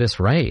yeah, do this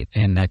right.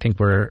 And I think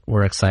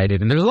we're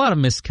excited. And there's a lot of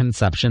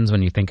misconceptions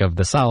when you think of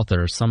the South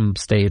or some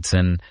states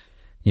and,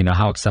 you know,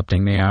 how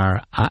accepting they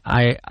are.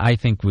 I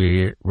think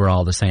we're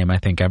all the same. I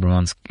think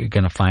everyone's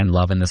going to find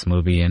love in this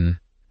movie and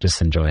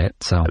just enjoy it.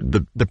 So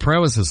the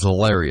premise is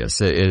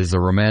hilarious. It is a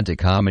romantic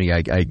comedy.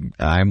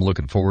 I'm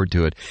looking forward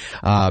to it.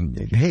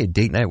 Hey,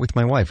 date night with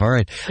my wife. All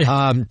right.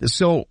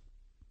 So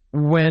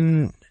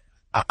when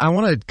I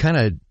want to kind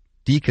of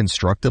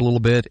deconstruct it a little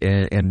bit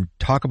and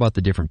talk about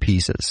the different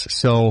pieces.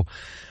 So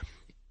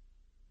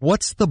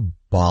what's the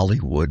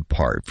Bollywood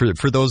part?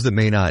 For those that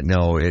may not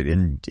know,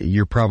 and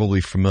you're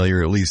probably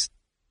familiar, at least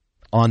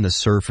on the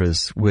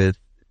surface, with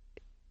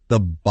the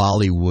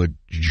Bollywood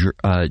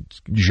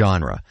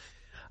genre.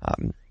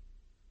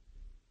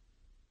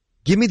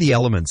 Give me the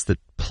elements that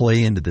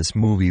play into this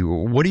movie.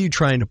 What are you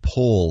trying to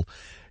pull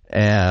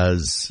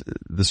as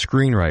the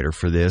screenwriter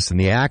for this and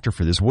the actor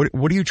for this? What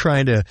are you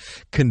trying to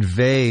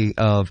convey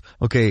of,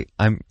 okay,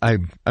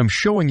 I'm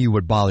showing you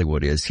what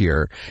Bollywood is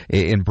here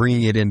and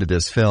bringing it into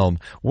this film.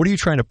 What are you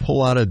trying to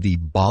pull out of the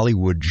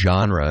Bollywood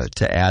genre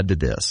to add to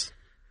this?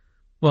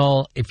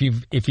 Well, if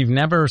you've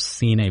never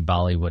seen a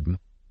Bollywood,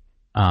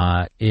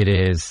 it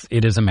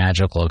is a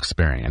magical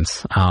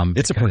experience.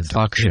 It's a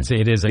production.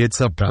 It's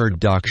a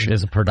production. It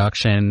is a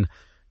production.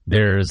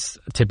 There's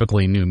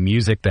typically new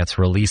music that's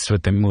released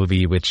with the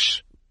movie,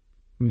 which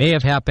may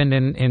have happened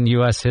in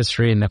U.S.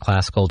 history in the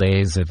classical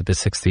days of the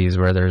 60s,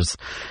 where there's,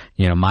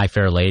 you know, My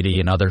Fair Lady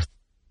and other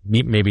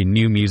maybe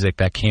new music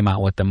that came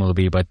out with the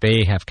movie, but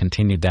they have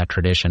continued that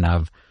tradition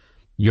of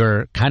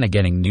you're kind of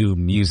getting new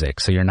music.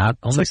 So you're not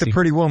only it's like the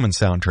Pretty Woman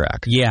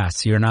soundtrack.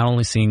 Yes, you're not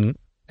only seeing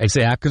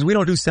exactly because we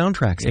don't do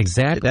soundtracks.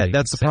 Exactly,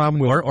 that's the problem.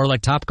 Or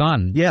like Top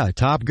Gun. Yeah,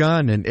 Top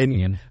Gun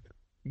and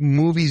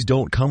movies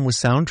don't come with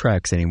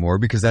soundtracks anymore,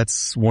 because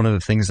that's one of the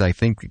things I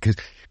think, because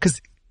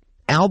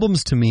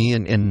albums to me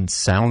and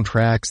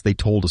soundtracks, they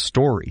told a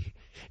story.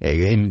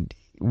 And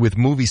with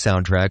movie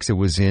soundtracks, it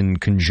was in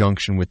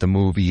conjunction with the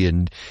movie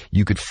and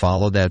you could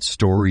follow that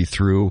story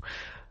through.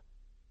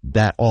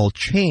 That all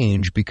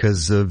changed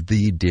because of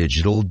the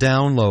digital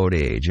download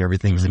age.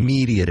 Everything's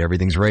immediate.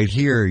 Everything's right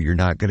here. You're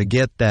not going to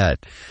get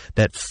that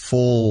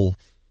full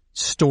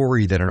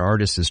story that an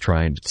artist is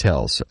trying to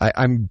tell. So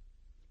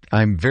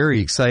I'm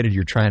very excited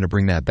you're trying to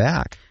bring that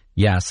back.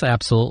 Yes,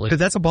 absolutely. Because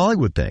that's a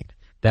Bollywood thing.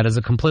 That is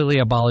completely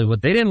a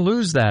Bollywood. They didn't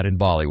lose that in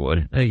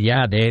Bollywood.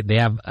 Yeah, they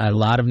have a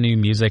lot of new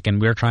music,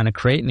 and we're trying to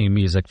create new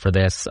music for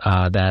this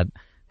that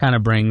kind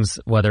of brings,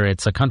 whether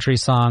it's a country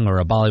song or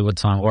a Bollywood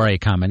song or a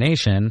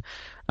combination.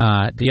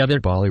 The other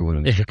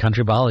Bollywood,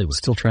 country Bollywood,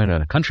 still trying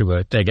to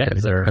countrywood. I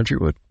guess or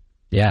countrywood.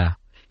 Yeah,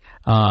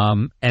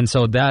 and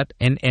so that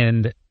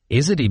and.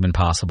 Is it even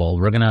possible?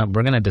 We're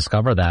gonna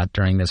discover that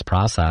during this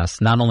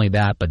process. Not only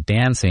that, but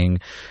dancing,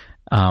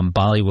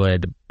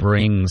 Bollywood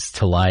brings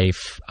to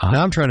life.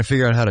 Now I'm trying to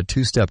figure out how to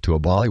two-step to a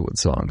Bollywood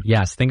song.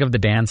 Yes, think of the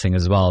dancing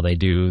as well. They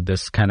do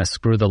this kind of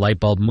screw the light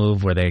bulb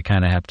move where they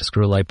kind of have to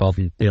screw a light bulb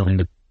and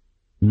to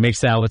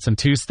mix that with some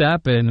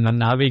two-step, and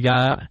now we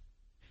got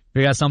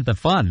something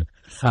fun.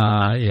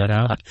 You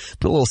know,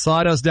 put a little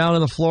sawdust down on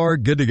the floor,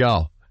 good to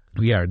go.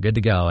 We are good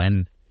to go,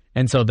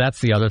 and so that's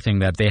the other thing,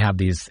 that they have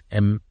these,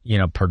 you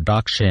know,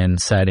 production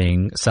set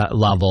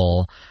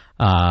level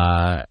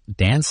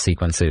dance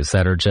sequences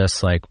that are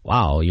just like,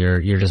 wow,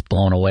 you're just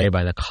blown away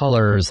by the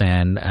colors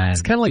and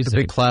it's kind of like the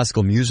big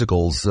classical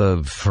musicals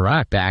of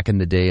back in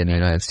the day in the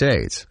United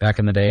States. Back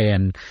in the day,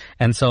 and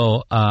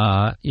so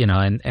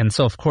and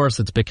so of course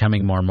it's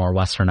becoming more and more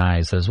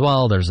westernized as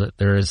well.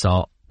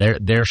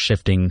 They're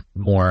shifting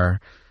more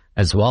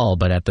as well,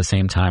 but at the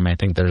same time, I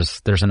think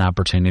there's an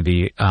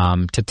opportunity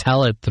to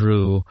tell it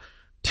through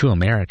two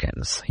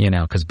Americans,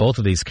 because both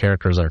of these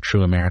characters are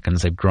true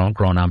Americans. They've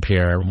grown up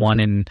here.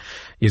 One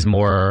is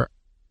more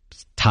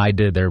tied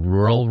to their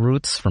rural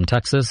roots from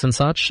Texas and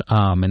such,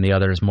 and the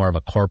other is more of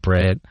a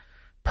corporate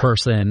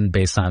person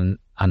based on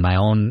my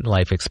own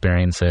life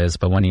experiences.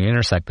 But when you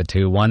intersect the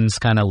two, one's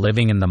kind of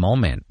living in the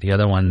moment. The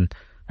other one,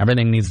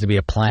 everything needs to be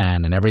a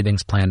plan, and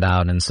everything's planned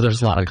out. And so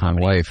there's a lot of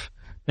comedy. My wife.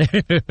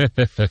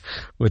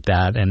 with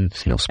that, and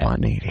no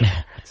spontaneity.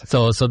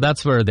 So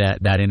that's where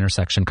that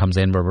intersection comes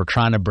in, where we're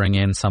trying to bring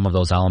in some of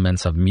those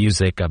elements of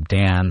music, of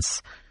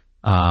dance,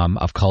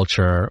 of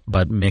culture,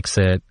 but mix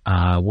it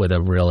with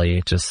a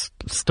really just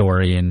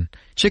story and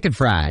chicken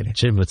fried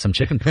with some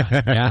chicken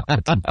fried. Yeah.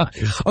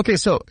 Okay,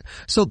 so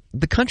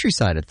the country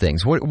side of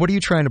things. What are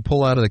you trying to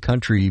pull out of the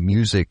country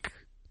music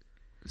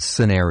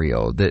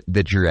scenario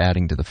that you're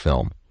adding to the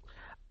film?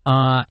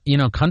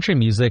 Country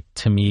music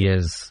to me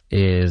is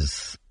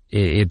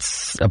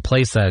it's a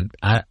place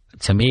that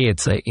to me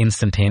it's an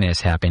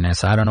instantaneous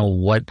happiness. I don't know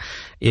what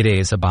it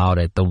is about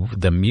it.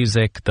 The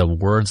music, the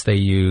words they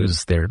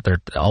use, they're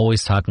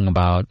always talking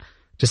about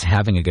just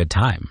having a good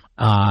time.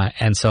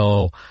 And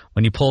so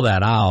when you pull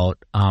that out,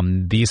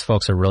 these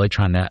folks are really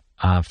trying to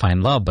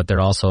find love, but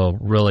they're also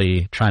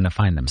really trying to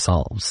find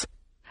themselves.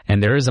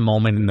 And there is a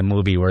moment in the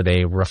movie where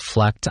they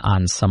reflect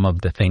on some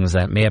of the things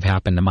that may have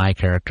happened to my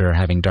character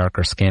having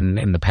darker skin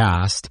in the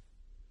past.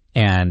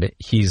 And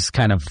he's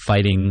kind of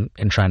fighting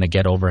and trying to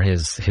get over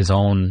his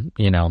own,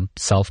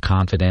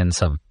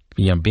 self-confidence of,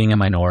 being a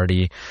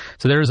minority.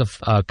 So there is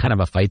a kind of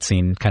a fight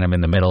scene kind of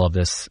in the middle of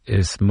this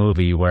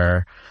movie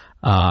where,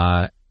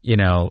 Wyatt,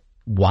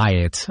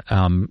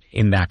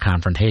 in that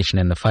confrontation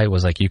in the fight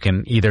was like, you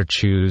can either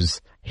choose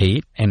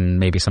hate and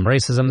maybe some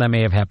racism that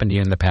may have happened to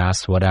you in the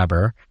past,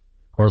 whatever,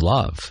 or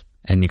love.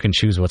 And you can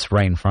choose what's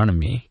right in front of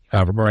me,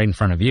 right in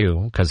front of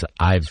you, because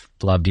I've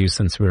loved you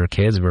since we were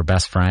kids. We were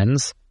best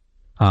friends.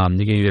 You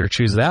can either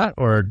choose that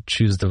or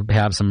choose to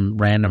have some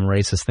random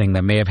racist thing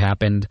that may have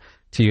happened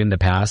to you in the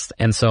past.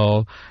 And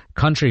so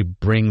country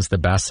brings the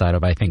best side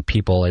of, I think,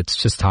 people. It's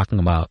just talking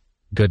about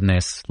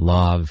goodness,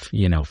 love,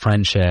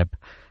 friendship,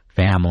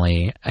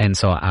 family. And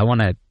so I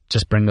want to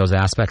just bring those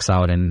aspects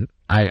out, and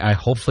I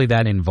hopefully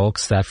that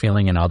invokes that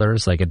feeling in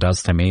others like it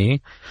does to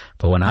me.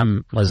 But when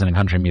I'm listening to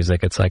country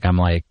music, it's like I'm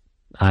like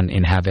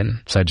in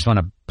heaven. So I just want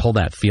to pull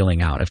that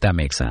feeling out, if that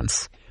makes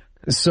sense.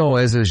 So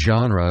as a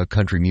genre,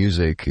 country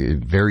music is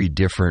very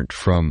different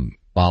from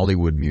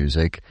Bollywood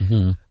music.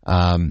 Mm-hmm.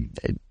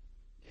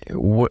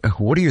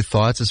 What are your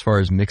thoughts as far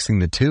as mixing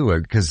the two?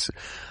 Because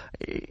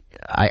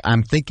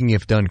I'm thinking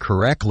if done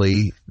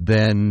correctly,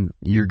 then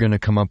you're going to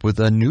come up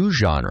with a new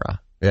genre.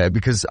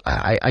 Because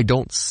I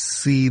don't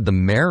see the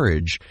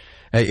marriage,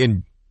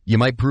 and you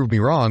might prove me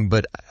wrong,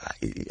 but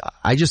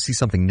I just see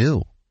something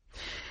new.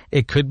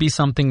 It could be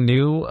something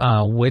new,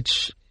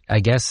 which I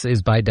guess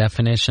is by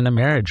definition a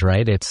marriage,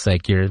 right? It's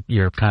like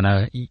you're kind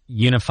of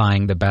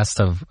unifying the best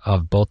of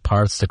both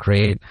parts to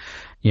create,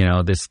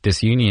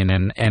 this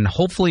union, and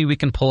hopefully we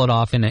can pull it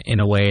off in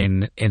a way.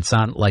 And it's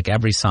not like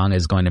every song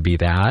is going to be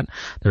that.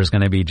 There's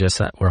going to be just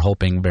we're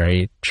hoping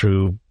very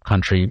true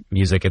country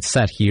music. It's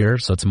set here,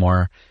 so it's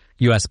more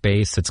U.S.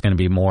 based. It's going to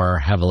be more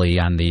heavily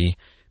on the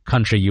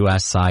country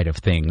U.S. side of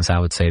things, I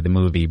would say, the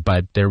movie,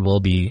 but there will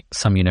be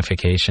some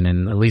unification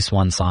in at least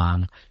one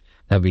song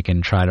that we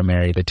can try to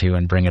marry the two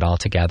and bring it all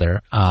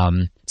together.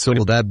 So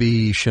will that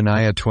be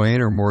Shania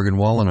Twain or Morgan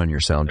Wallen on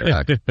your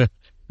soundtrack?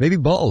 Maybe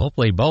both.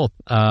 Hopefully both.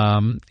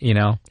 And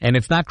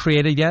it's not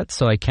created yet,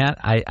 so I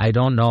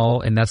don't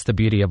know. And that's the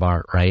beauty of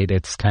art, right?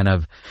 It's kind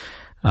of,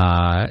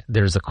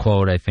 there's a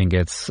quote, I think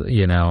it's,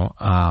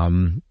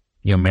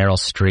 Meryl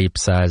Streep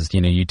says,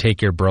 you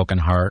take your broken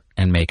heart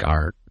and make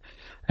art.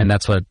 And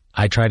that's what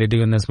I try to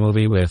do in this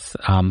movie with,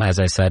 as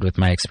I said, with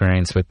my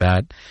experience with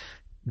that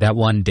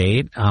one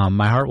date.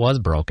 My heart was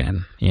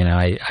broken.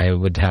 I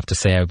would have to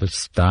say I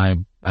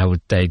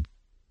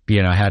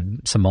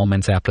had some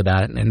moments after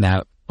that, and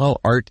that. Well,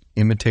 art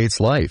imitates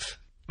life.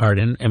 Art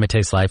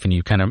imitates life,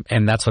 and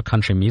and that's what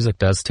country music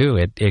does too.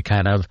 It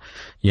kind of,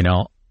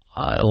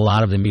 a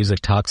lot of the music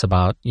talks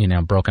about,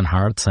 broken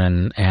hearts,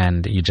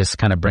 and you just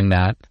kind of bring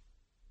that,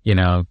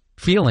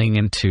 feeling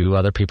into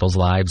other people's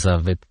lives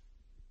of it.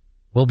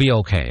 We'll be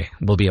okay.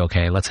 We'll be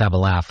okay. Let's have a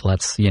laugh.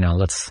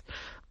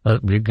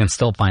 We can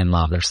still find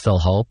love. There's still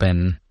hope,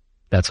 and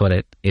that's what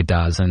it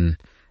does. And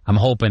I'm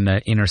hoping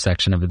the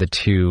intersection of the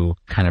two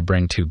kind of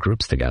bring two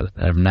groups together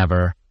that have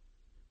never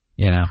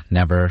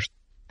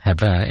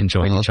have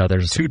enjoyed each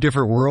other's. Two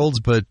different worlds,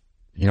 but,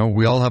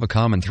 we all have a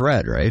common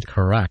thread, right?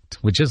 Correct.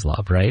 Which is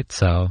love, right?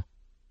 So.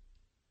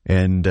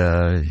 And,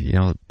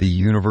 the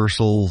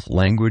universal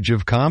language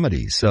of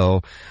comedy.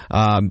 So,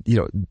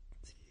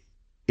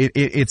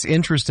 it's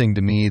interesting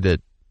to me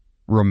that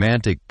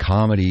romantic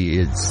comedy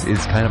is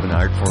kind of an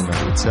art form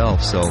of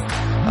itself. So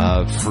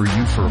for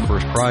you, for a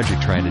first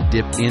project, trying to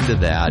dip into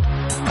that,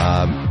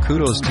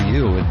 kudos to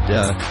you.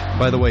 And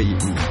by the way,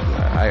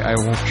 I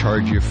won't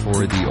charge you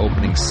for the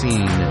opening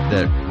scene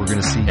that we're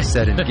going to see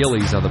set in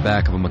Gillies on the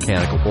back of a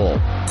mechanical bull.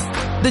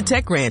 The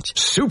Tech Ranch.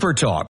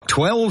 Supertalk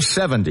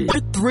 1270.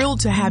 We're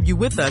thrilled to have you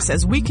with us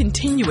as we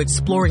continue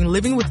exploring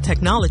living with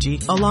technology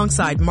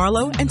alongside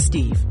Marlo and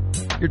Steve.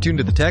 You're tuned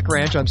to the Tech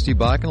Ranch. I'm Steve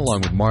Bakken,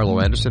 along with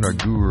Marlo Anderson, our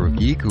guru of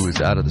geek, who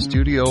is out of the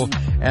studio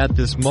at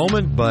this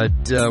moment. But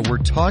we're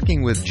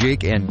talking with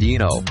Jake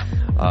Andino.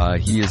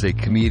 He is a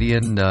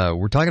comedian.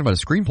 We're talking about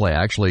a screenplay,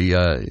 actually,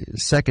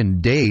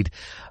 Second Date,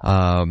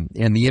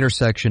 and the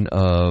intersection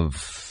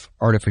of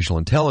artificial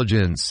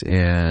intelligence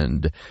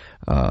and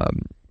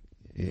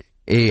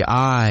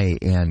AI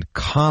and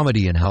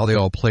comedy and how they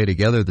all play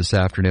together this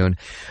afternoon.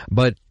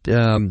 But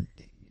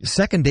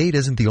Second Date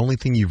isn't the only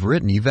thing you've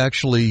written. You've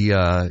actually,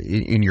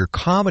 in your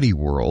comedy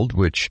world,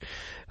 which,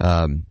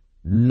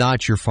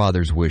 not your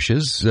father's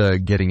wishes,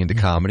 getting into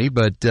comedy,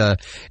 but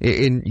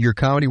in your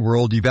comedy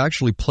world, you've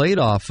actually played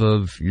off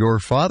of your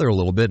father a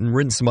little bit and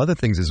written some other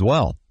things as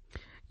well.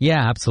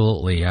 Yeah,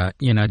 absolutely.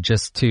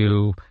 Just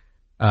to,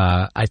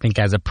 I think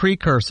as a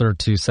precursor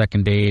to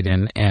Second Date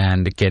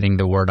and getting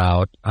the word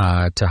out,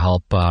 to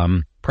help,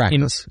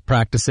 practice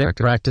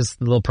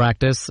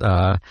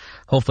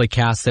hopefully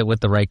cast it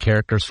with the right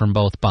characters from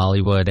both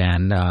Bollywood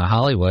and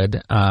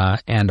Hollywood,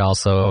 and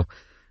also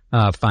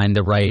find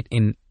the right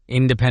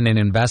independent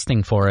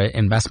investments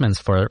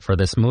for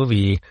this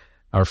movie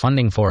or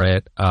funding for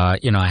it. I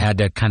had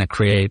to kind of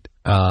create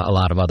a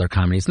lot of other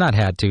comedies. Not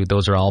had to;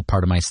 those are all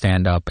part of my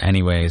stand-up,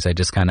 anyways. I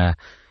just kind of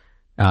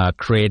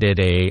created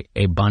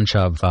a bunch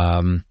of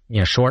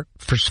short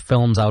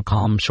films. I'll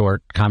call them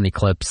short comedy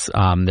clips.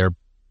 They're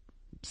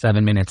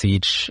 7 minutes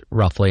each,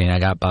 roughly, and I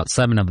got about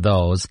 7 of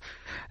those.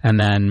 And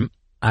then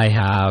I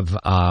have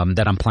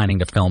that I'm planning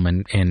to film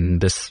in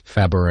this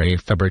February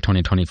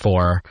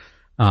 2024.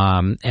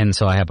 And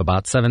so I have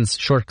about 7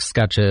 short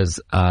sketches,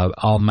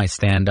 all my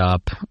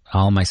stand-up,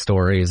 all my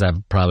stories. I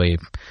have probably,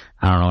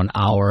 an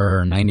hour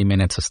or 90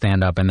 minutes of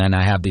stand-up. And then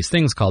I have these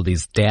things called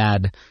these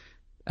dad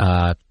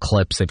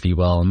clips, if you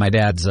will. And my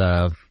dad's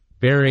a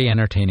very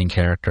entertaining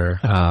character.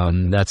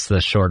 That's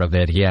the short of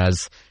it. He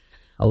has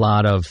a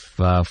lot of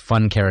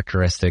fun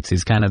characteristics.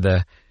 He's kind of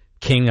the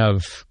king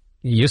of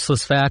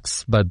useless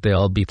facts, but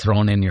they'll be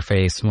thrown in your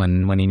face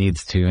when he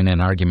needs to in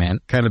an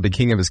argument. Kind of the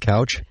king of his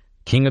couch?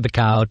 King of the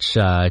couch,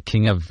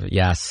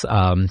 yes.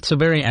 So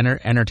very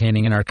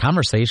entertaining in our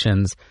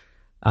conversations.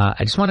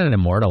 I just wanted to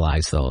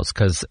immortalize those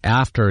because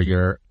after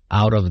you're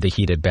out of the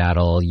heated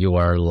battle, you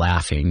are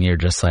laughing. You're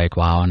just like,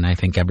 wow. And I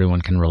think everyone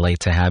can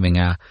relate to having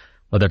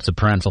whether it's a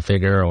parental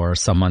figure or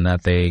someone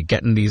that they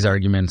get in these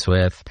arguments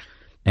with.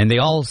 And they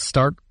all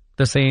start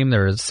the same.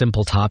 They're a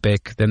simple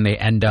topic. Then they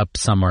end up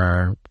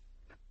somewhere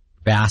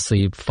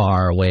vastly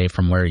far away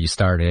from where you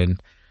started.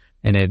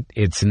 And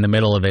it's in the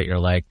middle of it. You're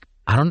like,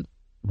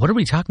 what are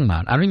we talking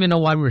about? I don't even know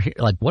why we're here.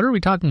 Like, what are we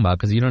talking about?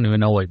 Because you don't even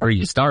know where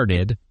you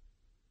started.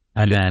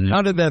 And then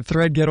how did that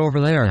thread get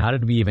over there? How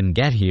did we even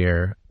get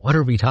here? What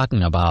are we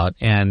talking about?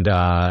 And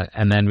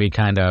then we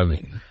kind of,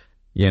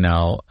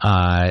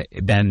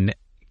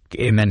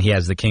 and then he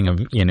has the king of,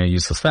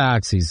 useless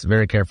facts. He's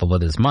very careful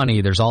with his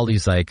money. There's all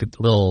these like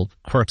little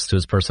quirks to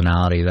his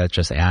personality that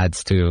just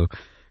adds to,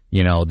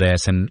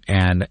 this and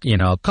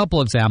a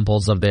couple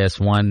examples of this.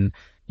 One,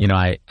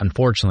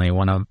 unfortunately,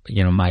 one of,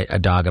 a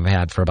dog I've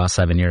had for about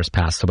 7 years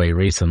passed away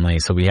recently.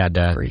 So we had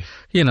to,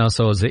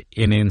 so it was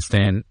an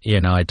instant,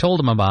 I told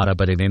him about it,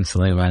 but it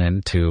instantly went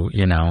into,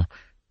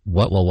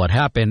 what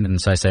happened? And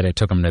so I said, I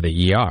took him to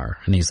the ER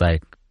and he's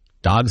like,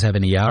 dogs have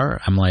an ER?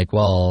 I'm like,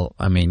 well,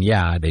 I mean,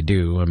 yeah, they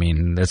do. I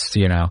mean, this,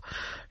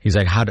 he's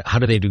like, how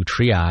do they do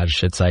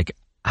triage? It's like,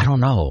 I don't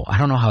know. I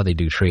don't know how they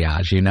do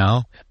triage,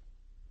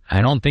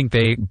 I don't think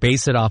they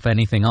base it off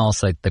anything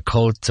else, like the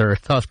coats or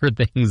other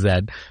things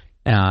that,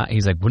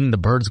 he's like, wouldn't the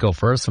birds go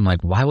first? I'm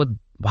like, why would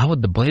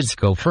the blades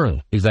go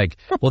first? He's like,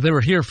 well, they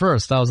were here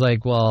first. I was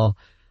like, well,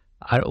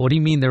 what do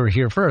you mean they were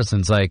here first?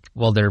 And it's like,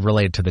 well, they're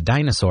related to the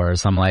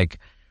dinosaurs. I'm like,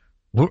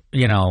 we're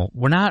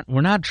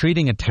not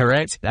treating a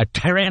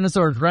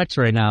Tyrannosaurus Rex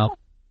right now.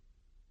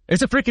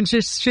 It's a freaking Shih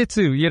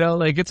Tzu,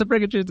 it's a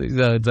freaking Shih Tzu.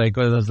 So it's like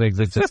one of those things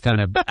that just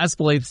kind of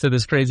escalates to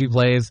this crazy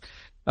place.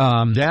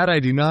 Dad, I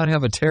do not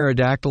have a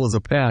pterodactyl as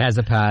a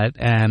pet.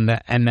 And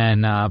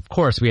then, of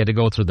course, we had to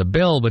go through the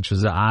bill, which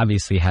was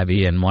obviously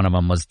heavy. And one of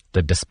them was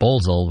the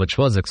disposal, which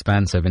was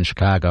expensive in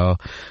Chicago.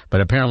 But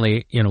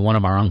apparently, one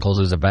of our uncles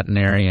is a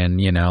veterinarian,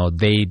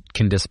 they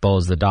can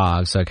dispose the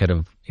dog. So I could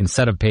have,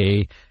 instead of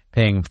paying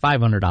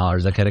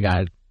 $500, I could have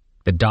got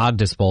the dog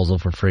disposal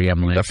for free.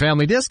 I'm like, the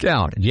family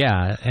discount.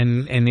 Yeah,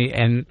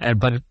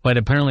 but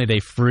apparently they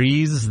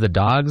freeze the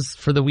dogs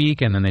for the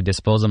week and then they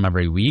dispose them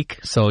every week.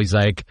 So he's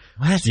like,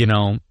 what? We'd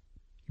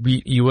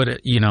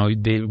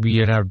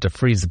have to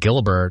freeze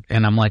Gilbert,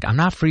 and I'm like, I'm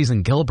not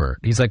freezing Gilbert.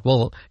 He's like,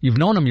 well, you've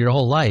known him your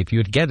whole life. You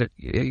would get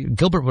it.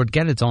 Gilbert would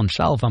get its own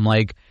shelf. I'm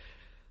like,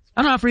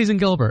 I'm not freezing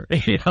Gilbert.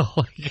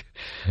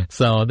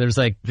 So there's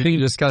like... Did you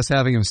discuss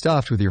having him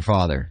stuffed with your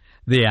father?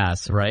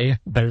 Yes, right?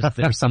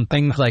 There's some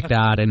things like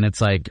that, and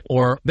it's like...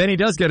 Or then he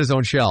does get his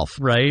own shelf.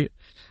 Right?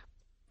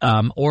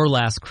 Or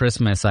last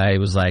Christmas, I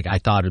was like, I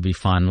thought it'd be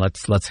fun.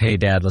 Hey,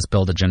 Dad, let's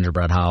build a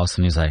gingerbread house.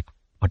 And he's like,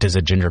 what is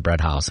a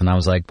gingerbread house? And I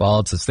was like, well,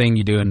 it's this thing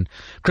you do in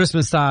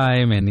Christmas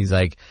time. And he's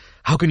like,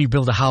 how can you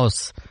build a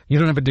house? You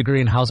don't have a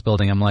degree in house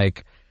building. I'm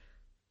like,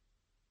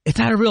 it's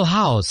not a real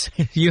house.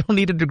 You don't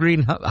need a degree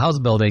in house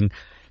building.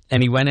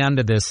 And he went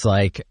onto this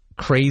like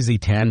crazy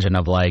tangent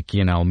of like,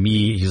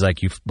 me. He's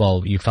like, you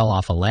fell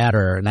off a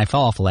ladder. And I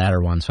fell off a ladder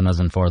once when I was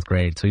in 4th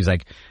grade. So he's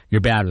like, you're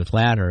bad with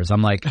ladders.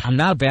 I'm like, I'm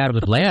not bad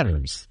with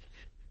ladders.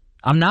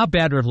 And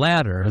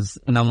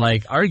I'm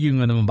like arguing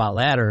with him about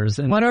ladders.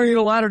 And why don't you need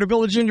a ladder to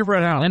build a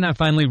gingerbread house? And I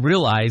finally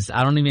realized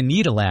I don't even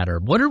need a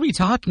ladder. What are we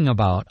talking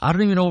about? I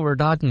don't even know what we're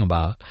talking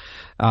about.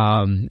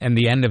 And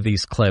the end of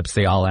these clips,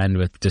 they all end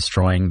with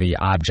destroying the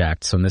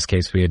object. So in this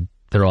case, we had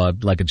throw a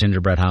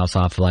gingerbread house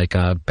off like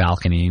a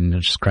balcony and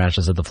it just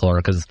crashes at the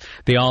floor because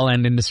they all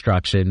end in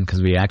destruction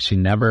because we actually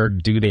never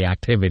do the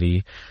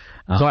activity.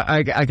 So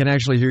I can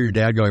actually hear your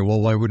dad going,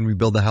 well, why wouldn't we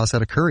build the house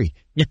out of curry?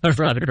 Yeah,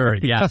 out of curry,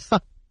 yes.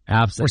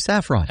 Absolutely. Or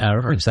saffron.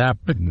 Or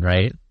saffron,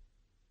 right?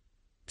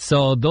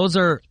 So those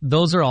are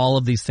all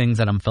of these things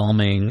that I'm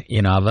filming.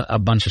 I have a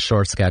bunch of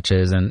short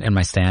sketches and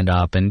my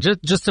stand-up, and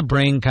just to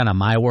bring kind of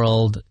my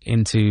world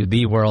into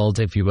the world,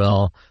 if you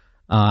will,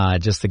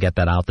 just to get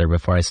that out there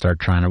before I start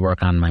trying to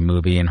work on my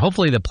movie. And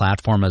hopefully the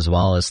platform as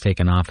well is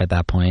taken off at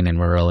that point, and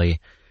we're really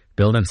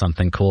building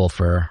something cool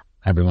for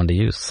everyone to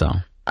use. So,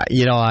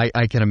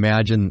 I can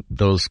imagine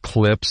those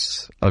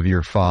clips of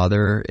your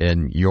father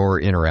and your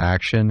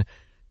interaction.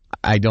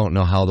 I don't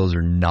know how those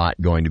are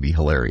not going to be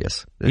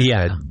hilarious.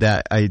 Yeah.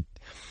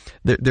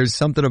 There's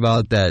something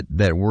about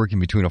that working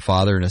between a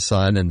father and a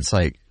son, and it's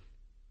like,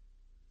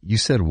 you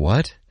said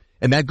what?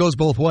 And that goes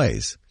both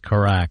ways.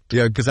 Correct.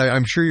 Yeah, because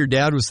I'm sure your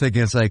dad was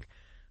thinking, it's like,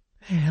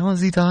 what the hell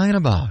is he talking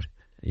about?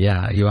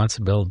 Yeah, he wants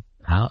to build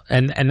how,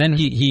 and then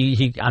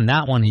he on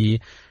that one he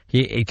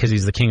because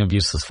he's the king of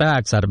useless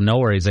facts. Out of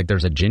nowhere, he's like,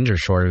 there's a ginger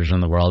shortage in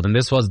the world, and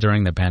this was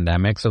during the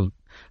pandemic. So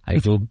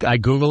I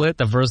Google it.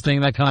 The first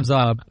thing that comes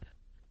up.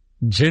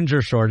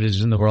 Ginger shortage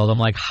in the world. I'm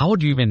like, how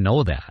would you even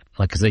know that?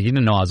 Like, because he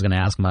didn't know I was going to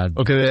ask him.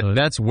 Okay,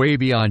 that's way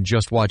beyond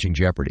just watching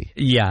Jeopardy.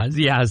 Yes,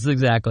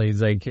 exactly.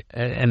 He's like,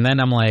 and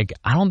then I'm like,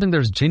 I don't think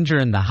there's ginger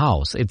in the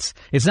house. It's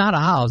not a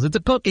house. It's a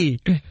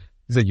cookie.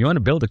 He's like, you want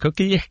to build a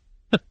cookie?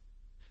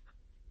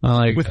 I'm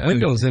like, with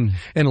windows and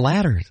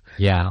ladders.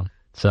 Yeah.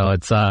 So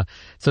it's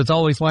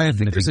always why I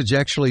think there's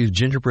actually a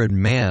gingerbread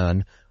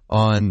man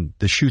on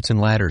the Chutes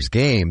and Ladders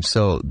game.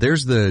 So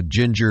there's the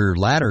ginger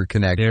ladder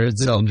connect. There's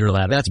the ginger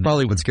ladder. That's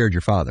probably what scared your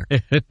father.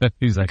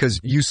 He's like, because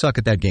you suck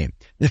at that game.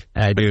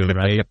 I do,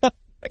 right?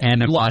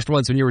 And you lost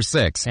once when you were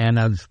 6. And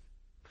I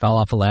fell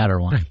off a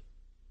ladder once.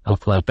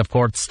 Off like the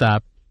 4th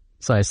step.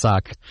 So I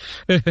suck.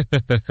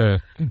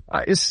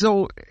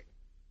 So,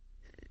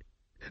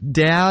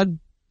 Dad,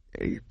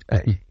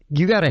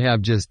 you got to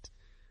have just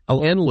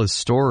endless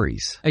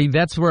stories.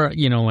 That's where,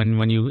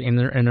 when you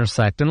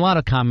intersect, and a lot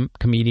of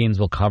comedians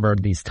will cover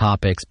these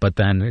topics, but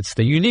then it's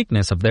the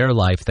uniqueness of their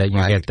life that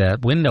you get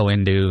that window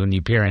into, and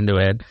you peer into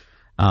it.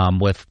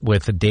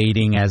 With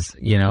dating as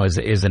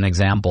an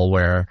example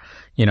where,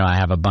 I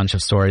have a bunch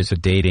of stories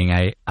with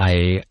dating.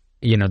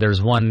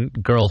 There's one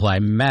girl who I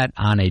met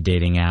on a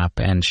dating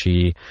app, and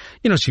she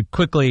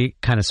quickly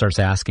kind of starts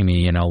asking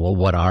me, well,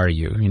 what are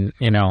you?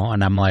 And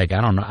I'm like, I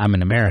don't know. I'm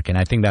an American.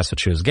 I think that's what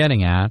she was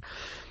getting at.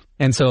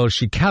 And so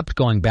she kept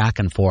going back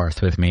and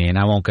forth with me, and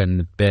I won't get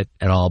into bit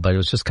at all, but it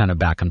was just kind of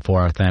back and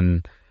forth.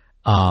 And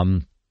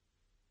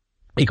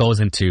it goes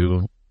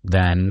into,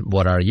 then,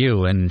 what are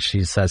you? And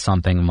she says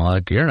something, I'm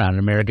like, you're not an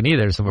American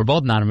either. So we're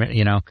both not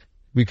American,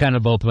 we kind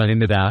of both went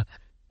into that.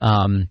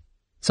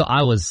 So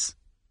I was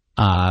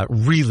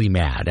really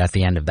mad at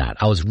the end of that.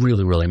 I was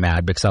really, really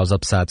mad because I was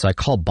upset. So I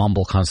called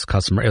Bumble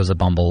customer. It was a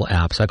Bumble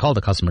app. So I called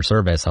the customer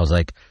service. I was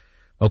like,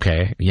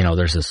 okay,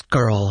 there's this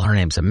girl, her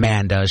name's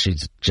Amanda,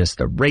 she's just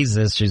a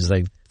racist, she's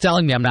like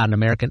telling me I'm not an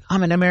American.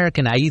 I'm an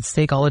American, I eat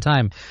steak all the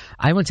time.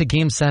 I went to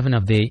Game 7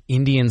 of the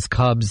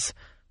Indians-Cubs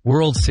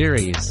World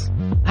Series.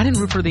 I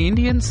didn't root for the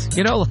Indians,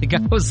 I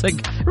was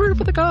like, root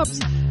for the Cubs.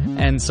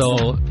 And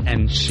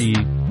she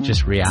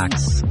just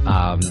reacts.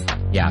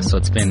 So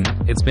it's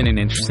been an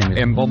interesting.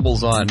 And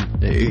Bumble's on,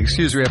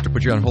 excuse me, I have to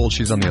put you on hold,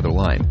 she's on the other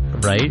line.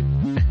 Right?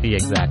 Yeah,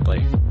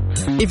 exactly.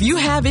 If you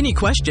have any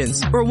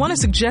questions or want to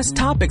suggest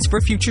topics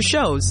for future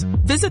shows,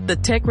 visit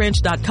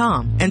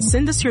thetechranch.com and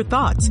send us your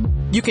thoughts.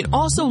 You can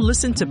also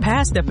listen to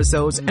past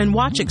episodes and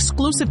watch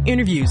exclusive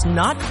interviews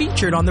not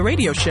featured on the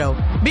radio show.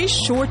 Be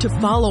sure to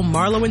follow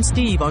Marlo and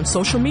Steve on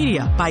social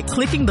media by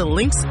clicking the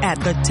links at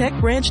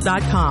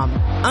thetechranch.com.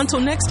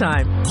 Until next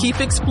time, keep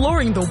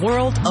exploring the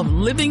world of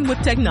living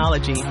with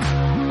technology.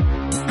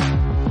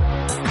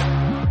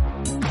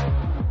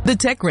 The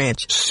Tech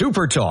Ranch.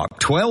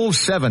 Supertalk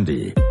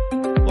 1270.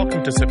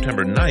 Welcome to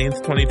September 9th,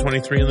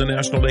 2023 in the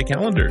National Day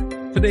calendar.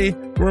 Today,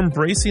 we're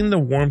embracing the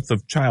warmth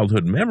of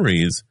childhood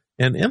memories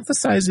and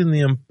emphasizing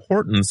the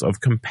importance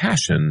of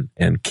compassion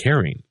and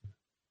caring.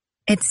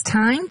 It's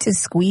time to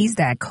squeeze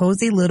that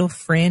cozy little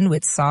friend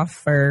with soft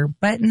fur,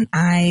 button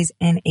eyes,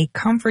 and a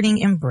comforting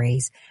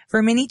embrace.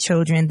 For many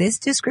children, this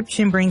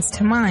description brings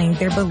to mind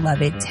their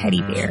beloved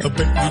teddy bear. Oh,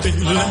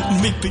 baby,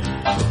 let me be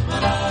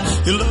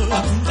your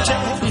loving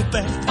teddy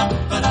bear.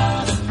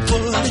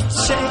 Put a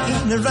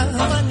chain around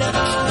my neck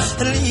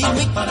and lead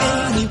me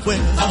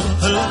anywhere.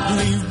 Let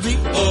me be.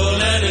 Oh,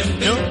 let him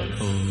be.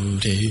 Oh,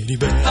 teddy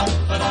bear.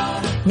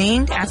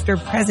 Named after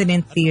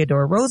President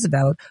Theodore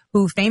Roosevelt,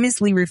 who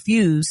famously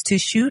refused to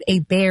shoot a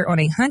bear on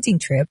a hunting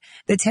trip,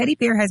 the teddy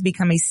bear has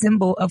become a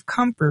symbol of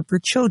comfort for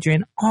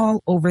children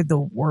all over the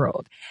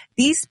world.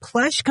 These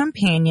plush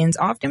companions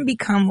often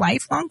become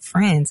lifelong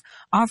friends,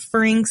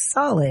 offering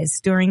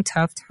solace during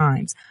tough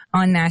times.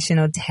 On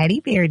National Teddy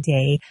Bear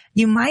Day,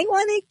 you might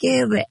want to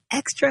give an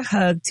extra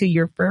hug to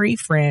your furry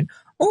friend,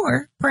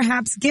 or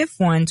perhaps gift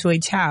one to a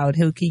child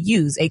who could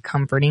use a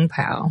comforting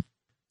pal.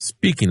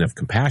 Speaking of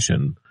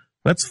compassion,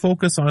 let's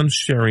focus on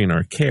sharing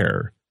our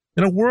care.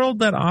 In a world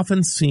that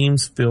often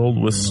seems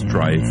filled with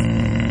strife,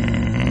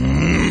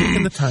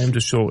 taking the time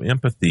to show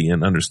empathy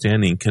and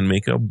understanding can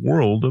make a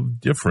world of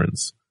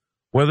difference.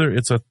 Whether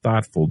it's a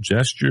thoughtful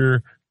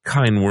gesture,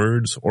 kind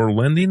words, or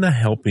lending a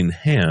helping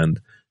hand,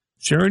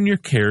 sharing your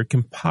care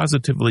can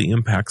positively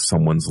impact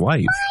someone's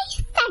life.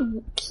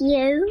 Thank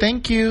you.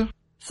 Thank you.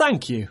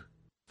 Thank you.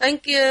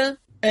 Thank you.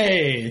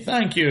 Hey,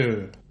 thank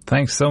you.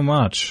 Thanks so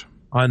much.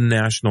 On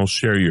National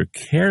Share Your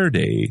Care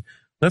Day,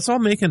 let's all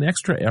make an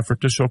extra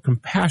effort to show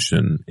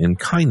compassion and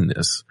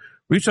kindness.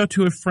 Reach out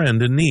to a friend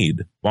in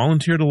need,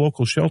 volunteer at a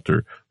local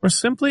shelter, or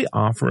simply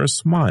offer a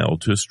smile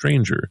to a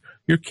stranger.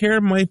 Your care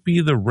might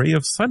be the ray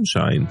of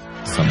sunshine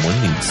someone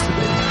needs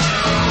today.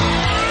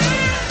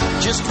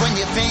 Just when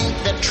you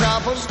think that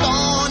trouble's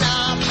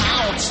gonna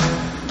pounce,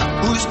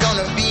 who's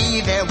gonna be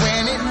there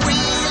when it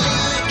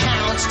really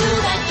counts? Do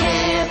that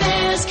Care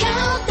Bears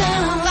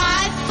countdown.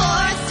 5,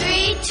 4,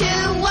 3, 2,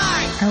 1.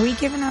 Are we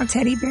giving out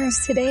teddy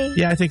bears today?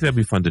 Yeah, I think that'd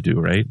be fun to do,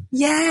 right?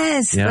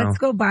 Yes. Yeah. Let's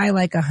go buy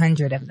like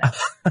 100 of them.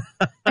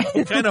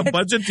 What kind of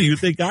budget do you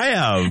think I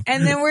have?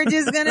 And then we're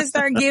just going to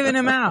start giving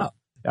them out.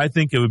 I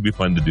think it would be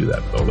fun to do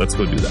that, though. Let's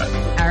go do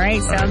that. All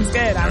right. Sounds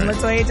good. I'm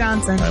Latoya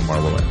Johnson. I'm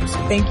Marlo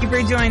Anderson. Thank you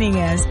for joining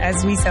us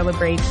as we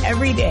celebrate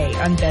every day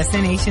on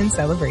Destination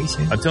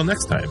Celebration. Until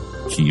next time,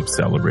 keep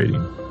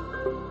celebrating.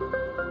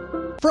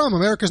 From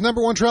America's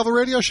 #1 travel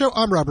radio show,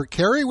 I'm Robert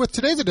Carey with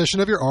today's edition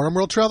of your RM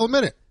World Travel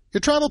Minute.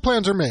 Your travel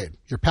plans are made.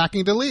 You're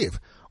packing to leave.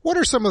 What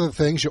are some of the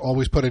things you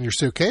always put in your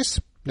suitcase?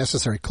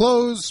 Necessary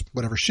clothes,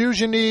 whatever shoes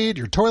you need,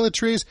 your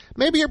toiletries.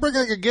 Maybe you're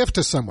bringing a gift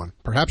to someone.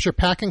 Perhaps you're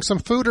packing some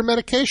food or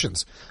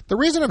medications. The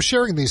reason I'm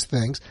sharing these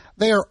things,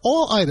 they are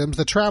all items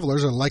that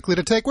travelers are likely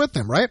to take with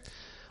them, right?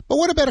 But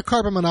what about a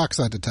carbon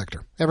monoxide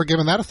detector? Ever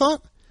given that a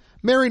thought?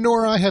 Mary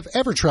nor I have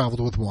ever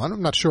traveled with one.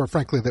 I'm not sure,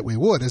 frankly, that we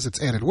would, as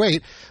it's added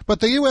weight. But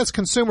the U.S.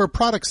 Consumer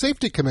Product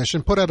Safety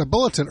Commission put out a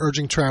bulletin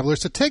urging travelers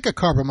to take a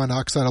carbon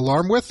monoxide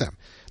alarm with them.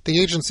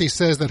 The agency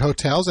says that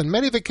hotels and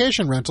many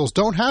vacation rentals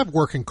don't have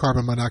working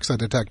carbon monoxide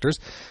detectors.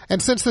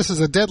 And since this is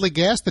a deadly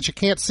gas that you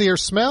can't see or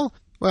smell,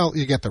 well,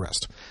 you get the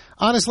rest.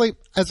 Honestly,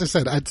 as I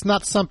said, it's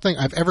not something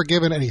I've ever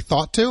given any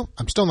thought to.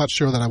 I'm still not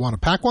sure that I want to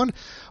pack one.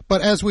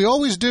 But as we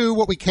always do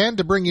what we can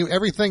to bring you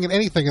everything and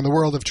anything in the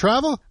world of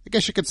travel, I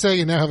guess you could say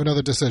you now have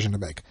another decision to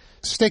make.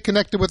 Stay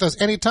connected with us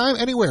anytime,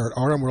 anywhere at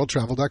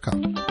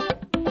rmworldtravel.com.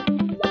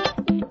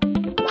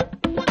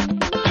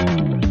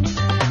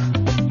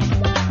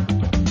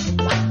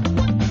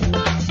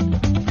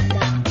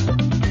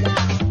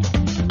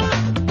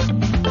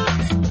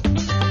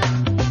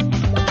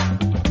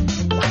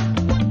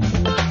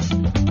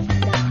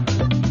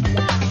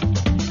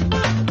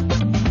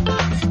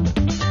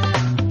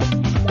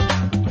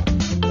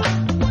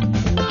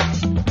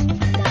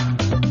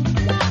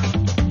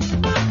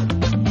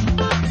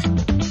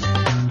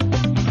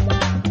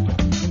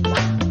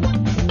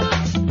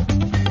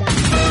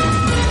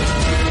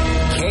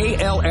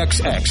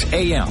 KLXX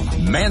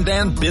AM,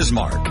 Mandan,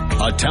 Bismarck,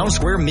 a town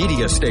square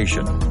media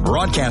station,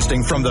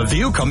 broadcasting from the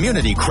View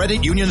Community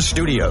Credit Union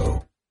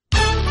Studio.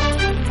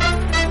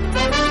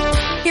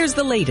 Here's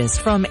the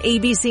latest from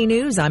ABC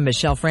News. I'm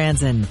Michelle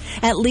Franzen.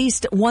 At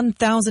least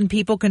 1,000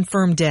 people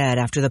confirmed dead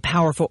after the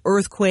powerful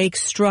earthquake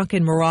struck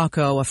in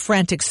Morocco. A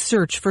frantic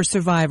search for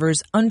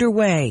survivors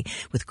underway,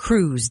 with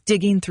crews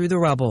digging through the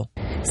rubble.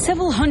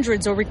 Several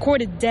hundreds are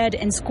recorded dead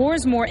and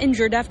scores more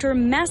injured after a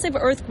massive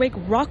earthquake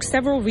rocked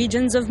several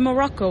regions of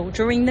Morocco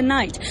during the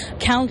night.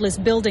 Countless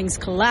buildings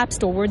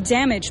collapsed or were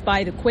damaged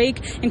by the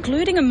quake,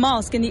 including a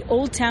mosque in the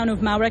old town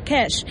of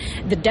Marrakesh.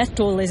 The death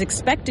toll is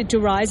expected to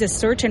rise as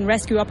search and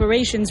rescue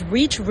operations vibrations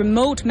reach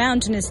remote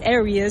mountainous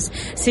areas.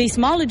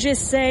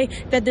 Seismologists say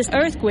that this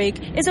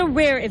earthquake is a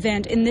rare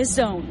event in this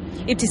zone.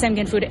 Ibtisam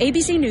Genfood,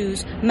 ABC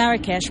News,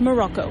 Marrakesh,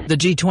 Morocco. The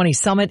G20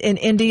 summit in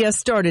India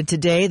started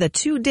today, the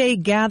two-day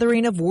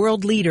gathering of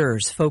world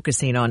leaders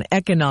focusing on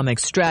economic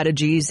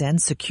strategies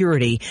and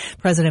security.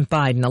 President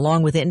Biden,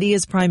 along with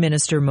India's Prime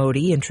Minister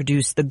Modi,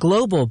 introduced the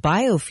Global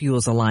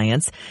Biofuels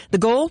Alliance. The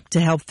goal to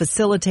help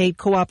facilitate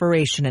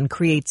cooperation and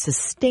create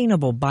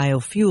sustainable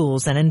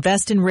biofuels and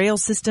invest in rail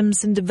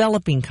systems in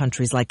developing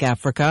countries like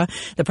Africa.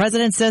 The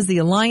president says the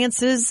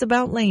alliance is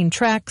about laying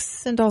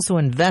tracks and also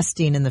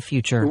investing in the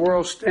future. The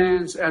world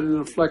stands at an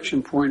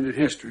inflection point in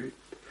history,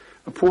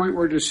 a point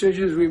where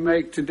decisions we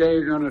make today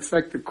are going to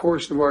affect the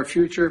course of our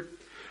future,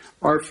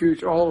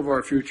 all of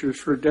our futures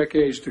for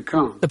decades to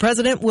come. The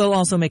president will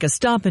also make a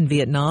stop in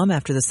Vietnam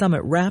after the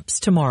summit wraps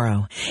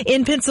tomorrow.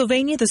 In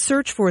Pennsylvania, the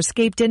search for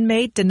escaped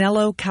inmate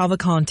Danilo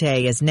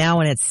Cavalcante is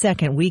now in its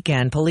second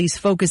weekend. Police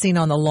focusing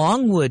on the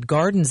Longwood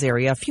Gardens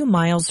area, a few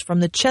miles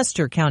from the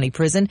Chester County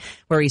Prison,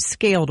 where he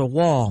scaled a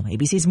wall.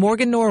 ABC's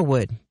Morgan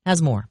Norwood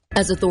has more.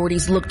 As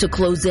authorities look to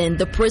close in,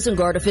 the prison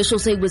guard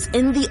officials say was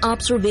in the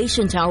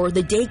observation tower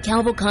the day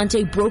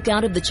Cavalcante broke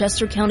out of the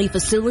Chester County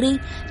facility,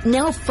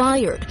 now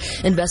fired.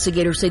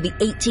 Investigators say the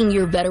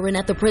 18-year veteran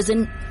at the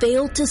prison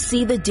failed to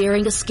see the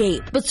daring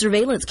escape, but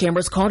surveillance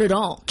cameras caught it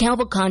all.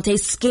 Cavalcante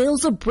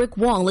scales a brick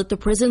wall at the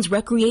prison's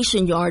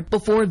recreation yard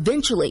before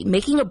eventually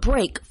making a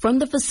break from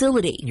the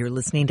facility. You're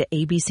listening to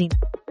ABC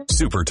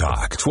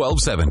Supertalk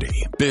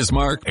 1270,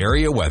 Bismarck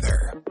area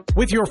weather.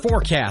 With your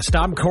forecast,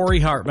 I'm Corey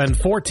Hartman.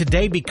 For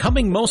today,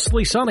 becoming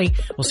mostly sunny.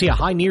 We'll see a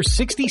high near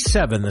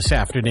 67 this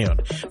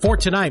afternoon. For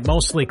tonight,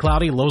 mostly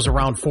cloudy, lows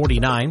around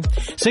 49.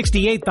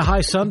 68 the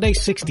high Sunday,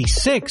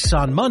 66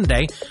 on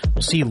Monday.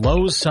 We'll see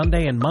lows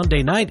Sunday and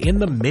Monday night in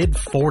the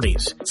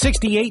mid-40s.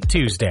 68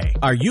 Tuesday.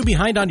 Are you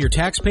behind on your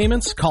tax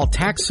payments? Call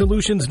Tax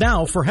Solutions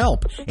now for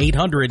help.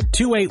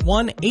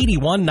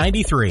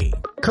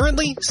 800-281-8193.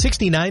 Currently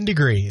 69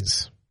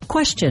 degrees.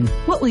 Question: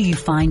 what will you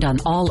find on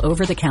all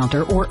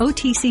over-the-counter or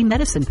OTC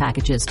medicine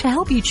packages to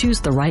help you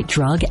choose the right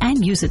drug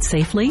and use it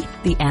safely?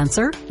 The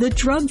answer: the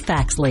drug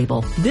facts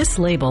label. This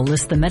label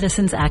lists the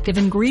medicine's active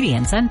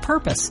ingredients and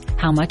purpose,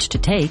 how much to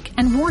take,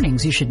 and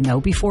warnings you should know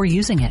before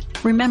using it.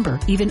 Remember,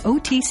 even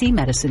OTC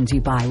medicines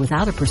you buy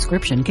without a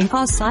prescription can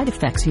cause side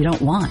effects you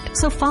don't want.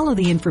 So follow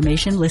the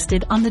information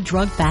listed on the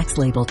drug facts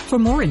label. For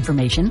more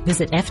information,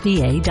 visit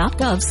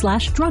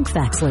fda.gov/drug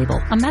facts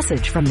label. A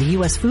message from the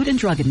U.S. Food and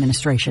Drug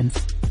Administration.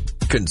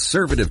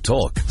 Conservative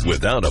talk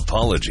without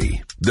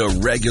apology. The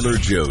Regular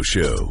Joe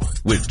Show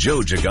with Joe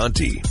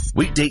Gigante.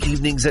 Weekday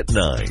evenings at 9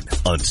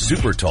 on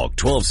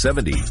Supertalk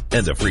 1270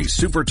 and the free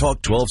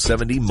Supertalk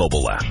 1270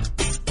 mobile app.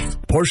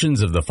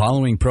 Portions of the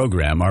following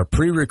program are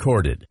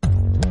pre-recorded.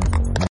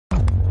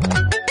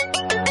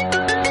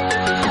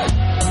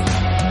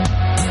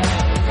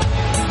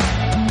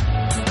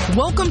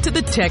 Welcome to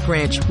the Tech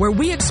Ranch, where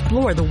we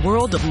explore the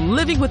world of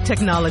living with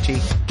technology.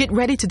 Get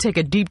ready to take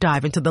a deep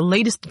dive into the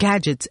latest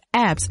gadgets,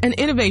 apps, and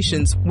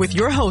innovations with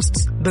your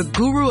hosts, the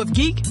Guru of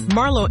Geek,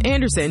 Marlo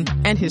Anderson,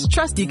 and his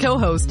trusty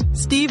co-host,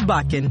 Steve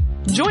Bakken.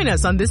 Join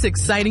us on this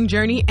exciting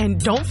journey,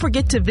 and don't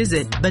forget to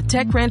visit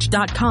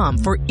thetechranch.com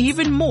for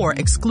even more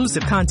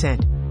exclusive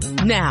content.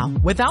 Now,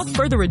 without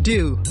further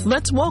ado,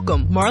 let's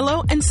welcome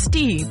Marlo and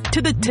Steve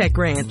to the Tech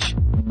Ranch.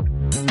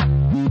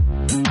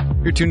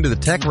 You're tuned to the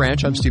Tech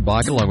Ranch. I'm Steve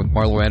Bakken, along with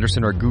Marlo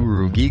Anderson, our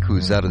Guru Geek,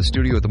 who's out of the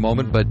studio at the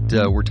moment. But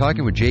we're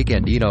talking with Jake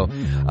Andino,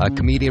 a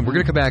comedian. We're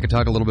going to come back and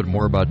talk a little bit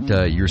more about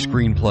your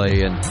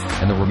screenplay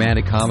and the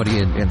romantic comedy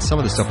and some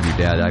of the stuff with your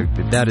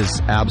dad. That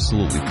is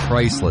absolutely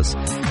priceless.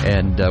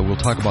 And we'll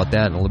talk about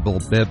that in a little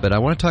bit. But I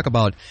want to talk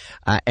about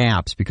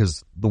apps,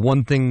 because the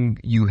one thing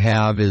you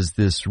have is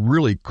this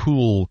really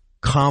cool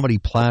comedy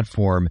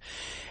platform.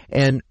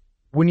 And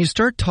when you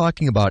start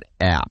talking about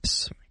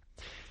apps,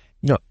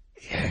 you know,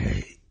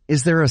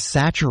 is there a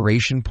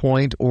saturation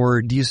point,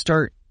 or do you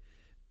start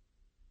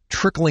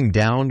trickling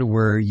down to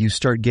where you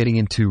start getting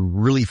into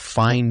really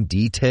fine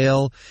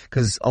detail?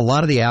 Because a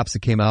lot of the apps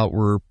that came out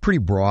were pretty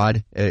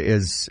broad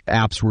as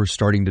apps were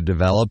starting to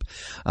develop.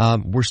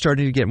 We're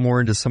starting to get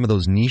more into some of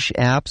those niche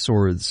apps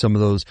or some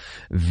of those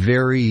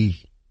very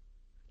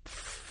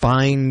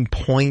fine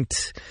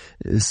point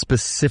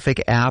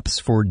specific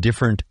apps for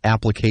different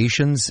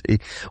applications.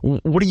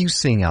 What are you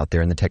seeing out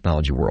there in the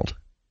technology world?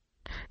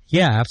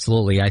 Yeah,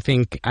 absolutely. I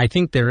think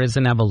there is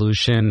an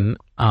evolution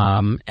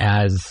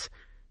as,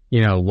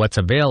 you know, what's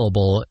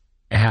available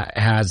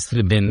has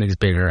been these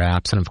bigger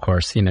apps. And of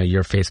course, you know,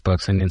 your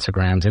Facebooks and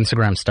Instagrams.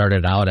 Instagram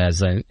started out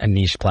as a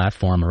niche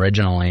platform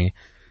originally,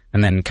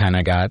 and then kind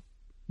of got,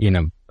 you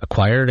know,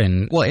 acquired.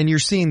 And you're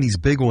seeing these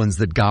big ones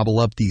that gobble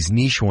up these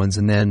niche ones,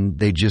 and then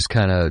they just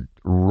kind of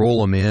roll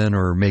them in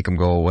or make them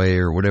go away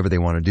or whatever they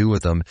want to do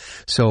with them.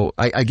 So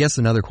I guess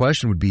another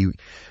question would be,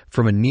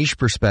 from a niche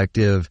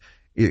perspective,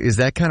 is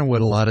that kind of what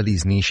a lot of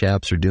these niche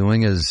apps are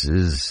doing?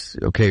 Is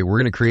okay, we're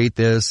going to create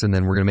this and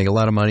then we're going to make a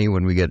lot of money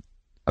when we get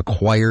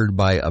acquired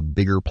by a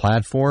bigger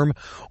platform?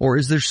 Or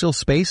is there still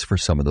space for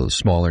some of those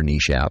smaller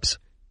niche apps?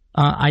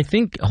 I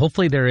think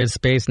hopefully there is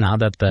space now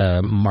that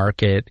the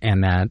market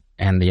and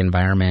the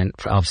environment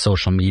of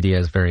social media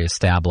is very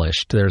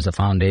established. There's a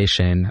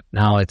foundation.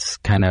 Now it's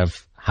kind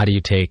of, how do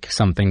you take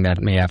something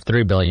that may have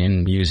 3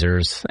 billion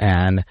users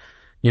and,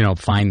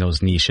 find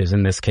those niches?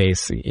 In this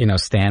case,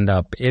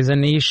 stand-up is a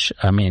niche.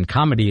 I mean,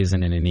 comedy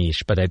isn't in a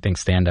niche, but I think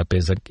stand-up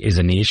is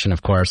a niche. And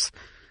of course,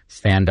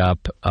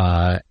 stand-up,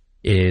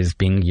 is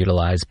being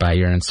utilized by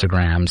your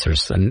Instagrams.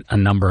 There's a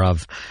number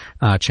of,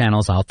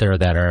 channels out there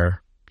that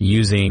are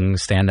using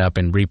stand-up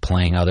and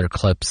replaying other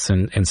clips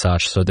and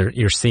such. So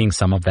you're seeing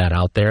some of that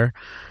out there.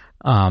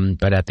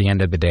 But at the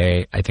end of the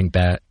day, I think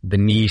that the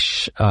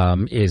niche,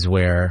 is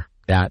where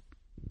that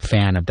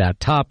fan of that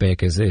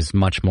topic is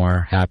much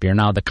more happier.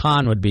 Now, the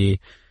con would be,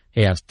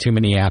 hey, I have too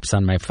many apps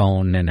on my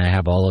phone and I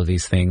have all of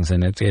these things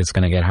and it's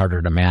going to get harder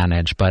to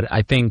manage. But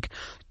I think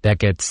that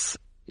gets...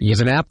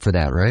 There's an app for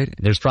that, right?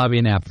 There's probably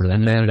an app for that. To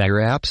manage your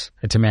apps?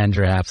 To manage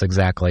your apps,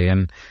 exactly.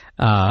 And,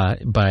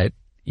 but,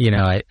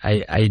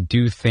 I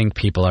do think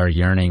people are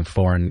yearning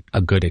for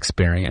a good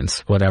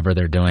experience, whatever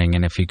they're doing.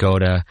 And if you go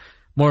to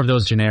more of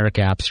those generic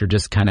apps, you're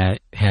just kind of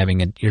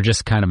you're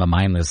just kind of a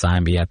mindless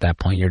zombie at that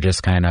point. You're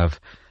just kind of,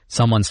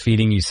 someone's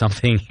feeding you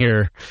something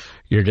here.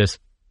 You're just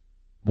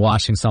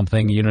watching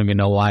something. You don't even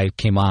know why it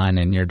came on,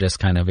 and you're just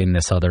kind of in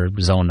this other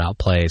zoned out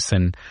place.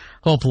 And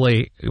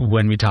hopefully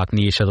when we talk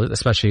niche,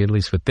 especially at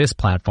least with this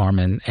platform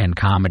and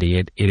comedy,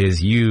 it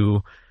is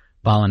you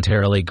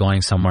voluntarily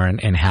going somewhere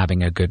and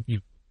having a good,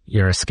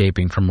 you're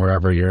escaping from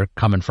wherever you're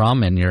coming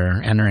from and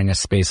you're entering a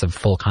space of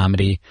full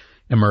comedy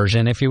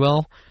immersion, if you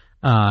will.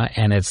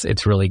 And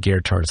it's really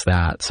geared towards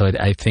that. So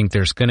I think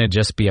there's going to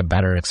just be a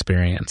better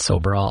experience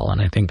overall.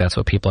 And I think that's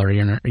what people are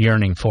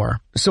yearning for.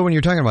 So when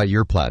you're talking about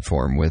your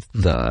platform with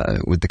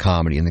the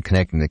comedy and the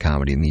connecting the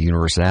comedy and the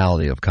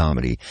universality of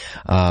comedy,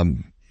 how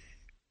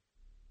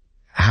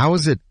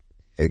is it?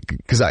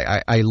 Because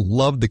I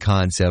love the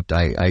concept.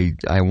 I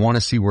want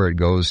to see where it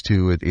goes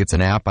to. It's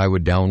an app I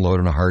would download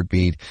in a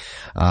heartbeat.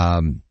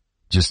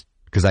 Just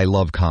because I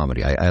love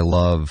comedy. I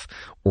love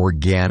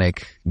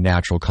organic,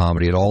 natural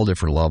comedy at all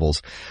different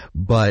levels.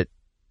 But,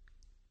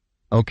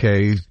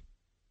 okay,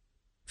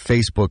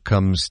 Facebook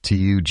comes to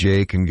you,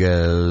 Jake, and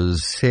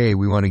goes, hey,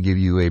 we want to give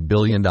you $1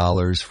 billion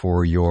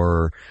for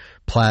your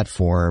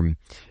platform.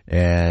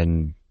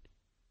 And,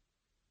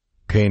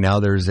 okay, now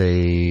there's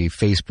a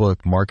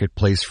Facebook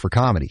marketplace for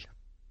comedy.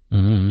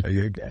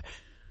 Mm-hmm.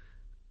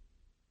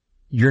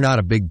 You're not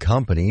a big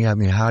company. I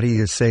mean, how do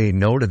you say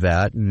no to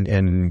that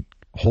and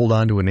hold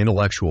on to an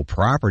intellectual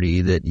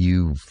property that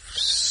you've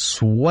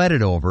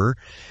sweated over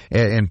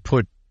and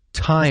put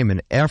time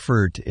and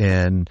effort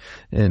and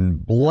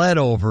bled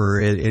over?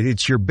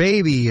 It's your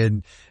baby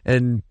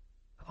and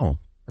oh,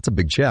 that's a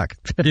big check.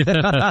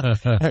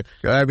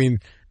 I mean,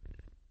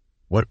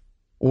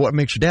 what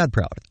makes your dad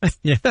proud?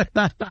 Yeah.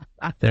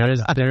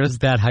 There is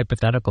that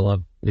hypothetical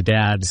of your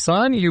dad.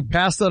 Son, you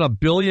passed out $1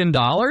 billion?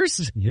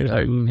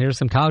 Here's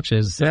some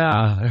couches.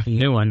 Yeah.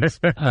 New one.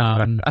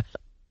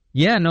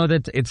 Yeah, no,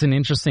 it's an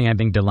interesting, I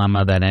think,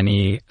 dilemma that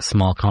any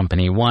small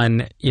company,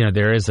 one,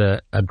 there is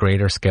a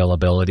greater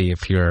scalability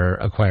if you're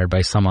acquired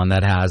by someone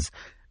that has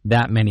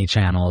that many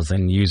channels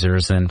and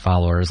users and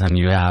followers, and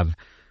you have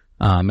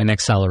an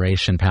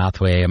acceleration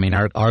pathway. I mean,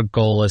 our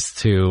goal is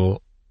to,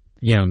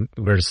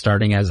 we're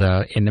starting as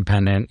a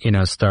independent,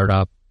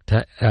 startup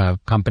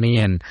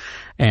company,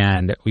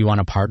 and we want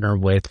to partner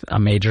with a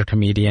major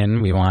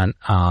comedian. We want,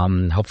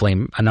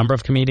 hopefully a number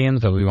of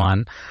comedians, but we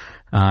want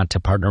to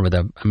partner with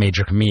a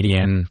major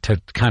comedian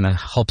to kind of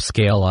help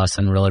scale us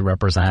and really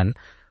represent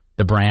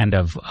the brand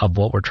of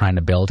what we're trying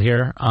to build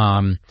here.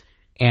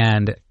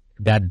 And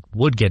that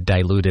would get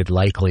diluted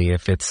likely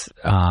if it's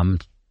kind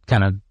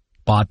of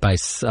bought by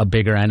a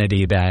bigger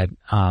entity that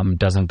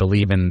doesn't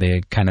believe in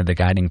the kind of the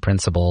guiding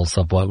principles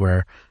of what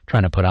we're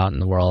trying to put out in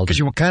the world. Because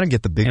you kind of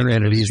get the bigger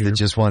entities that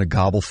just want to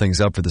gobble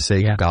things up for the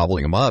sake of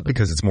gobbling them up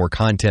because it's more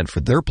content for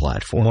their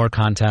platform. More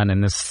content.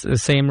 And the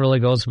same really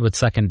goes with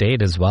Second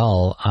Date as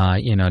well.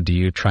 Do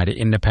you try to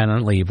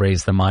independently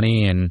raise the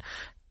money and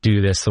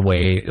do this the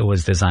way it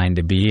was designed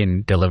to be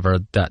and deliver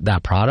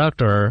that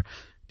product? Or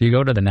do you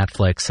go to the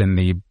Netflix and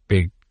the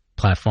big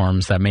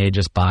platforms that may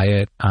just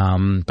buy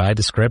the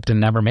script and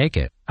never make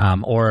it,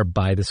 or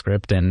buy the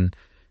script and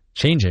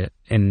change it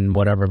in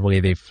whatever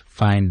way they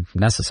find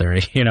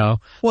necessary.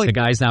 Well, the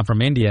guy's not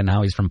from India,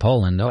 now he's from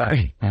Poland. Oh,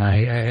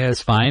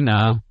 it's fine.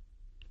 I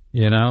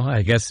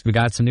guess we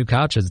got some new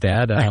couches,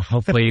 Dad.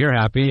 Hopefully you're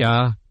happy.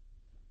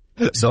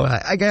 So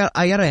I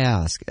gotta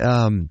ask,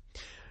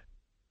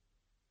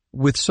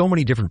 with so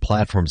many different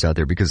platforms out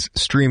there, because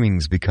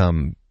streaming's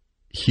become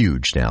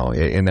huge now,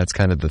 and that's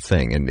kind of the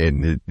thing,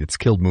 and it's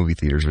killed movie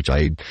theaters, which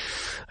I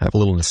have a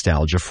little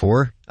nostalgia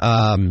for.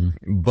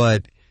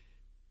 But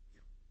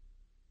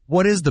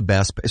what is the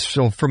best?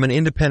 So from an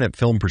independent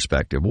film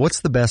perspective,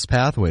 what's the best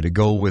pathway to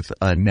go with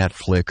a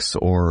Netflix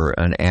or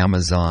an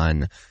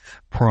Amazon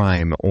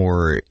Prime,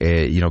 or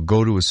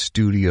go to a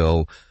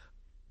studio?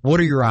 What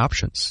are your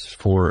options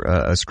for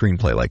a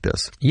screenplay like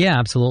this? Yeah,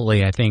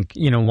 absolutely. I think,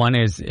 one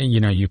is,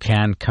 you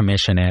can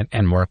commission it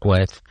and work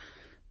with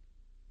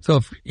So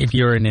if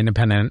you're an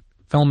independent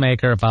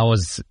filmmaker, if I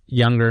was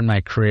younger in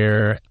my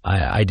career,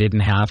 I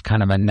didn't have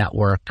kind of a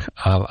network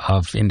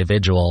of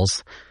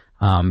individuals.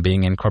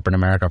 Being in corporate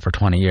America for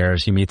 20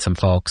 years, you meet some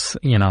folks.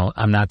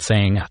 I'm not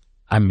saying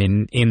I'm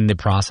in the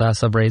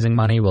process of raising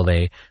money. Will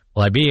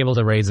I be able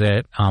to raise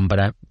it?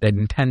 But the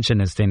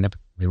intention is to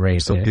independently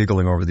raise it. So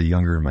giggling over the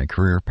younger in my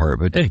career part,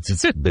 but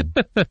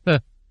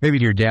maybe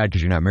to your dad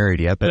because you're not married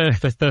yet. But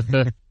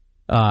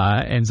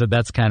and so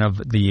that's kind of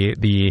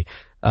the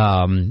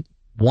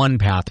one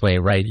pathway,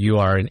 right? You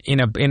are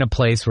in a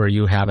place where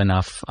you have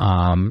enough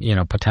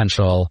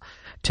potential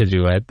to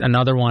do it.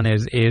 Another one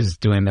is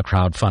doing the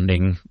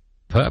crowdfunding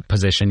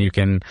position. You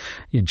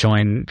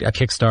join a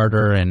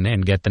Kickstarter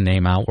and get the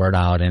name word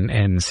out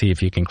and see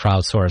if you can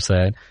crowdsource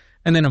it.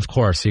 And then, of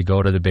course, you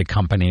go to the big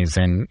companies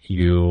and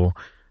you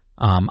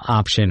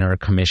option or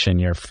commission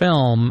your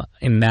film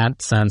in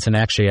that sense. And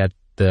actually at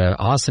the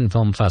Austin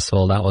Film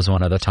Festival, that was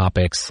one of the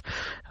topics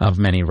of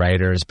many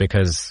writers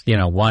because,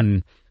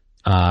 one,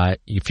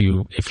 if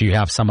you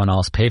have someone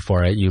else pay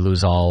for it, you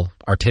lose all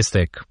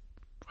artistic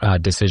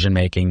decision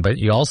making, but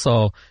you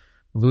also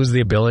lose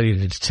the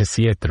ability to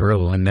see it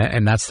through,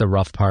 and that's the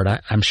rough part.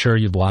 I'm sure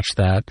you've watched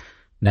that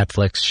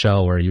Netflix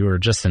show where you were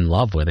just in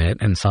love with it,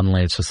 and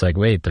suddenly it's just like,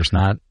 wait, there's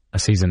not a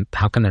season.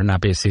 How can there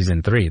not be a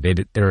season 3?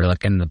 They're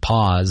like in the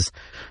pause.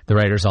 The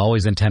writers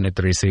always intended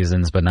 3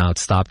 seasons, but now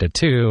it's stopped at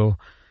 2,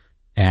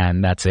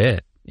 and that's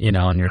it.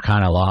 And you're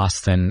kind of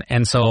lost,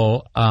 and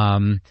so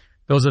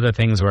those are the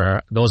things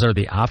those are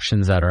the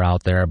options that are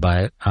out there.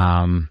 But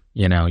I'm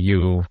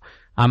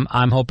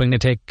hoping to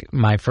take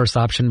my first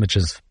option, which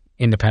is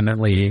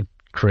independently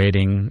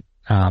creating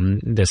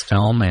this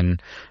film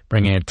and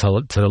bringing it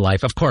to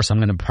life. Of course, I'm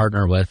going to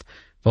partner with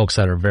folks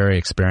that are very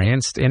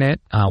experienced in it,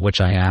 which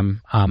I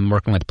am. I'm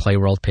working with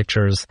Playworld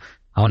Pictures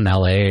out in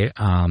LA,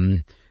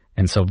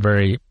 and so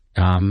very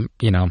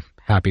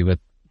happy with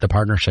the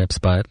partnerships.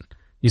 But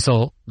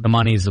so the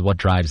money is what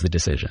drives the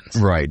decisions.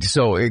 Right.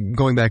 So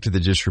going back to the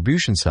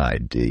distribution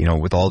side,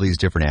 with all these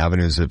different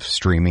avenues of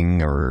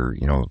streaming or,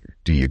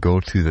 do you go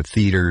to the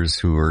theaters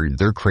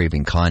they're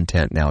craving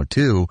content now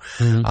too,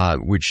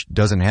 which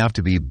doesn't have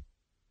to be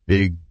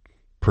big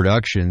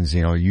productions,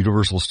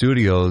 Universal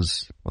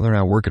Studios, well, they're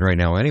not working right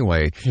now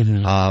anyway.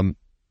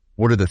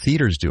 What are the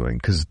theaters doing?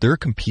 Because they're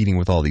competing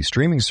with all these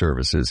streaming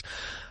services.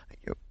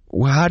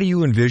 How do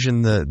you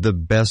envision the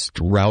best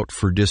route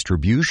for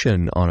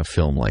distribution on a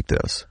film like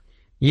this?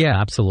 Yeah,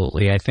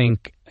 absolutely. I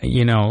think,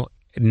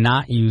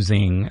 not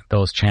using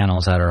those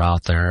channels that are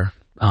out there,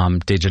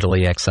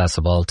 digitally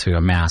accessible to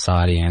a mass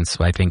audience,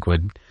 I think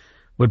would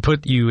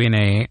put you in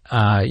a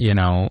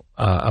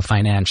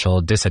financial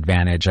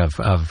disadvantage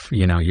of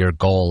your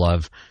goal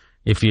of,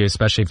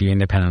 especially if you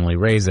independently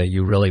raise it,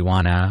 you really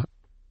want to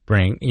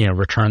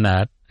return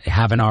that,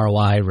 have an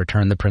ROI,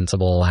 return the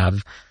principal,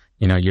 have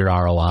your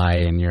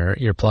ROI and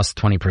your plus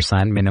 20%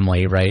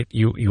 minimally, right?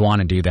 You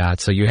want to do that.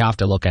 So you have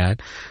to look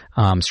at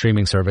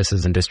streaming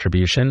services and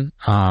distribution.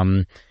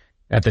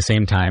 At the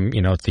same time,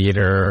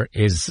 theater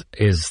is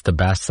the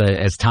best,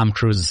 as Tom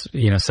Cruise,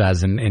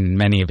 says in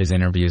many of his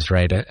interviews,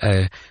 right?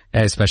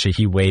 Especially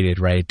he waited,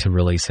 right, to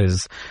release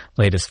his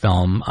latest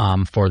film,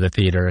 for the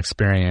theater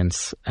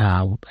experience.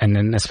 And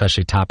then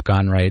especially Top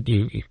Gun, right?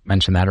 You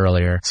mentioned that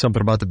earlier.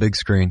 Something about the big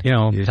screen.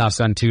 Top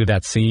Gun 2,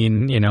 that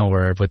scene,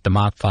 where with the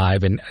Mach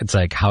 5, and it's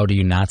like, how do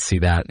you not see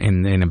that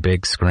in a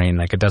big screen?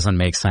 Like, it doesn't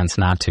make sense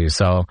not to.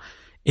 So,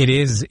 It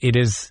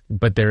is,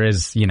 but there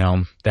is,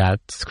 that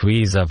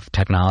squeeze of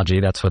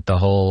technology. That's what the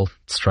whole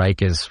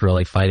strike is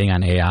really fighting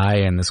on, AI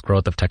and this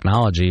growth of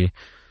technology,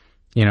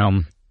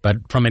 but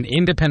from an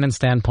independent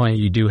standpoint,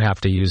 you do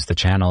have to use the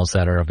channels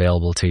that are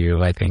available to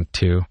you, I think,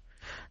 to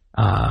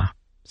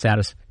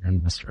satisfy your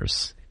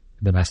investors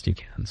the best you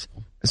can.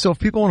 So if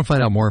people want to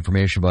find out more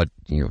information about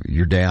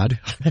your dad,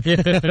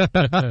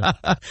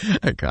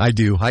 I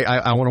do.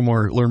 I want to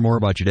learn more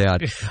about your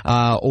dad,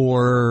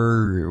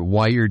 or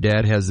why your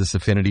dad has this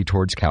affinity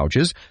towards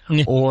couches,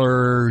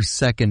 or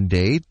second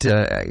date.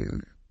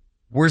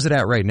 Where's it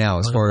at right now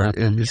as far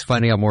as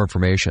finding out more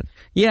information?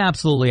 Yeah,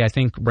 absolutely. I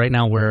think right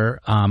now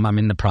I'm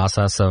in the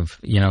process of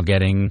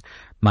getting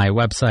my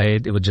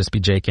website. It would just be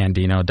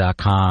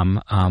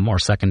jakeandino.com or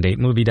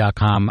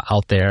seconddatemovie.com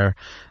out there.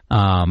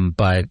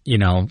 But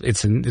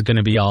it's going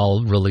to be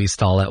all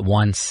released all at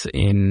once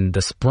in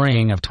the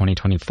spring of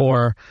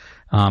 2024.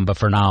 But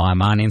for now,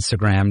 I'm on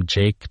Instagram,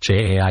 Jake,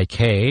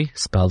 Jaik,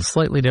 spelled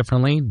slightly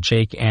differently,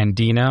 Jake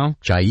Andino.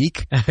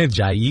 Jaik?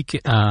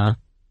 Jaik.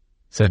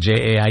 So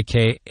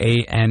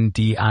JaikAndino,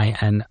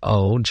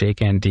 Jake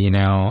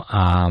Andino,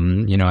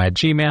 at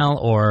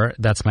Gmail, or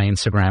that's my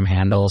Instagram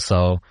handle.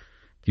 So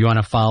if you want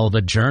to follow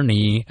the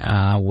journey,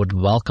 would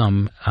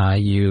welcome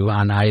you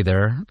on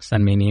either.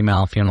 Send me an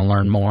email if you want to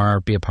learn more,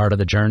 be a part of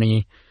the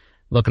journey.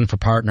 Looking for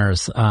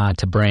partners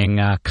to bring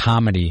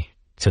comedy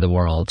to the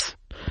world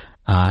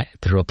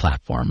through a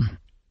platform.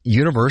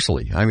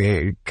 universally. I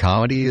mean,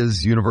 comedy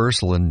is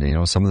universal,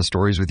 and some of the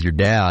stories with your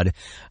dad.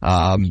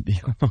 And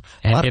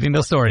getting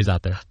those stories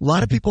out there. A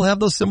lot of people have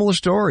those similar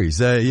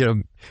stories.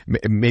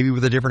 Maybe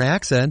with a different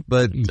accent,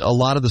 but a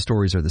lot of the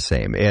stories are the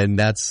same, and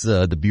that's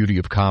the beauty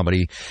of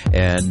comedy,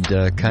 and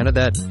kind of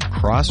that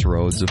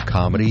crossroads of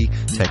comedy,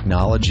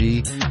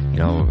 technology,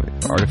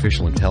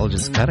 artificial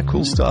intelligence, kind of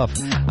cool stuff.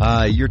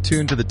 You're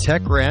tuned to the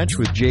Tech Ranch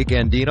with Jake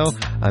Andino.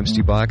 I'm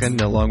Steve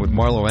Bakken, along with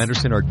Marlo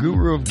Anderson, our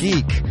guru of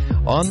geek,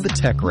 on the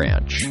Tech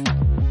Ranch.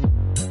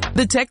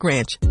 The Tech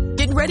Ranch.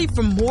 Get ready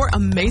for more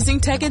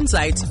amazing tech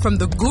insights from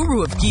the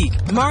guru of geek,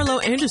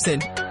 Marlo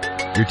Anderson.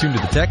 You're tuned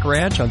to the Tech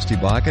Ranch. I'm Steve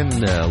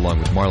Bakken, along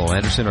with Marlo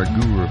Anderson, our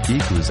guru of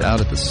geek, who's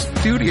out at the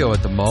studio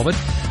at the moment.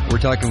 We're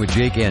talking with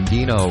Jake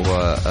Andino,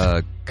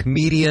 a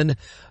comedian,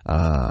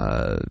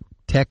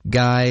 tech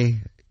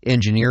guy,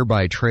 engineer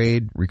by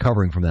trade,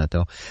 recovering from that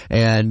though.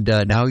 And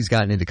now he's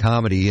gotten into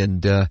comedy.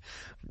 And,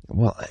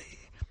 well,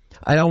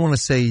 I don't want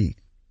to say,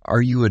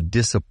 are you a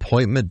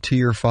disappointment to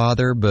your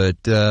father?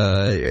 But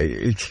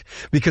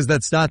because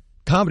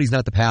comedy's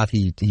not the path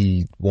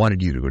he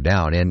wanted you to go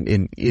down. And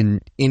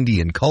in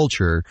Indian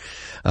culture,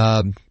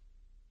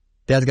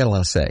 Dad's got a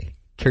lot to say.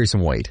 Carry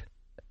some weight.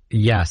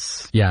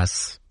 Yes.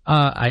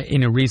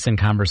 In a recent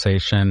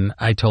conversation,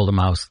 I told him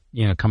I was,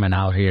 coming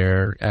out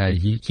here.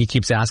 He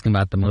keeps asking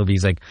about the movie.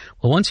 He's like,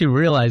 well, once you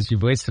realize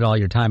you've wasted all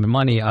your time and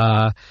money,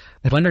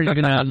 when are you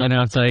going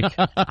to, it's like,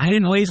 I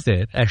didn't waste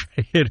it.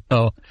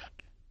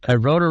 I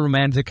wrote a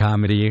romantic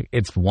comedy.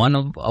 It's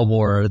won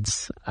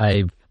awards.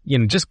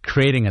 Just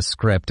creating a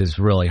script is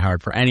really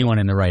hard for anyone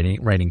in the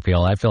writing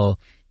field. I feel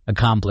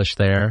accomplished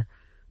there.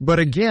 But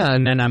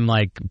again, and I'm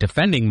like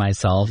defending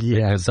myself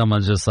because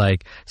someone's just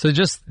like,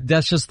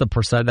 that's just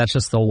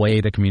the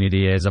way the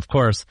community is. Of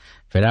course,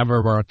 if it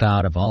ever worked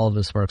out, if all of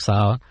this works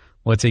out,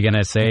 what's he going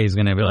to say? He's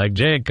going to be like,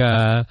 Jake,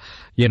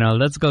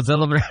 let's go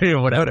celebrate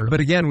or whatever.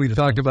 But again, we've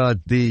talked about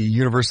the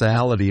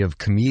universality of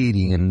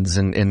comedians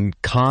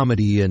and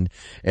comedy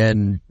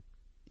and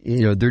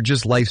they're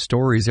just life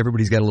stories.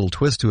 Everybody's got a little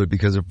twist to it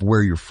because of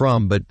where you're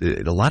from, but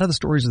a lot of the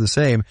stories are the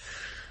same.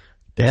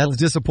 Dad's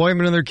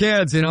disappointment in their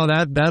kids,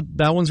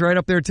 that one's right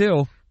up there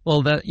too.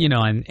 Well,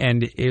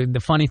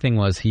 the funny thing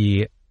was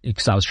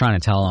because I was trying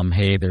to tell him,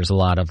 hey, there's a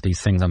lot of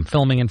these things I'm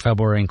filming in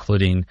February,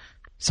 including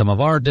some of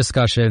our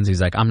discussions.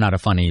 He's like, I'm not a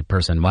funny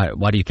person.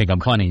 Why do you think I'm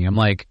funny? I'm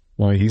like,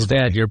 well,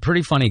 Dad, you're a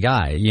pretty funny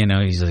guy.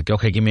 He's like,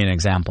 okay, give me an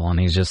example. And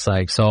he's just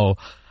like, so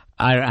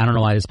I don't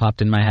know why this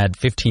popped in my head.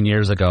 15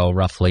 years ago,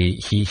 roughly,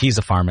 he's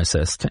a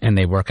pharmacist and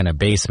they work in a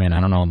basement.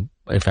 I don't know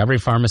if every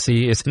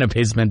pharmacy is in a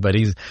basement,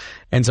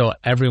 and so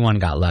everyone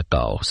got let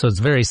go. So it's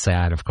very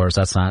sad. Of course,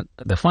 that's not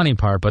the funny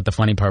part, but the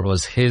funny part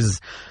was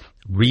his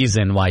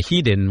reason why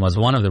he didn't was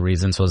one of the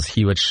reasons was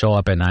he would show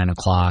up at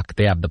 9:00.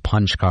 They have the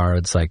punch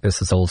cards, like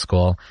this is old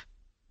school.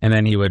 And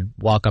then he would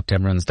walk up to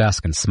everyone's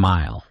desk and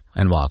smile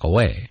and walk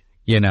away.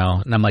 And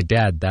I'm like,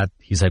 Dad,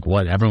 he's like,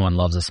 what? Everyone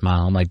loves a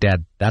smile. I'm like,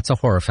 Dad, that's a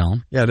horror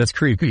film. Yeah, that's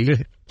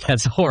creepy.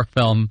 That's a horror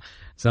film.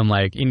 So I'm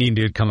like, Indian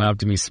dude coming up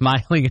to me,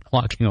 smiling and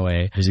walking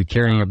away. Is he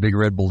carrying a big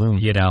red balloon?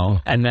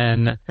 And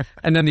then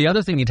the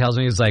other thing he tells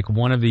me is like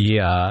one of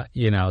the,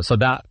 so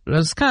that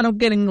was kind of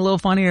getting a little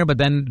funnier. But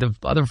then the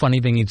other funny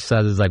thing he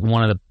says is like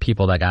one of the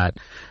people that got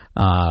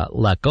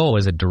let go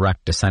is a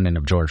direct descendant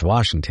of George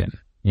Washington.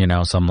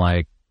 So I'm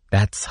like,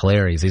 that's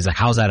hilarious. He's like,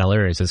 how's that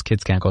hilarious? His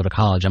kids can't go to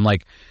college. I'm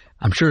like,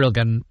 I'm sure he'll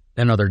get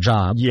another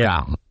job.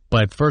 Yeah.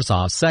 But first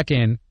off,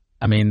 second,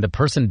 the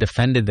person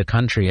defended the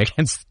country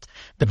against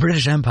the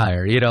British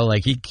Empire.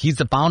 He's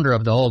the founder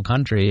of the whole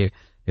country.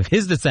 If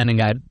his descendant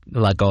got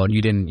let go and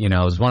you didn't, it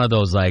was one of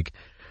those like,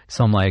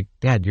 so I'm like,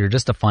 Dad, you're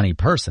just a funny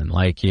person.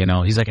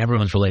 He's like,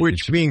 everyone's related.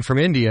 Which being from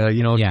India,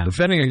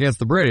 defending against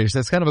the British,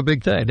 that's kind of a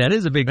big thing. That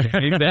is a big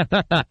thing.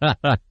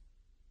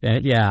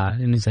 Yeah.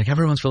 And he's like,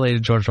 everyone's related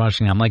to George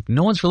Washington. I'm like,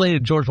 no one's related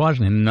to George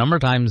Washington. A number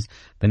of times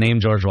the name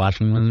George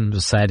Washington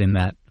was said in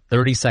that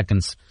 30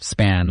 seconds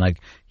span. Like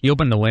he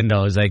opened the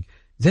window. He's like,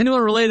 is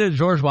anyone related to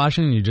George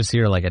Washington? You just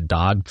hear like a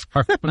dog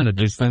in the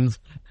distance.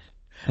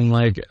 I'm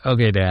like,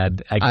 okay,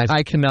 Dad.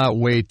 I cannot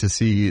wait to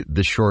see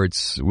the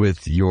shorts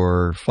with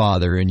your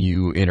father and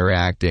you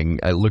interacting.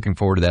 Looking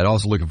forward to that.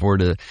 Also looking forward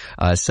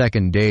to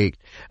Second Date.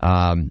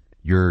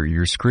 Your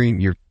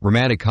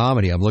romantic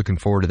comedy. I'm looking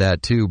forward to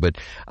that too. But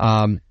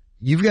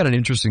you've got an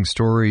interesting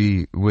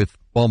story with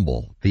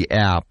Bumble, the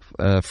app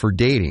for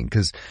dating,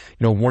 because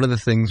one of the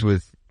things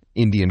with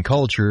Indian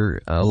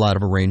culture, a lot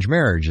of arranged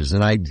marriages,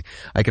 and I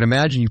can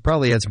imagine you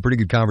probably had some pretty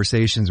good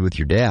conversations with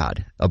your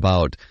dad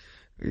about.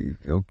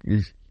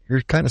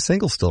 You're kind of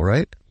single still,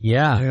 right?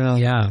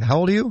 Yeah. How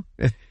old are you?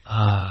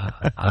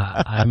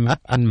 I'm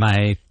in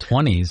my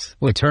 20s,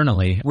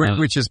 eternally.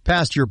 Which is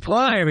past your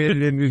prime.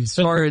 And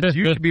sorry,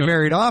 you should be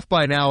married off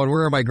by now, and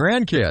where are my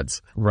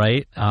grandkids?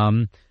 Right.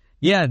 And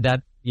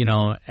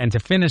to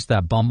finish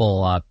that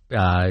Bumble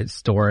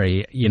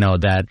story,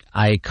 that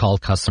I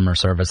called customer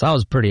service, I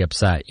was pretty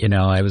upset. It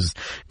was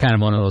kind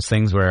of one of those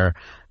things where,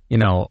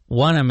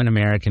 one, I'm an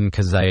American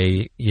because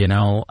I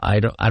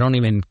don't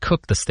even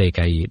cook the steak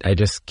I eat. I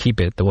just keep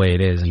it the way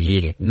it is and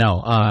eat it.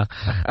 No.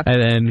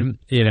 And then,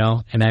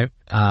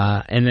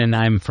 and then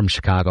I'm from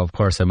Chicago, of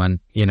course. And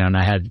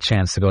I had a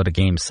chance to go to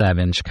Game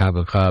 7,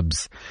 Chicago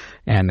Cubs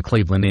and the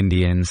Cleveland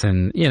Indians.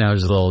 And,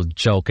 there's a little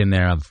joke in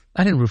there of,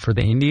 I didn't root for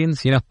the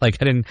Indians, I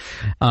didn't.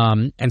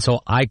 And so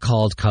I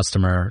called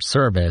customer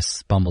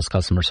service, Bumble's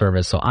customer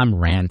service. So I'm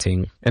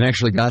ranting. And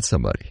actually got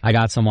somebody. I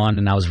got someone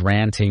and I was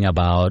ranting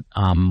about,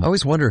 I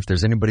always wonder if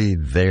there's anybody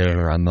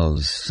there on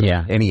those,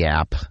 any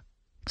app.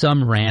 So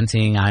I'm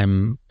ranting.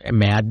 I'm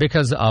mad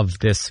because of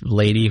this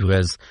lady who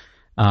is,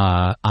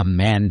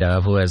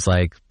 Amanda, who is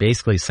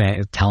basically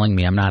telling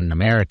me I'm not an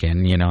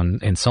American,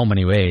 in so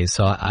many ways.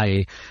 So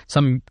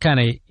I'm kind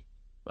of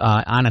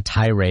on a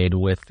tirade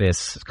with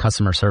this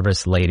customer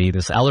service lady,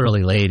 this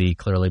elderly lady,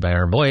 clearly by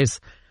her voice.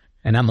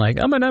 And I'm like,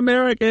 I'm an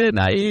American.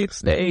 I eat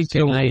steak.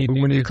 So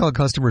when you call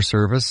customer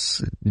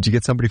service, did you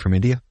get somebody from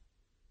India?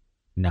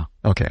 No.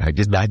 Okay. I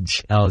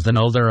was an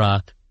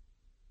older,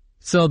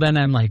 so then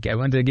I'm like, I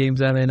went to Game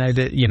 7. I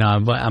did,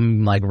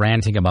 I'm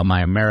ranting about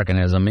my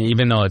Americanism,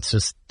 even though it's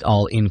just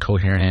all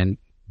incoherent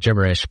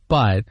gibberish.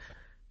 But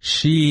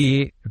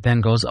she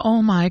then goes,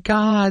 "Oh my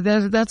God,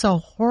 that's a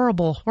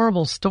horrible,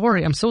 horrible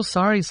story. I'm so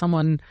sorry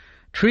someone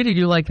treated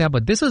you like that.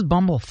 But this is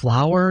Bumble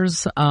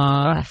Flowers.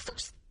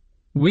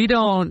 We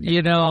don't,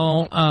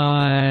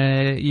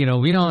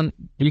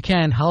 we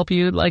can't help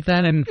you like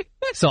that." And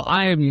so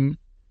I'm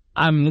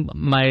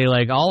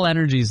all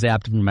energy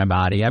zapped from my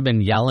body. I've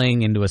been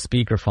yelling into a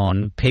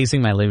speakerphone,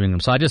 pacing my living room.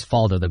 So I just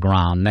fall to the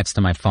ground next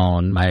to my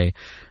phone, my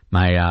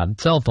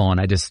cell phone.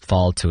 I just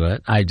fall to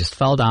it. I just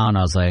fell down.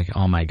 I was like,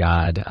 oh my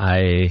God,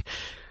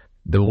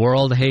 the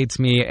world hates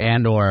me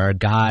or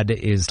God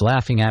is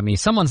laughing at me.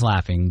 Someone's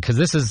laughing because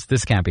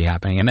this can't be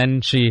happening. And then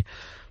she,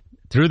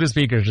 through the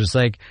speakers, just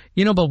like,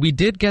 but we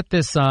did get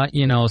this,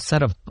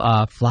 set of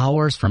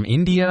flowers from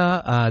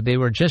India. They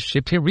were just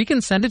shipped here. We can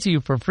send it to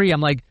you for free.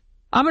 I'm like,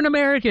 I'm an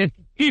American.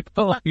 I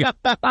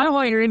don't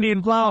want your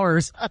Indian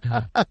flowers.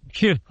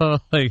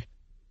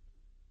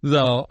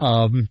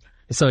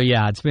 So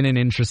yeah, it's been an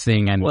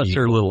interesting and what's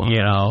your little,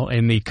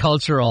 in the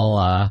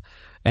cultural,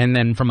 and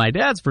then from my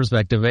dad's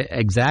perspective,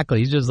 exactly.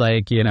 He's just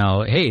like,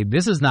 hey,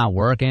 this is not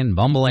working.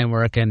 Bumble ain't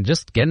working.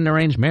 Just get an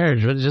arranged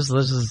marriage. Let's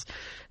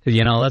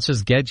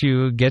just get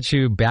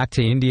you back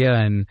to India.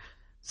 And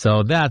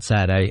so that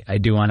said, I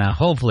do want to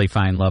hopefully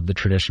find love the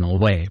traditional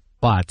way.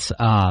 But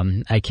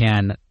I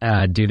can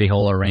do the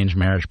whole arranged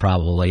marriage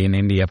probably in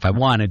India if I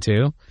wanted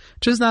to,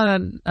 which is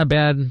not a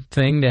bad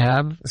thing to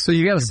have. So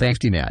you got a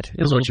safety net,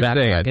 is what you're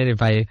saying.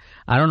 If I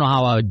don't know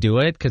how I would do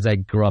it because I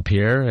grew up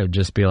here. It would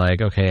just be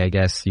like, okay, I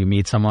guess you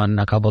meet someone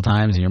a couple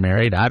times and you're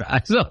married.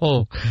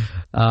 So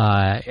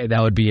that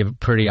would be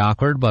pretty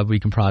awkward, but we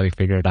can probably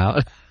figure it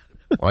out.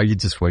 Well, you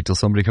just wait till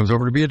somebody comes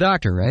over to be a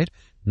doctor, right?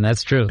 And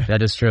that's true.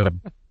 That is true.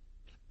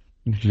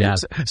 Yeah.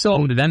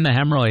 So then the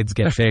hemorrhoids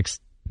get fixed.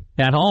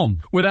 At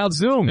home. Without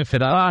Zoom. It's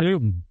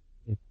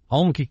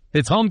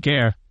home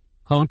care.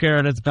 Home care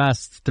at its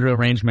best through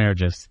arranged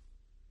marriages.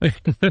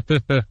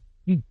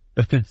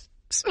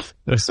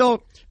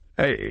 So,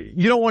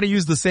 you don't want to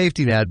use the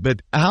safety net,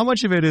 but how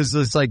much of it is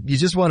it's like you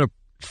just want to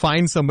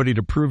find somebody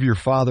to prove your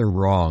father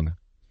wrong?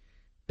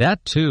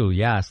 That too,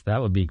 yes,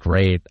 that would be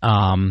great.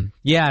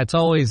 Yeah, it's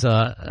always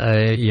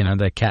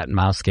the cat and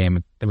mouse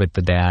game with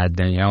the dad.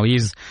 And,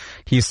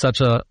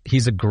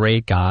 he's a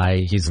great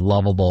guy. He's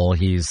lovable.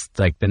 He's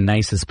like the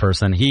nicest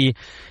person. He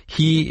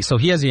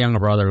has a younger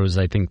brother who's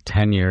I think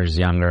 10 years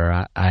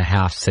younger, a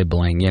half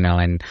sibling,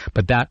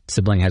 but that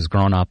sibling has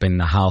grown up in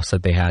the house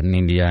that they had in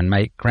India. And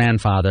my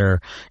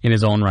grandfather, in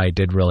his own right,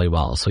 did really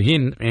well. So he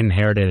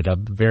inherited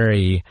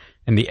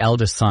and the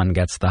eldest son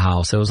gets the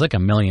house. It was like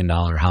 $1 million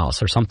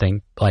house or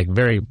something, like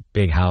very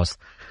big house,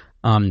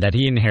 that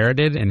he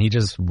inherited, and he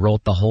just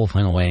wrote the whole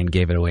thing away and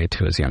gave it away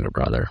to his younger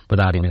brother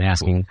without even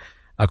asking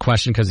a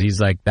question because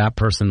he's like, that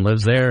person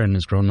lives there and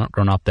has grown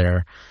up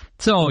there.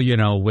 So,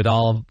 with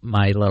all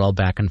my little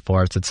back and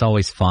forths, it's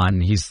always fun.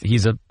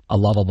 He's a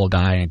lovable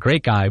guy and a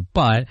great guy,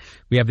 but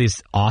we have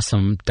this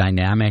awesome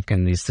dynamic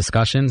and these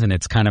discussions, and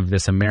it's kind of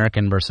this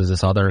American versus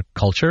this other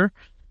culture.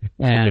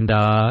 And,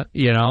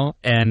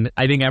 and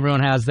I think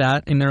everyone has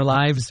that in their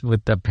lives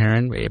with the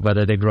parent,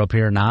 whether they grew up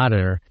here or not,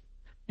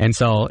 and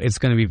so it's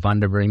going to be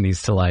fun to bring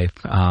these to life,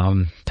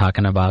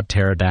 talking about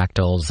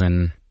pterodactyls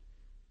and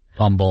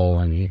Bumble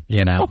and,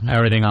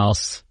 everything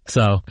else.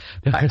 So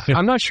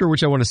I'm not sure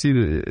which I want to see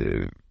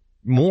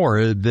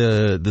more,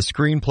 the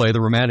screenplay,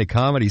 the romantic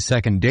comedy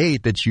Second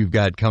Date that you've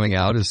got coming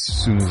out as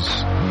soon as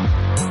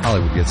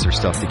Hollywood gets their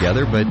stuff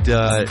together, but,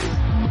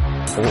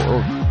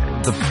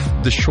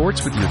 the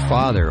shorts with your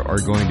father are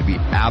going to be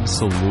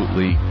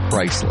absolutely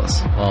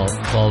priceless.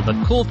 Well,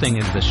 the cool thing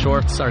is the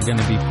shorts are going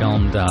to be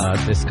filmed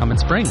this coming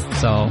spring,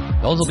 so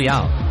those will be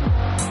out.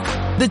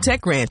 The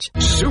Tech Ranch.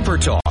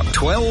 Supertalk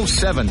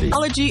 1270.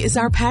 Technology is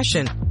our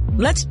passion.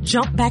 Let's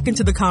jump back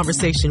into the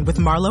conversation with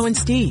Marlo and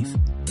Steve.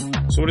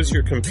 So what is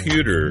your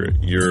computer,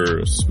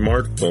 your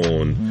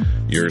smartphone,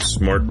 your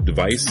smart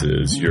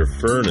devices, your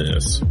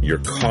furnace, your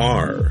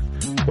car?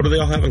 What do they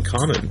all have in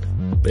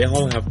common? They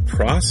all have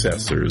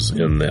processors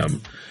in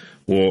them.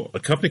 Well, a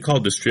company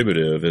called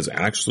Distributive has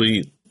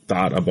actually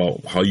thought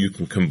about how you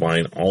can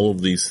combine all of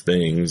these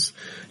things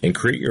and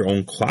create your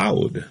own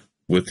cloud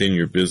within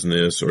your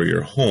business or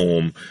your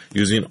home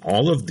using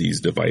all of these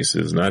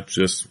devices, not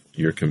just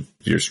your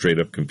straight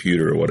up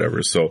computer or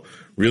whatever. So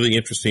really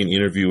interesting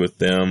interview with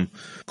them.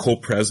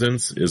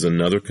 Co-Presence is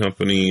another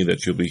company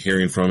that you'll be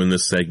hearing from in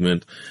this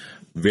segment.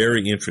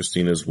 Very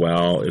interesting as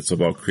well. It's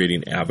about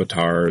creating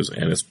avatars,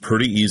 and it's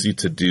pretty easy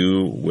to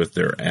do with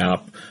their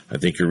app. I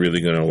think you're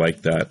really going to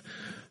like that.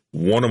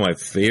 One of my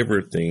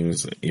favorite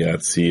things at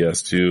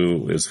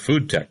CS2 is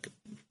food tech.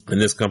 And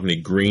this company,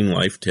 Green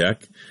Life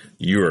Tech,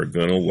 you are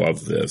going to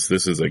love this.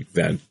 This is a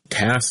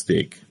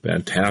fantastic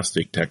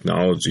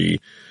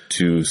technology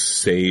to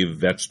save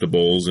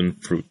vegetables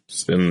and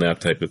fruits and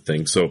that type of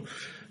thing. So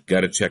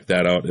got to check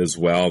that out as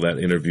well. That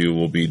interview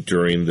will be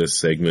during this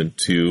segment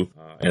too.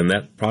 And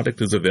that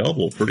product is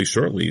available pretty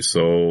shortly.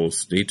 So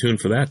stay tuned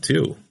for that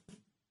too.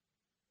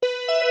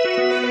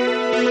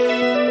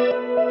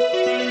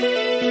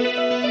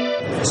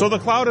 So the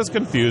cloud is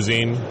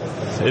confusing.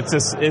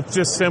 It's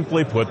just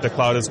simply put, the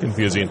cloud is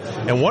confusing.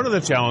 And one of the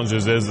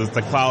challenges is that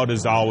the cloud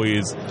is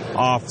always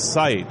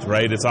off-site,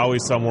 right? It's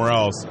always somewhere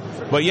else.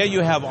 But yet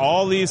you have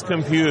all these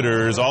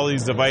computers, all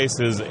these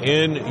devices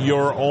in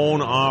your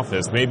own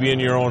office, maybe in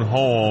your own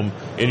home,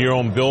 in your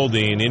own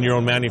building, in your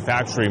own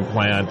manufacturing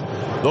plant.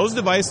 Those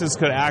devices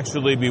could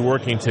actually be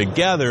working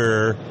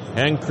together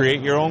and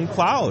create your own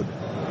cloud.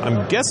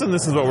 I'm guessing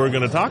this is what we're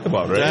going to talk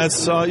about, right?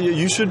 That's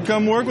you should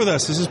come work with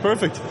us. This is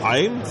perfect.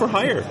 I'm for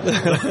hire.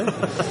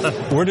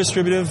 We're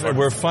Distributive.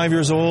 We're 5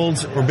 years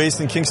old. We're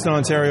based in Kingston,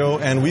 Ontario,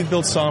 and we've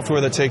built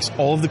software that takes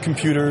all of the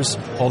computers,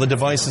 all the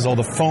devices, all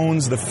the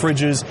phones, the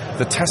fridges,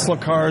 the Tesla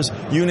cars,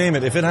 you name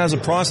it. If it has a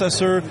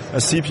processor, a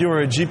CPU,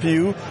 or a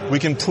GPU, we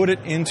can put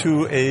it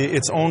into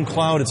its own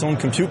cloud, its own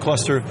compute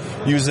cluster,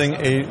 using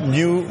a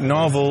new,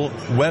 novel,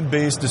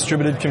 web-based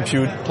distributed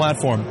compute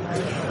platform.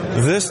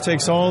 This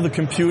takes all the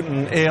compute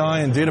and AI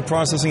and data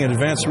processing and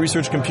advanced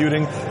research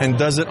computing and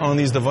does it on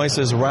these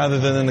devices rather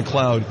than in the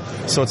cloud.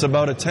 So it's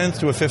about 1/10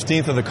 to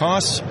 1/15 of the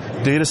cost.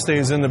 Data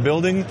stays in the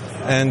building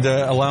and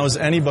allows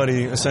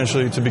anybody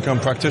essentially to become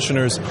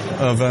practitioners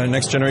of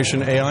next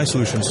generation AI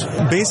solutions.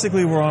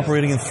 Basically, we're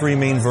operating in 3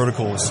 main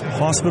verticals: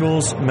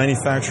 hospitals,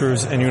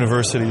 manufacturers, and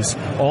universities.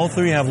 All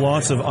 3 have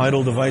lots of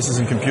idle devices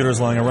and computers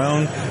lying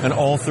around, and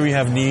all 3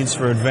 have needs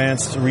for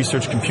advanced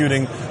research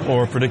computing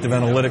or predictive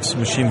analytics,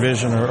 machine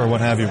vision, or what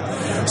have you.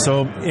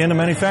 So in a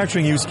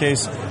manufacturing use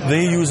case,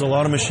 they use a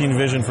lot of machine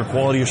vision for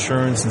quality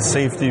assurance and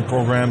safety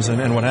programs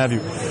and what have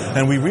you.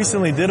 And we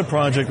recently did a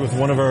project with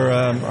one of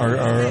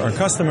our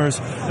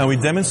customers, and we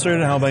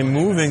demonstrated how by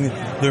moving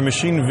their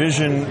machine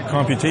vision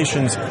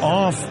computations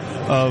off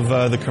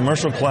of the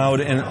commercial cloud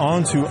and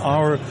onto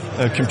our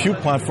compute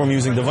platform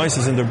using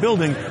devices in their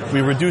building, we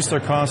reduced their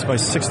cost by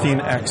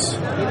 16x.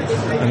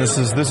 And this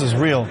is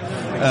real.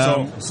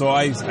 So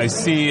I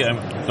see.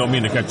 I don't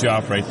mean to cut you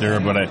off right there,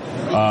 but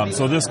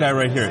so this guy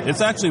right here,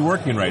 it's actually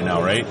working right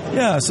now, right?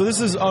 Yeah. So this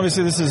is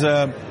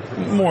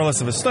more or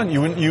less of a stunt.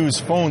 You wouldn't use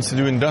phones to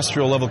do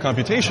industrial level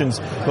computations,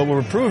 but what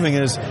we're proving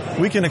is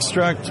we can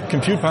extract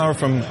compute power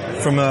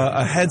from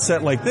a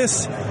headset like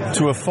this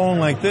to a phone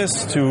like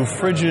this to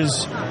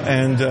fridges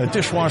and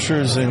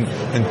dishwashers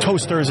and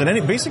toasters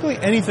and basically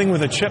anything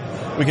with a chip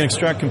we can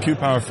extract compute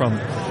power from.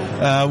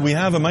 We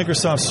have a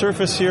Microsoft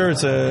Surface here.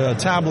 It's a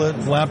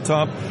tablet,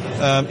 laptop.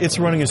 It's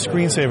running a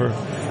screensaver.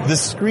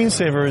 This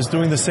screensaver is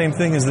doing the same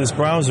thing as this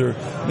browser.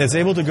 It's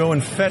able to go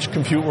and fetch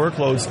compute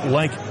workloads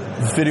like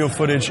video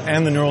footage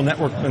and the neural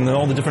network and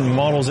all the different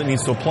models it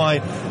needs to apply,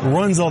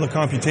 runs all the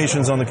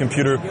computations on the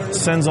computer,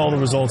 sends all the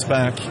results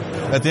back.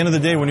 At the end of the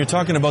day, when you're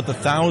talking about the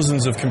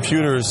thousands of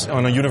computers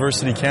on a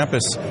university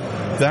campus,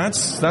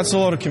 that's a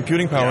lot of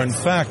computing power. Yes.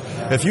 In fact,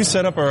 if you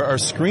set up our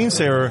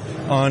screensaver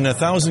on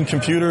 1,000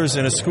 computers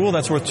in a school,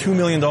 that's worth $2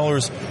 million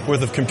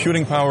worth of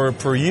computing power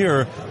per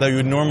year that you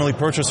would normally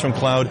purchase from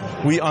cloud.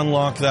 We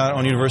unlock that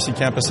on university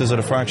campuses at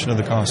a fraction of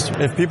the cost.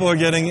 If people are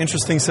getting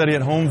interesting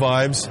study-at-home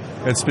vibes,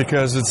 it's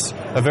because it's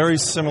a very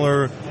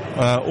similar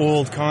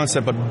old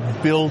concept,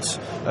 but built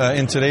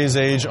in today's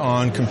age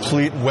on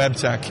complete web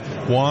tech.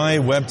 Why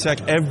web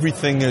tech?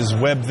 Everything is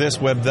web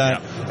this, web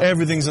that. Yep.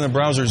 Everything's in the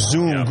browser.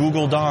 Zoom,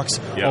 Google Docs.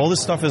 Yep. All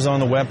this stuff is on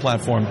the web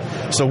platform.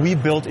 So we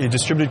built a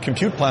distributed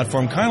compute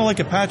platform, kind of like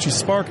Apache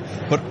Spark,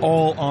 but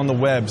all on the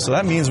web. So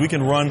that means we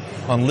can run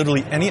on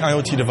literally any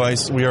IoT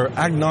device. We are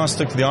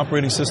agnostic to the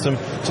operating system,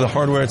 to the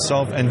hardware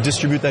itself, and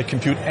distribute that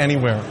compute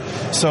anywhere.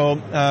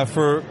 So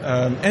for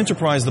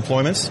enterprise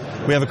deployments,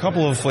 we have a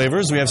couple of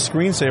flavors. We have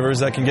screensavers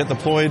that can get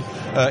deployed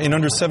in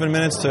under 7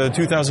 minutes to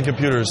 2,000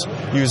 computers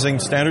using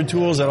standard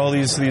tools that all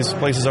all these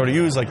places already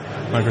use, like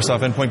Microsoft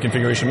Endpoint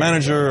Configuration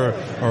Manager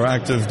or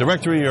Active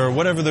Directory or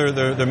whatever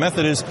their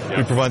method is.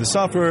 We provide the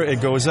software,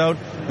 it goes out,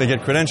 they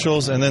get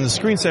credentials, and then the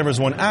screensavers,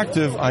 when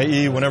active,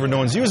 i.e. whenever no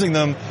one's using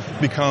them,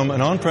 become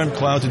an on-prem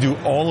cloud to do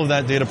all of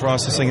that data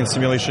processing and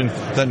simulation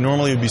that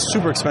normally would be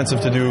super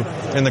expensive to do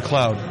in the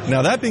cloud.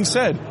 Now, that being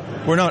said,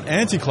 we're not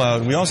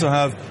anti-cloud. We also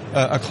have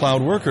a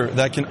cloud worker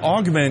that can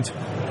augment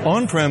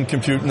on-prem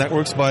compute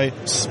networks by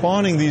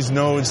spawning these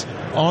nodes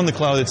on the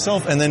cloud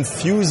itself and then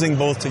fusing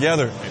both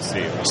together. I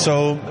see.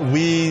 So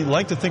we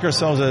like to think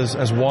ourselves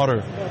as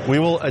water. We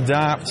will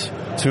adapt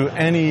to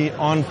any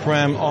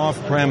on-prem,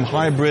 off-prem,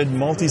 hybrid,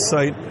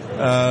 multi-site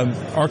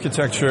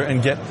architecture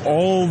and get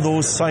all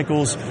those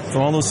cycles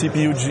from all those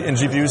CPU and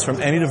GPUs from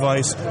any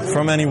device,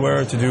 from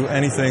anywhere, to do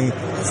anything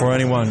for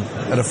anyone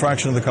at a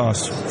fraction of the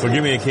cost. So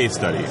give me a case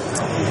study.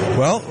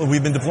 Well,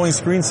 we've been deploying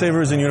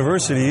screensavers in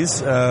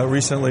universities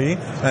recently,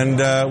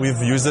 and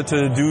we've used it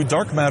to do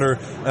dark matter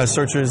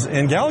searches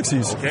in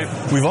galaxies. Okay.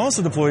 We've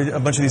also deployed a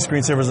bunch of these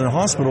screensavers in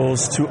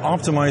hospitals to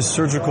optimize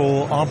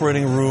surgical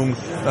operating room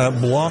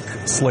block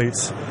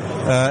slates.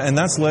 And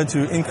that's led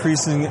to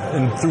increasing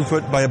in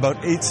throughput by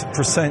about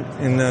 8%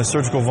 in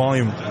surgical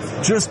volume,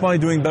 just by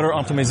doing better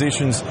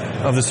optimizations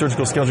of the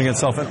surgical scheduling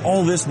itself. And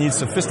all this needs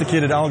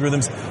sophisticated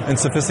algorithms and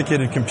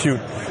sophisticated compute.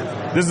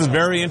 This is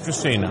very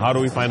interesting. How do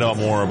we find out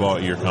more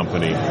about your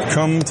company?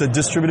 Come to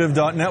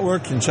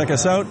distributive.network and check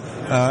us out.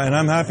 And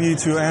I'm happy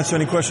to answer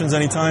any questions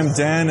anytime.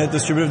 Dan at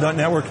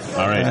distributive.network.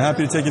 All right. I'm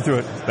happy to take you through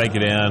it. Thank you,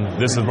 Dan.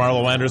 This is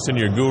Marlo Anderson,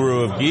 your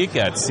guru of geek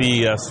at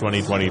CES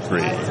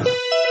 2023.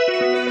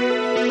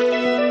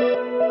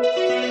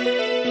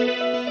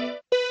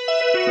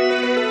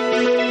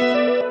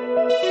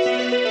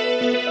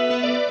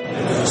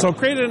 So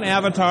create an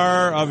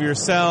avatar of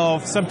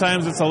yourself.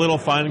 Sometimes it's a little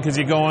fun because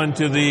you go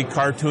into the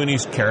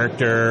cartoonish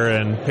character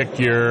and pick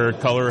your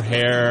color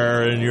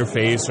hair and your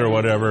face or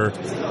whatever.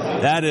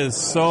 That is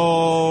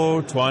so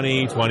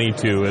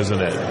 2022,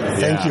 isn't it?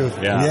 Thank you.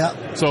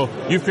 Yeah. So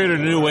you've created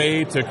a new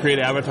way to create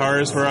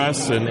avatars for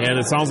us, and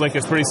it sounds like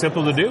it's pretty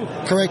simple to do.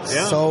 Correct.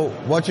 Yeah. So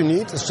what you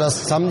need is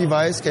just some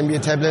device, can be a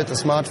tablet, a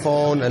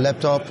smartphone, a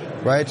laptop,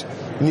 right?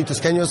 You need to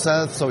scan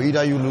yourself, so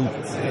either you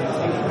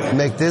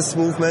make this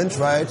movement,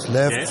 right,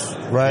 left,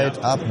 right,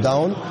 up,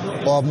 down,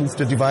 or move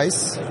the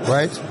device,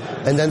 right?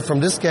 And then from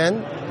this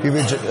scan, we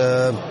will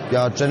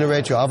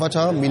generate your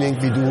avatar, meaning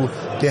we do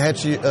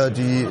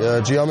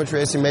the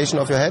geometry estimation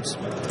of your head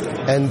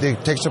and the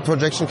texture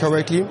projection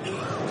correctly.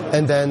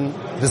 And then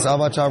this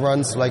avatar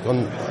runs like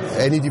on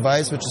any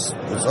device which is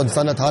on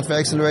standard hardware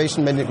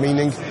acceleration,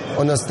 meaning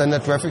on a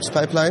standard graphics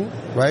pipeline,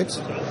 right?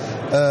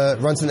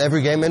 Runs in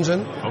every game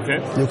engine.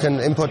 Okay. You can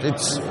import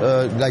it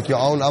like your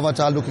own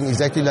avatar looking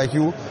exactly like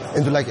you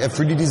into like a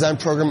 3D design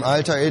program,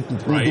 alter it,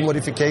 do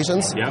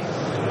modifications. Yeah.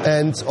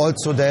 And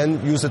also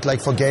then use it like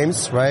for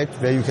games, right?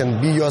 Where you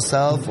can be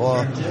yourself,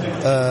 or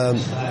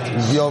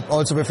you're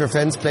also with your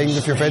friends, playing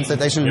with your friends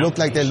that actually look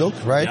like they look,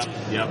 right?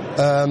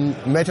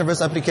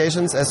 Metaverse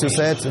applications, as you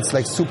said, it's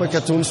like super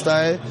cartoon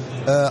style.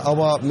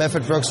 Our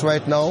method works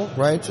right now,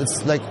 right?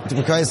 It's like, it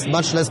requires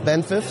much less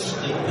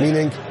bandwidth,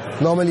 meaning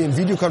normally in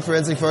video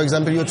conferencing, for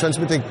example, you're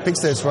transmitting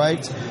pixels,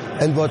 right?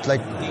 And what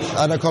like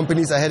other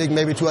companies are heading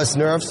maybe to as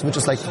nerves, which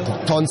is like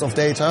tons of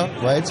data,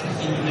 right?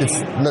 It's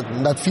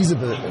not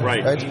feasible,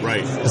 right?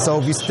 So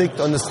we stick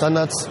on the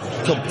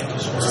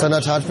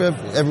standard hardware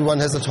everyone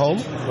has at home,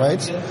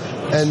 right?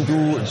 And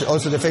do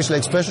also the facial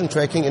expression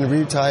tracking in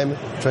real time,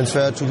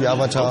 transfer to the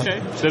avatar.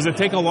 Okay. Does it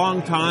take a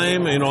long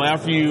time? You know,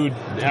 after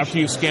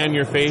you scan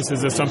your face,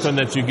 is it something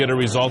that you get a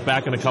result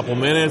back in a couple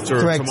minutes or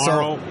Correct.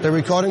 tomorrow? So the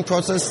recording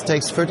process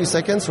takes 30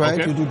 seconds,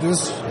 right? Okay. You do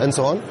this and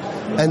so on.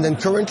 And then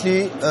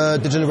currently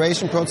the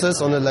generation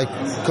process on a like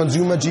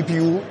consumer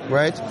GPU,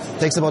 right,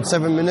 takes about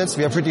 7 minutes.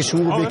 We are pretty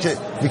sure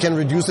we can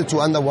reduce it to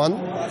under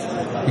 1.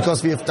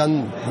 Because we have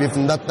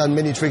not done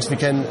many tricks we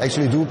can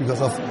actually do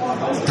because of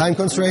time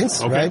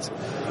constraints, right?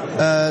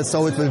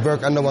 So it will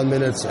work under 1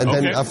 minute, and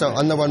then after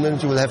under 1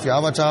 minute you will have your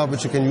avatar,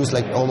 which you can use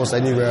like almost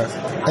anywhere.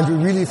 And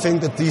we really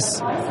think that these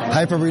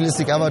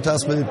hyper-realistic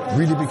avatars will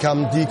really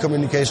become the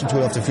communication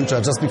tool of the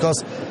future, just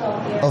because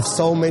of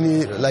so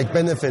many like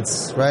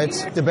benefits, right?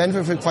 The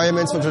bandwidth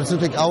requirements for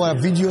transmitting our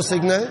video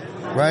signal,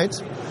 right,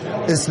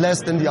 is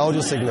less than the audio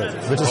signal,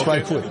 which is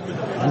quite cool.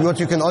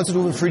 What you can also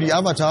do with 3D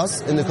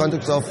avatars in the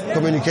context of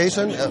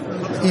communication,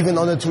 even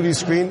on a 2D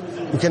screen,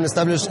 you can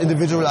establish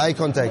individual eye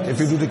contact. If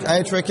you do the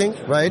eye tracking,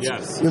 right,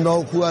 you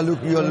know who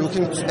you are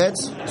looking at.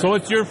 So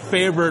what's your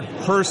favorite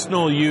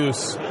personal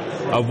use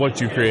of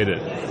what you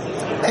created?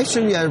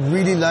 Actually, I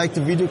really like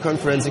the video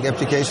conferencing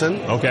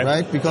application,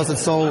 right? Because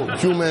it's so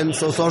human,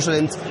 so social,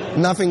 and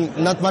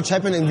not much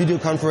happened in video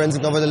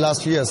conferencing over the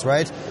last years,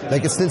 right?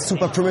 Like it's still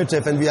super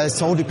primitive, and we are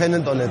so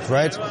dependent on it,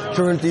 right?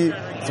 Currently,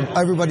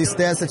 everybody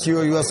stares at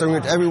you. You are staring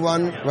at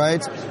everyone,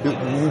 right? You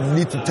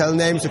need to tell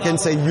names. You can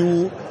say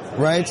you.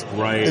 Right?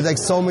 It's like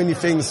so many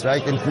things,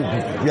 right?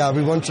 And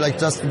we want to like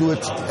just do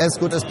it as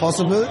good as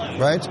possible,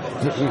 right?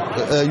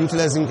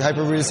 Utilizing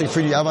hyper-realistic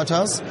 3D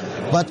avatars.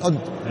 but on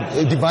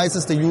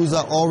devices the user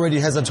already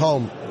has at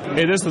home.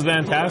 Hey, this was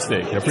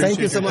fantastic. I appreciate Thank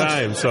you so your much.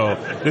 time. So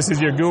this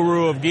is your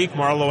Guru of Geek,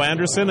 Marlo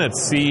Anderson at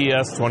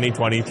CES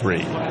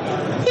 2023.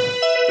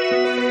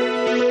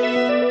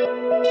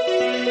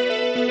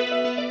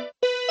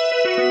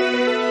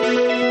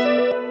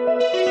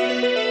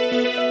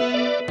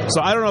 So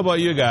I don't know about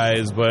you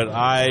guys, but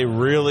I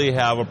really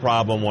have a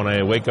problem when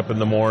I wake up in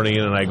the morning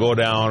and I go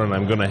down and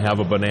I'm going to have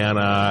a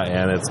banana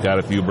and it's got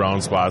a few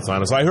brown spots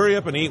on it. So I hurry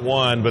up and eat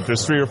one, but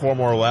there's 3 or 4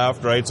 more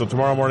left, right? So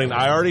tomorrow morning,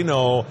 I already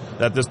know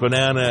that this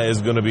banana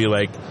is going to be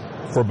like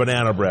for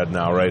banana bread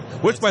now, right?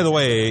 Which, by the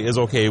way, is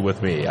okay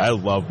with me. I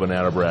love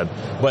banana bread.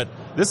 But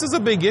this is a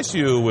big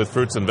issue with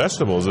fruits and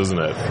vegetables, isn't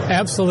it?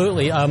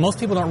 Absolutely. Most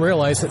people don't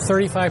realize that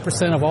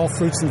 35% of all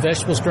fruits and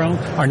vegetables grown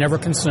are never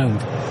consumed.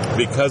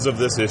 Because of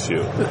this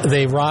issue.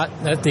 They rot,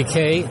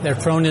 decay, they're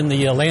thrown in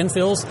the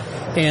landfills,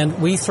 and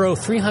we throw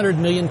 300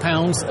 million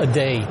pounds a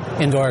day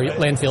into our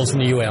landfills in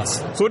the U.S.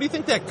 So what do you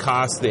think that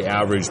costs the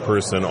average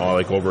person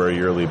over a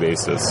yearly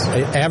basis?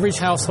 The average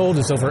household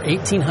is over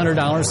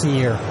 $1,800 a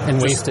year in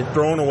wasted.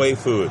 Thrown away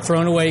food.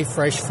 Thrown away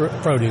fresh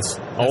produce.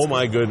 Oh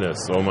my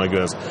goodness.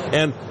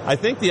 And I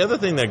think the other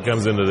thing that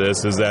comes into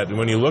this is that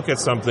when you look at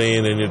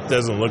something and it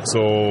doesn't look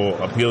so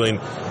appealing,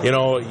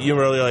 you're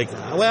really like,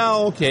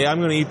 well, okay, I'm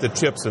going to eat the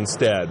chips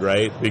instead,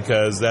 right?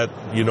 Because that,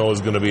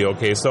 is going to be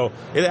okay. So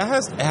it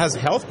has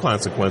health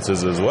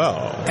consequences as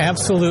well.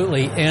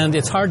 Absolutely. And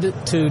it's hard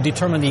to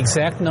determine the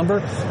exact number,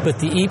 but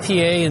the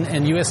EPA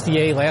and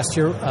USDA last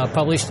year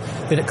published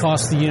that it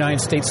costs the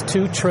United States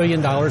 $2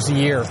 trillion a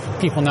year,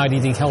 people not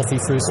eating healthy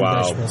fruits and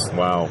vegetables.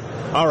 Wow.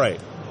 All right.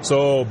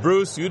 So,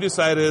 Bruce, you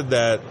decided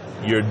that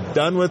you're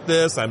done with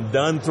this. I'm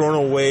done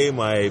throwing away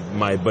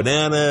my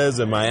bananas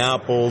and my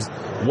apples.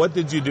 What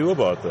did you do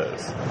about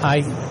this?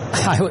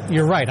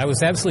 You're right. I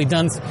was absolutely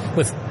done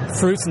with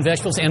fruits and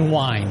vegetables and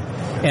wine.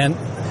 And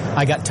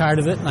I got tired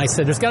of it, and I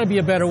said, there's got to be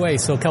a better way.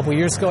 So a couple of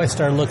years ago, I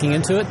started looking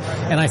into it,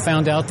 and I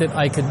found out that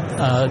I could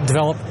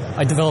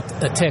developed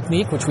a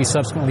technique, which we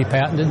subsequently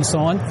patented and so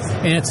on.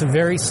 And it's a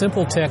very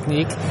simple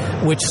technique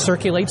which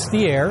circulates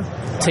the air,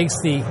 takes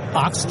the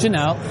oxygen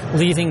out,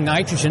 leaving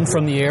nitrogen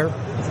from the air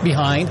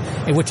behind,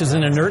 which is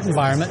an inert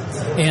environment.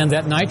 And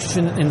that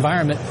nitrogen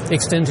environment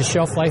extends the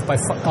shelf life by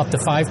up to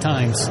 5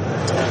 times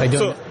by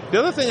doing it. The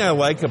other thing I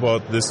like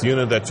about this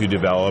unit that you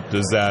developed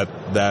is that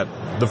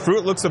the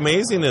fruit looks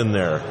amazing in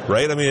there,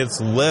 right? I mean, it's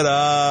lit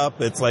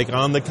up. It's like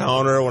on the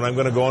counter. When I'm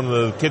going to go into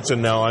the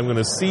kitchen now, I'm going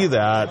to see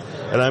that,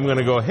 and I'm going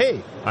to go,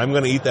 hey, I'm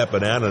going to eat that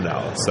banana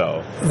now.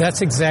 So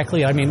that's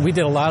exactly. I mean, we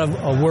did a lot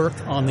of work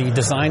on the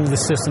design of the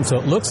system, so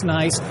it looks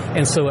nice,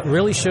 and so it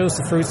really shows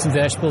the fruits and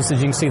vegetables.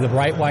 As you can see, the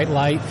bright white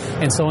light,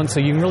 and so on.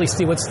 So you can really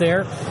see what's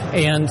there,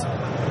 and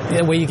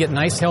that way you get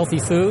nice, healthy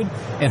food,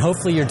 and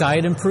hopefully your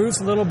diet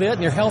improves a little bit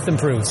and your health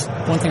improves.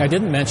 One thing I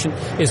didn't mention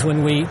is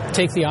when we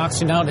take the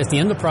oxygen out at the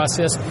end of the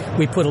process,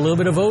 we put a little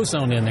bit of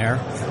ozone in there.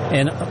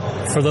 And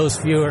for those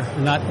of you who are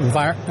not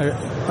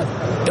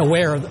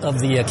aware of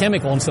the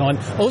chemical and so on,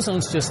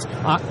 ozone's just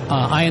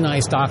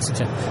ionized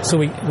oxygen. So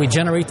we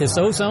generate this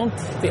ozone.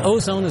 The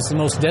ozone is the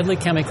most deadly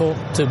chemical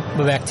to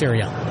the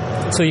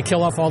bacteria. So you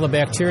kill off all the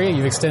bacteria,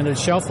 you've extended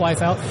shelf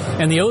life out,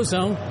 and the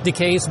ozone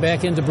decays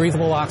back into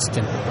breathable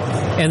oxygen.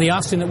 And the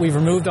oxygen that we've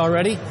removed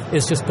already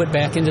is just put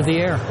back into the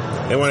air.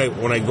 And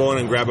when I go in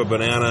and grab a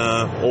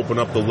banana, open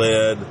up the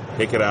lid,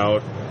 take it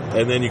out,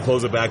 and then you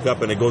close it back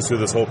up and it goes through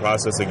this whole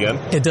process again?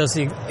 It does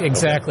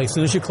exactly. As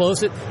soon as you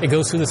close it, it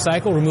goes through the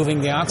cycle,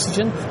 removing the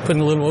oxygen,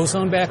 putting a little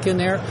ozone back in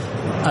there,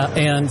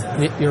 and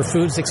your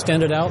food's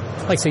extended out.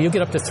 Like I say, you'll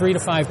get up to 3 to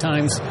 5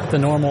 times the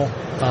normal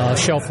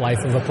shelf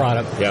life of a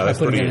product. Yeah, that's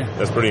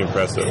pretty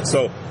impressive.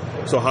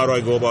 So how do I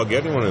go about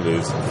getting one of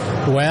these?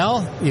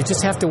 Well, you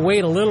just have to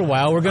wait a little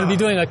while. We're going to be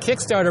doing a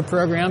Kickstarter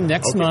program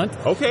next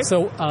month. Okay.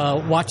 So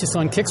watch us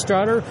on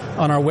Kickstarter,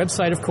 on our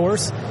website, of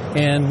course,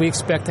 and we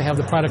expect to have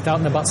the product out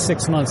in about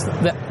 6 months,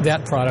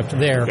 that product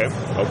there.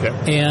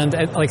 Okay. And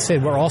like I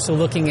said, we're also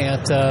looking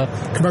at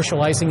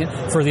commercializing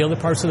it for the other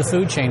parts of the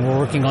food chain. We're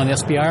working on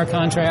SBIR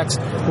contracts,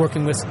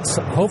 working with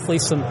hopefully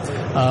some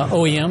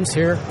OEMs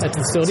here at the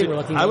facility.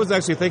 I was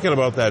actually thinking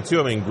about that, too.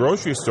 I mean,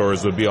 grocery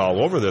stores would be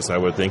all over this, I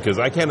would think, because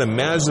I can't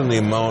imagine the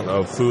amount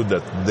of food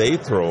that they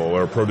throw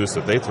or produce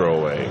that they throw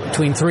away.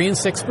 Between 3 and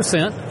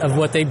 6% of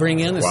what they bring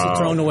in is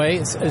thrown away.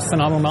 It's a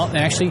phenomenal amount. And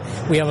actually,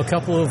 we have a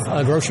couple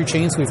of grocery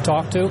chains we've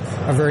talked to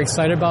are very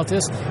excited about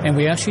this. And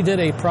we actually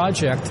did a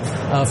project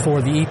for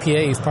the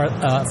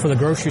EPA for the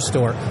grocery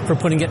store for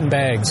putting it in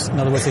bags. In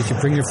other words, as you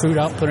bring your fruit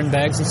out, put it in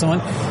bags and so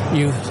on,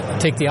 you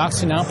take the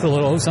oxygen out, put a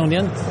little ozone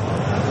in,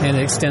 and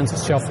it extends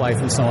its shelf life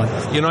and so on.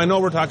 I know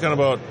we're talking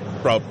about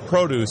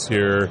produce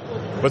here,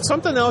 but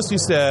something else you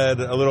said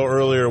a little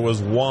earlier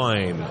was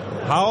wine.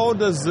 How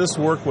does this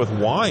work with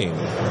wine?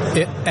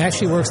 It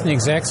actually works in the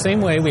exact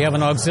same way. We have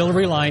an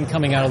auxiliary line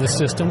coming out of the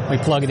system. We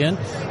plug it in,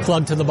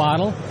 plug to the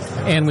bottle,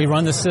 and we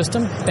run the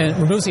system, and it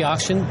removes the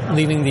oxygen,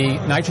 leaving the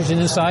nitrogen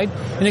inside,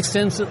 and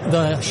extends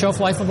the shelf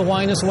life of the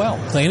wine as well.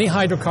 So any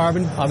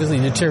hydrocarbon obviously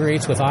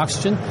deteriorates with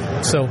oxygen,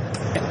 so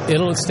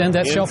it'll extend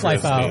that shelf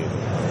life out.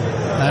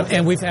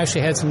 And we've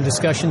actually had some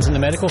discussions in the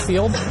medical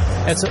field.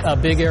 That's a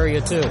big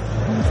area too.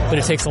 But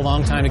it takes a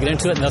long time to get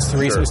into it, and that's the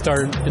reason we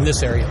started in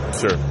this area.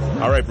 Sure.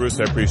 All right, Bruce,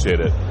 I appreciate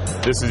it.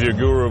 This is your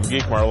Guru of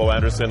Geek, Marlo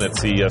Anderson at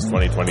CES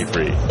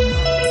 2023.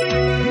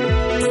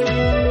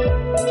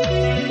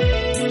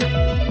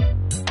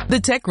 The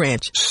Tech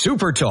Ranch.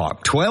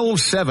 Supertalk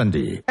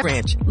 1270.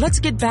 Ranch. Let's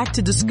get back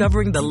to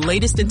discovering the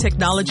latest in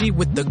technology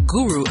with the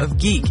Guru of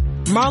Geek,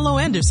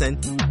 Marlo Anderson.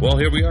 Well,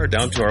 here we are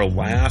down to our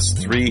last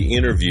 3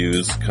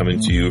 interviews coming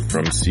to you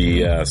from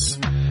CES.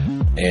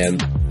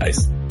 And I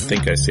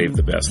think I saved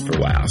the best for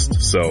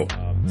last. So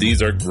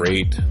these are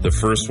great. The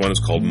first one is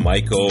called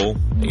Myco.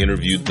 I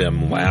interviewed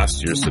them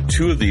last year. So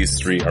 2 of these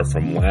 3 are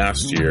from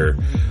last year.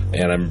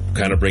 And I'm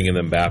kind of bringing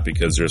them back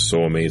because they're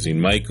so amazing.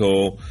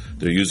 Myco,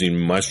 they're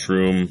using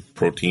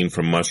protein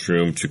from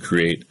mushroom to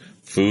create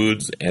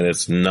foods. And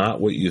it's not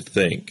what you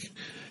think.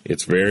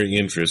 It's very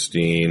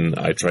interesting.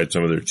 I tried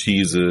some of their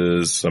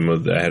cheeses. I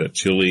had a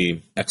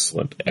chili.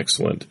 Excellent.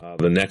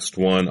 The next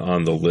one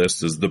on the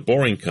list is The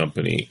Boring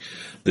Company.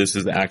 This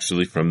is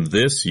actually from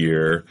this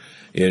year.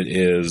 It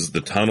is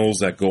the tunnels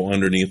that go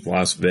underneath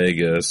Las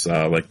Vegas,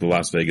 like the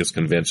Las Vegas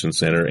Convention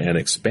Center, and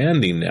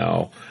expanding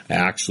now. I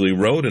actually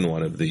rode in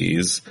one of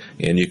these,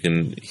 and you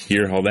can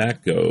hear how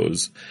that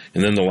goes.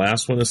 And then the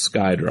last one is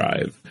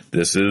SkyDrive.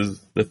 This is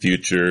the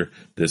future.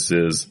 This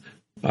is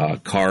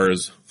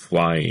cars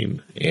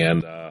flying.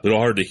 And a little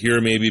hard to hear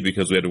maybe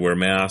because we had to wear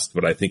masks,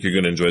 but I think you're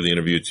going to enjoy the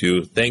interview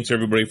too. Thanks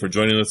everybody for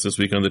joining us this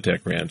week on the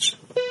Tech Ranch.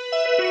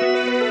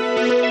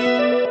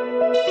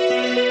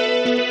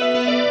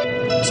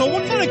 So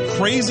what kind of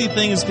crazy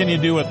things can you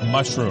do with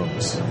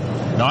mushrooms?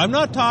 Now, I'm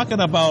not talking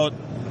about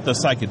the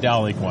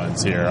psychedelic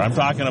ones here. I'm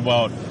talking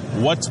about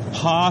what's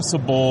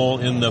possible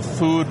in the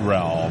food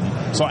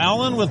realm. So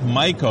Alan with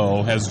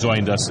Myco has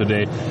joined us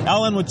today.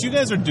 Alan, what you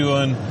guys are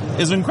doing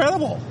is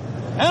incredible.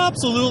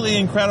 Absolutely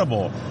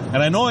incredible.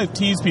 And I know I've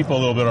teased people a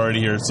little bit already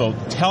here, so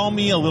tell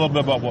me a little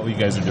bit about what you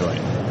guys are doing.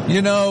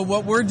 You know,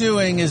 what we're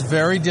doing is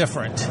very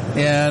different.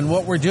 And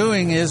what we're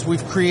doing is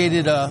we've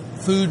created a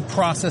food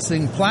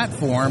processing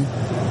platform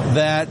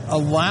that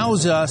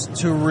allows us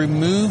to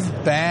remove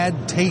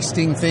bad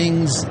tasting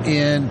things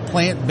in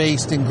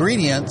plant-based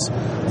ingredients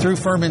through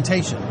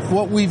fermentation.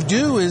 What we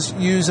do is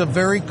use a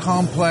very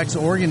complex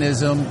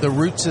organism, the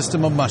root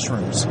system of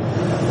mushrooms.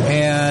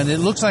 And it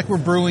looks like we're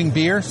brewing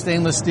beer,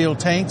 stainless steel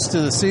tanks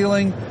to the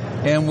ceiling,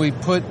 and we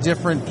put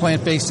different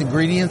plant-based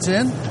ingredients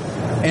in.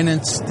 And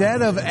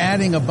instead of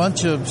adding a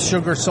bunch of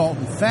sugar, salt,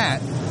 and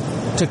fat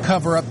to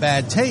cover up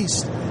bad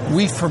taste,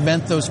 we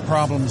ferment those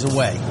problems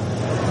away.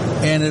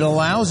 And it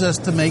allows us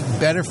to make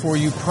better for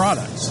you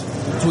products.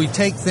 So we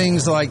take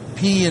things like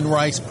pea and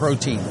rice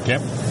protein.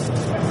 Yep.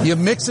 You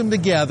mix them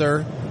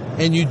together,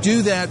 and you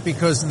do that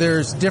because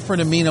there's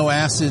different amino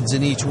acids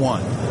in each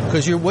one.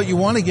 Because what you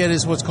want to get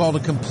is what's called a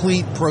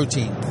complete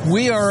protein.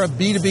 We are a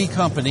B2B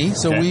company,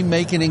 so we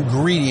make an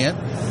ingredient,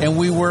 and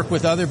we work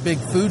with other big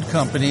food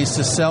companies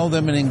to sell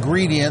them an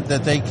ingredient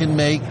that they can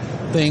make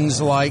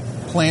things like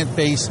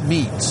plant-based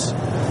meats,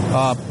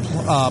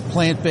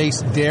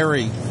 plant-based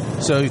dairy.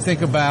 So you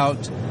think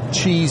about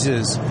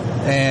cheeses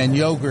and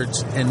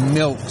yogurts and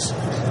milks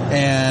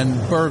and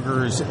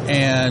burgers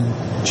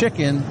and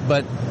chicken,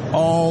 but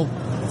all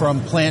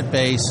from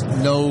plant-based,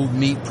 no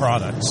meat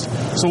products.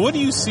 So what do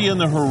you see on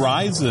the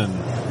horizon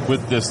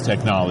with this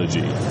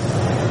technology?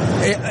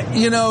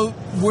 You know,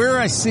 where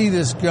I see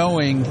this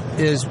going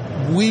is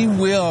we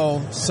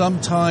will,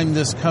 sometime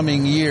this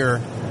coming year,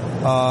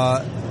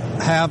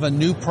 have a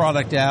new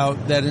product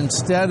out that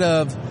instead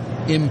of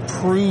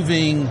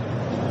improving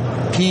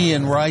pea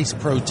and rice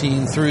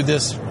protein through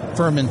this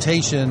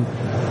fermentation,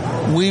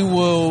 we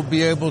will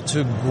be able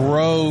to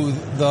grow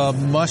the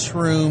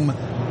mushroom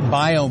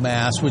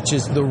biomass, which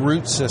is the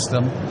root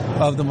system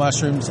of the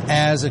mushrooms,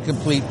 as a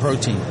complete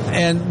protein.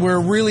 And we're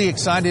really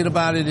excited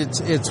about it.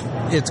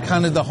 It's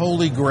kind of the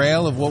holy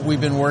grail of what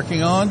we've been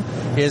working on,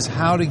 is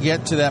how to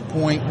get to that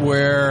point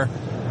where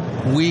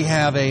we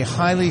have a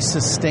highly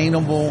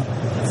sustainable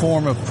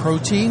form of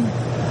protein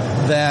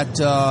that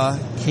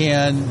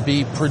can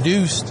be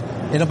produced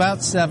in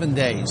about 7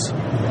 days.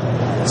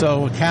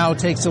 So a cow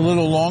takes a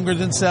little longer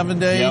than 7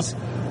 days.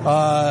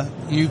 Yep.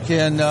 You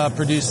can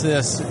produce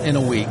this in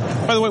a week.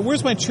 By the way,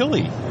 where's my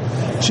chili?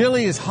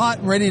 Chili is hot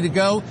and ready to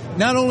go.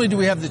 Not only do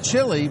we have the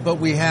chili, but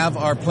we have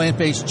our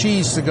plant-based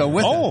cheese to go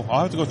with it. Oh,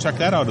 I'll have to go check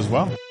that out as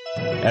well.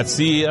 At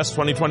CES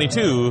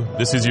 2022,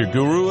 this is your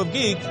Guru of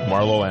Geek,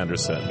 Marlo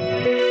Anderson.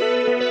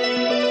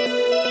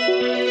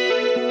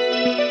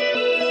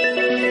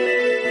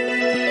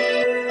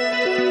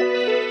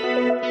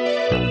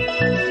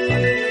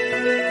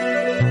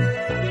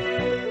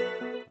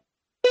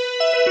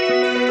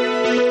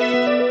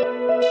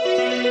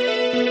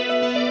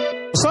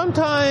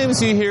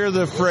 Sometimes you hear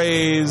the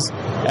phrase,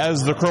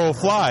 as the crow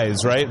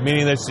flies, right?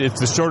 Meaning that it's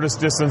the shortest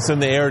distance in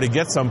the air to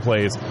get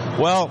someplace.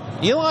 Well,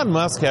 Elon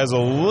Musk has a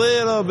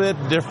little bit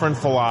different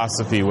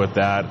philosophy with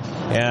that,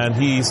 and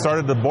he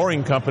started the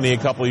Boring Company a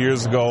couple of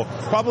years ago.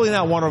 Probably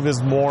not one of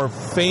his more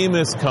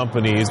famous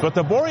companies, but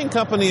the Boring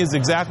Company is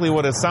exactly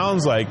what it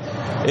sounds like.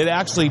 It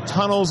actually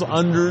tunnels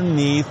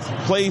underneath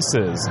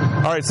places.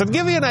 All right, so to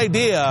give you an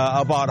idea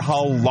about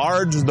how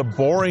large the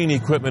boring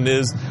equipment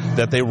is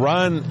that they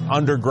run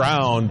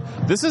underground,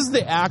 this is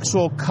the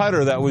actual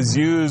cutter that was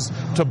used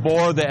to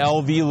bore the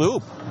LV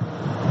loop.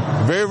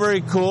 Very,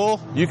 very cool.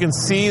 You can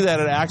see that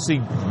it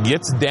actually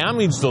gets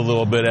damaged a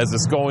little bit as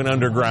it's going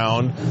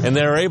underground, and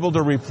they're able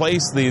to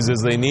replace these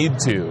as they need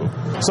to.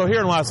 So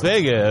here in Las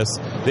Vegas,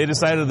 they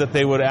decided that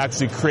they would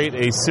actually create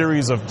a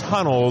series of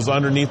tunnels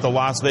underneath the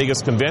Las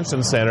Vegas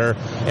Convention Center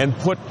and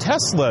put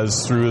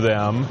Teslas through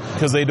them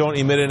because they don't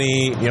emit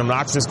any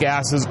noxious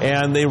gases.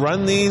 And they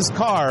run these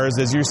cars,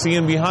 as you're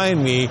seeing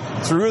behind me,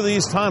 through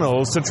these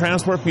tunnels to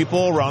transport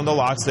people around the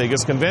Las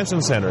Vegas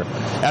Convention Center.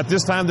 At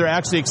this time, they're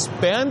actually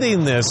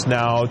expanding this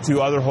now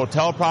to other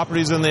hotel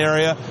properties in the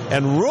area,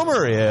 and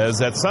rumor is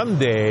that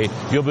someday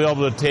you'll be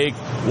able to take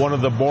one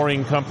of the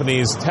Boring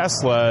Company's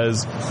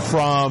Teslas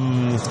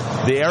from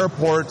the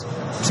airport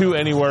to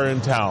anywhere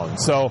in town.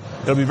 So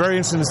it'll be very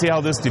interesting to see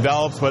how this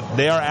develops, but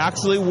they are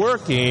actually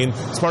working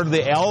as part of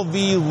the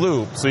LV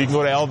Loop. So you can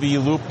go to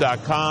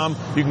lvloop.com,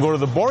 you can go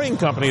to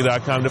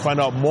theboringcompany.com to find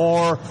out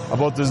more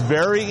about this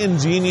very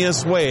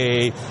ingenious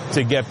way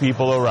to get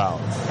people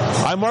around.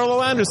 I'm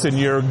Marlo Anderson,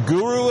 your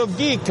guru of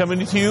geek,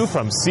 coming to you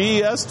from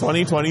CES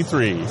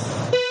 2023.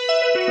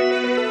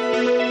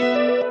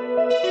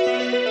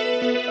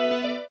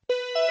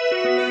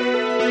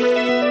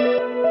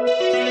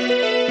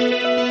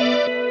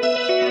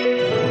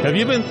 Have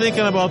you been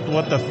thinking about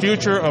what the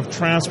future of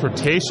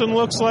transportation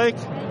looks like?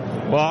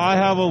 Well, I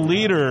have a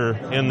leader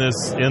in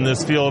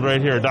this field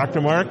right here,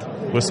 Dr. Mark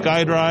with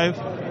SkyDrive,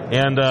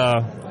 and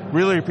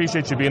really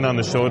appreciate you being on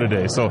the show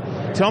today. So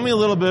tell me a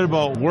little bit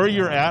about where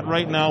you're at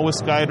right now with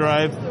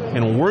SkyDrive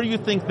and where you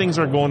think things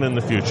are going in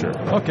the future.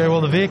 Okay,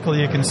 well, the vehicle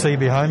you can see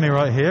behind me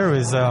right here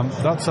is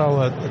that's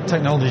our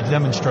technology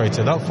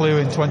demonstrator. That flew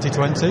in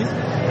 2020,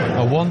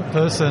 a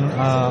one-person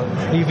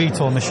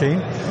eVTOL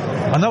machine.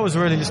 And that was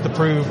really just to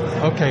prove,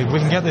 okay, we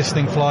can get this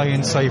thing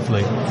flying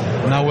safely.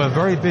 Now, we're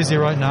very busy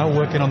right now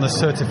working on the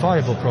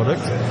certifiable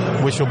product,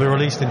 which will be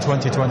released in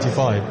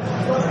 2025.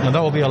 And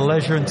that will be a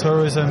leisure and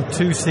tourism,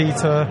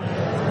 two-seater,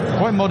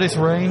 quite modest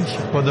range,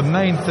 but the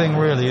main thing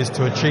really is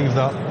to achieve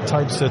that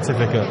type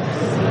certificate.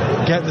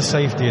 Get the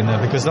safety in there,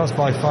 because that's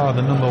by far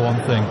the number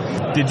one thing.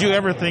 Did you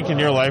ever think in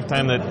your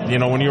lifetime that,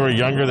 when you were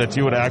younger, that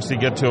you would actually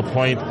get to a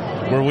point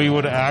where we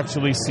would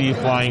actually see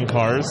flying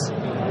cars?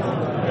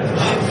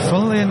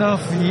 Funnily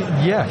enough,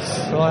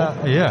 yes.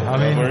 I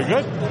mean, very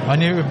good.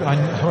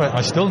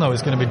 I still know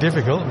it's going to be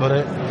difficult, but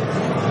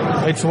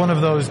it's one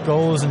of those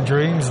goals and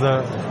dreams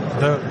that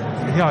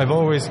I've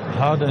always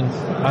had,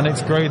 and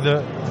it's great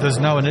that there's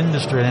now an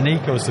industry and an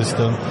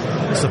ecosystem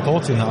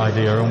supporting that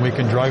idea, and we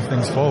can drive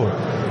things forward.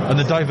 And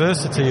the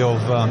diversity of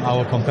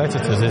our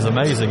competitors is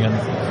amazing,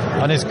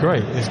 and it's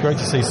great. It's great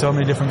to see so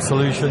many different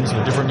solutions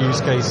for different use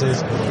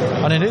cases,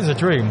 and it is a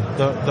dream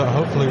that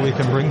hopefully we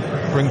can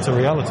bring to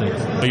reality.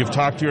 You've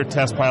talked to your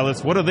test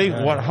pilots.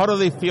 How do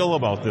they feel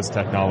about this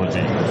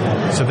technology?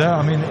 So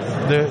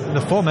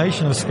the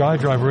formation of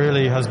SkyDrive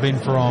really has been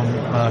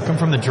come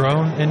from the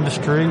drone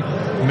industry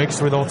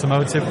mixed with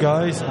automotive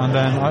guys, and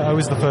then I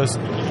was the first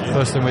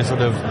person with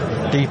sort of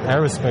deep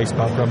aerospace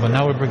background, but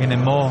now we're bringing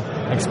in more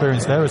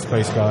experienced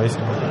aerospace guys,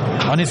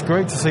 and it's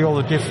great to see all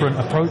the different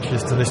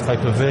approaches to this type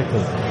of vehicle.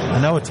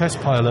 And our test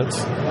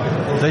pilots,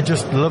 they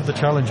just love the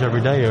challenge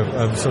every day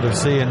of sort of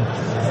seeing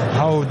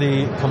how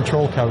the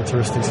control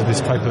characteristics of this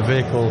type of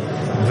vehicle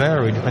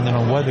vary depending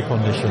on weather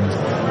conditions,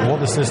 what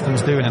the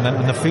system's doing,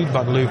 and the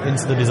feedback loop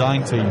into the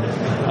design team,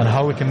 and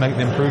how we can make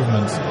the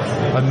improvements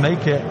and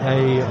make it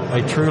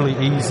a truly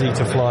easy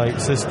to fly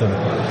system,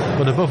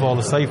 but above all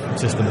a safe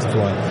system to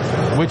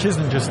fly, which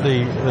isn't just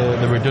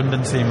the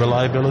redundancy and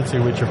reliability,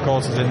 which of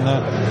course is in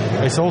there.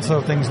 It's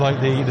also things like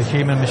the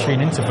human-machine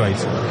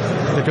interface,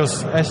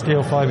 because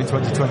SDL5 in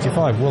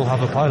 2025 will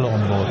have a pilot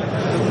on board.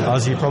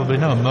 As you probably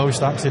know,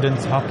 most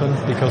accidents happen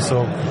because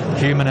of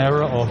human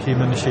error or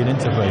human-machine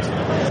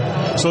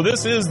interface. So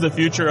this is the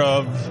future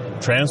of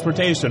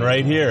transportation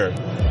right here.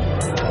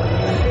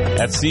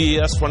 At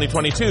CES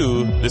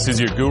 2022, this is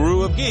your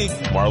guru of geek,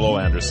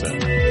 Marlo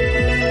Anderson.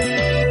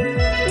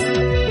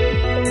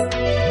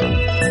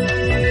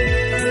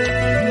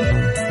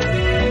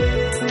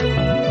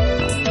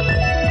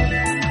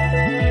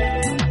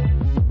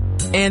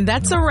 And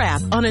that's a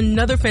wrap on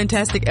another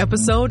fantastic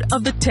episode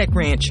of the Tech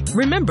Ranch.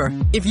 Remember,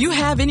 if you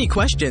have any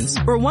questions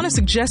or want to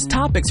suggest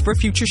topics for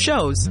future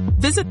shows,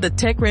 visit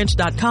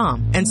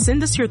thetechranch.com and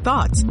send us your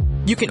thoughts.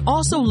 You can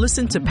also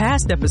listen to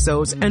past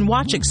episodes and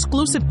watch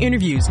exclusive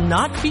interviews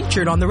not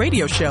featured on the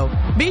radio show.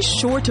 Be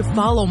sure to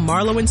follow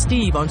Marlo and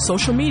Steve on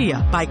social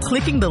media by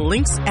clicking the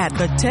links at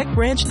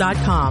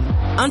thetechranch.com.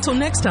 Until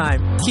next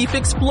time, keep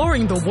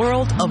exploring the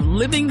world of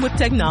living with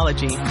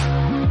technology.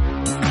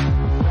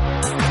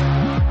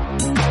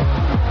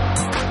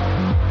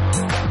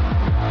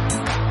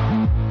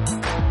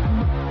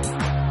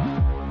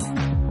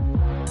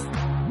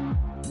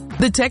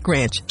 The Tech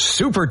Ranch.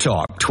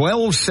 Supertalk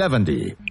 1270.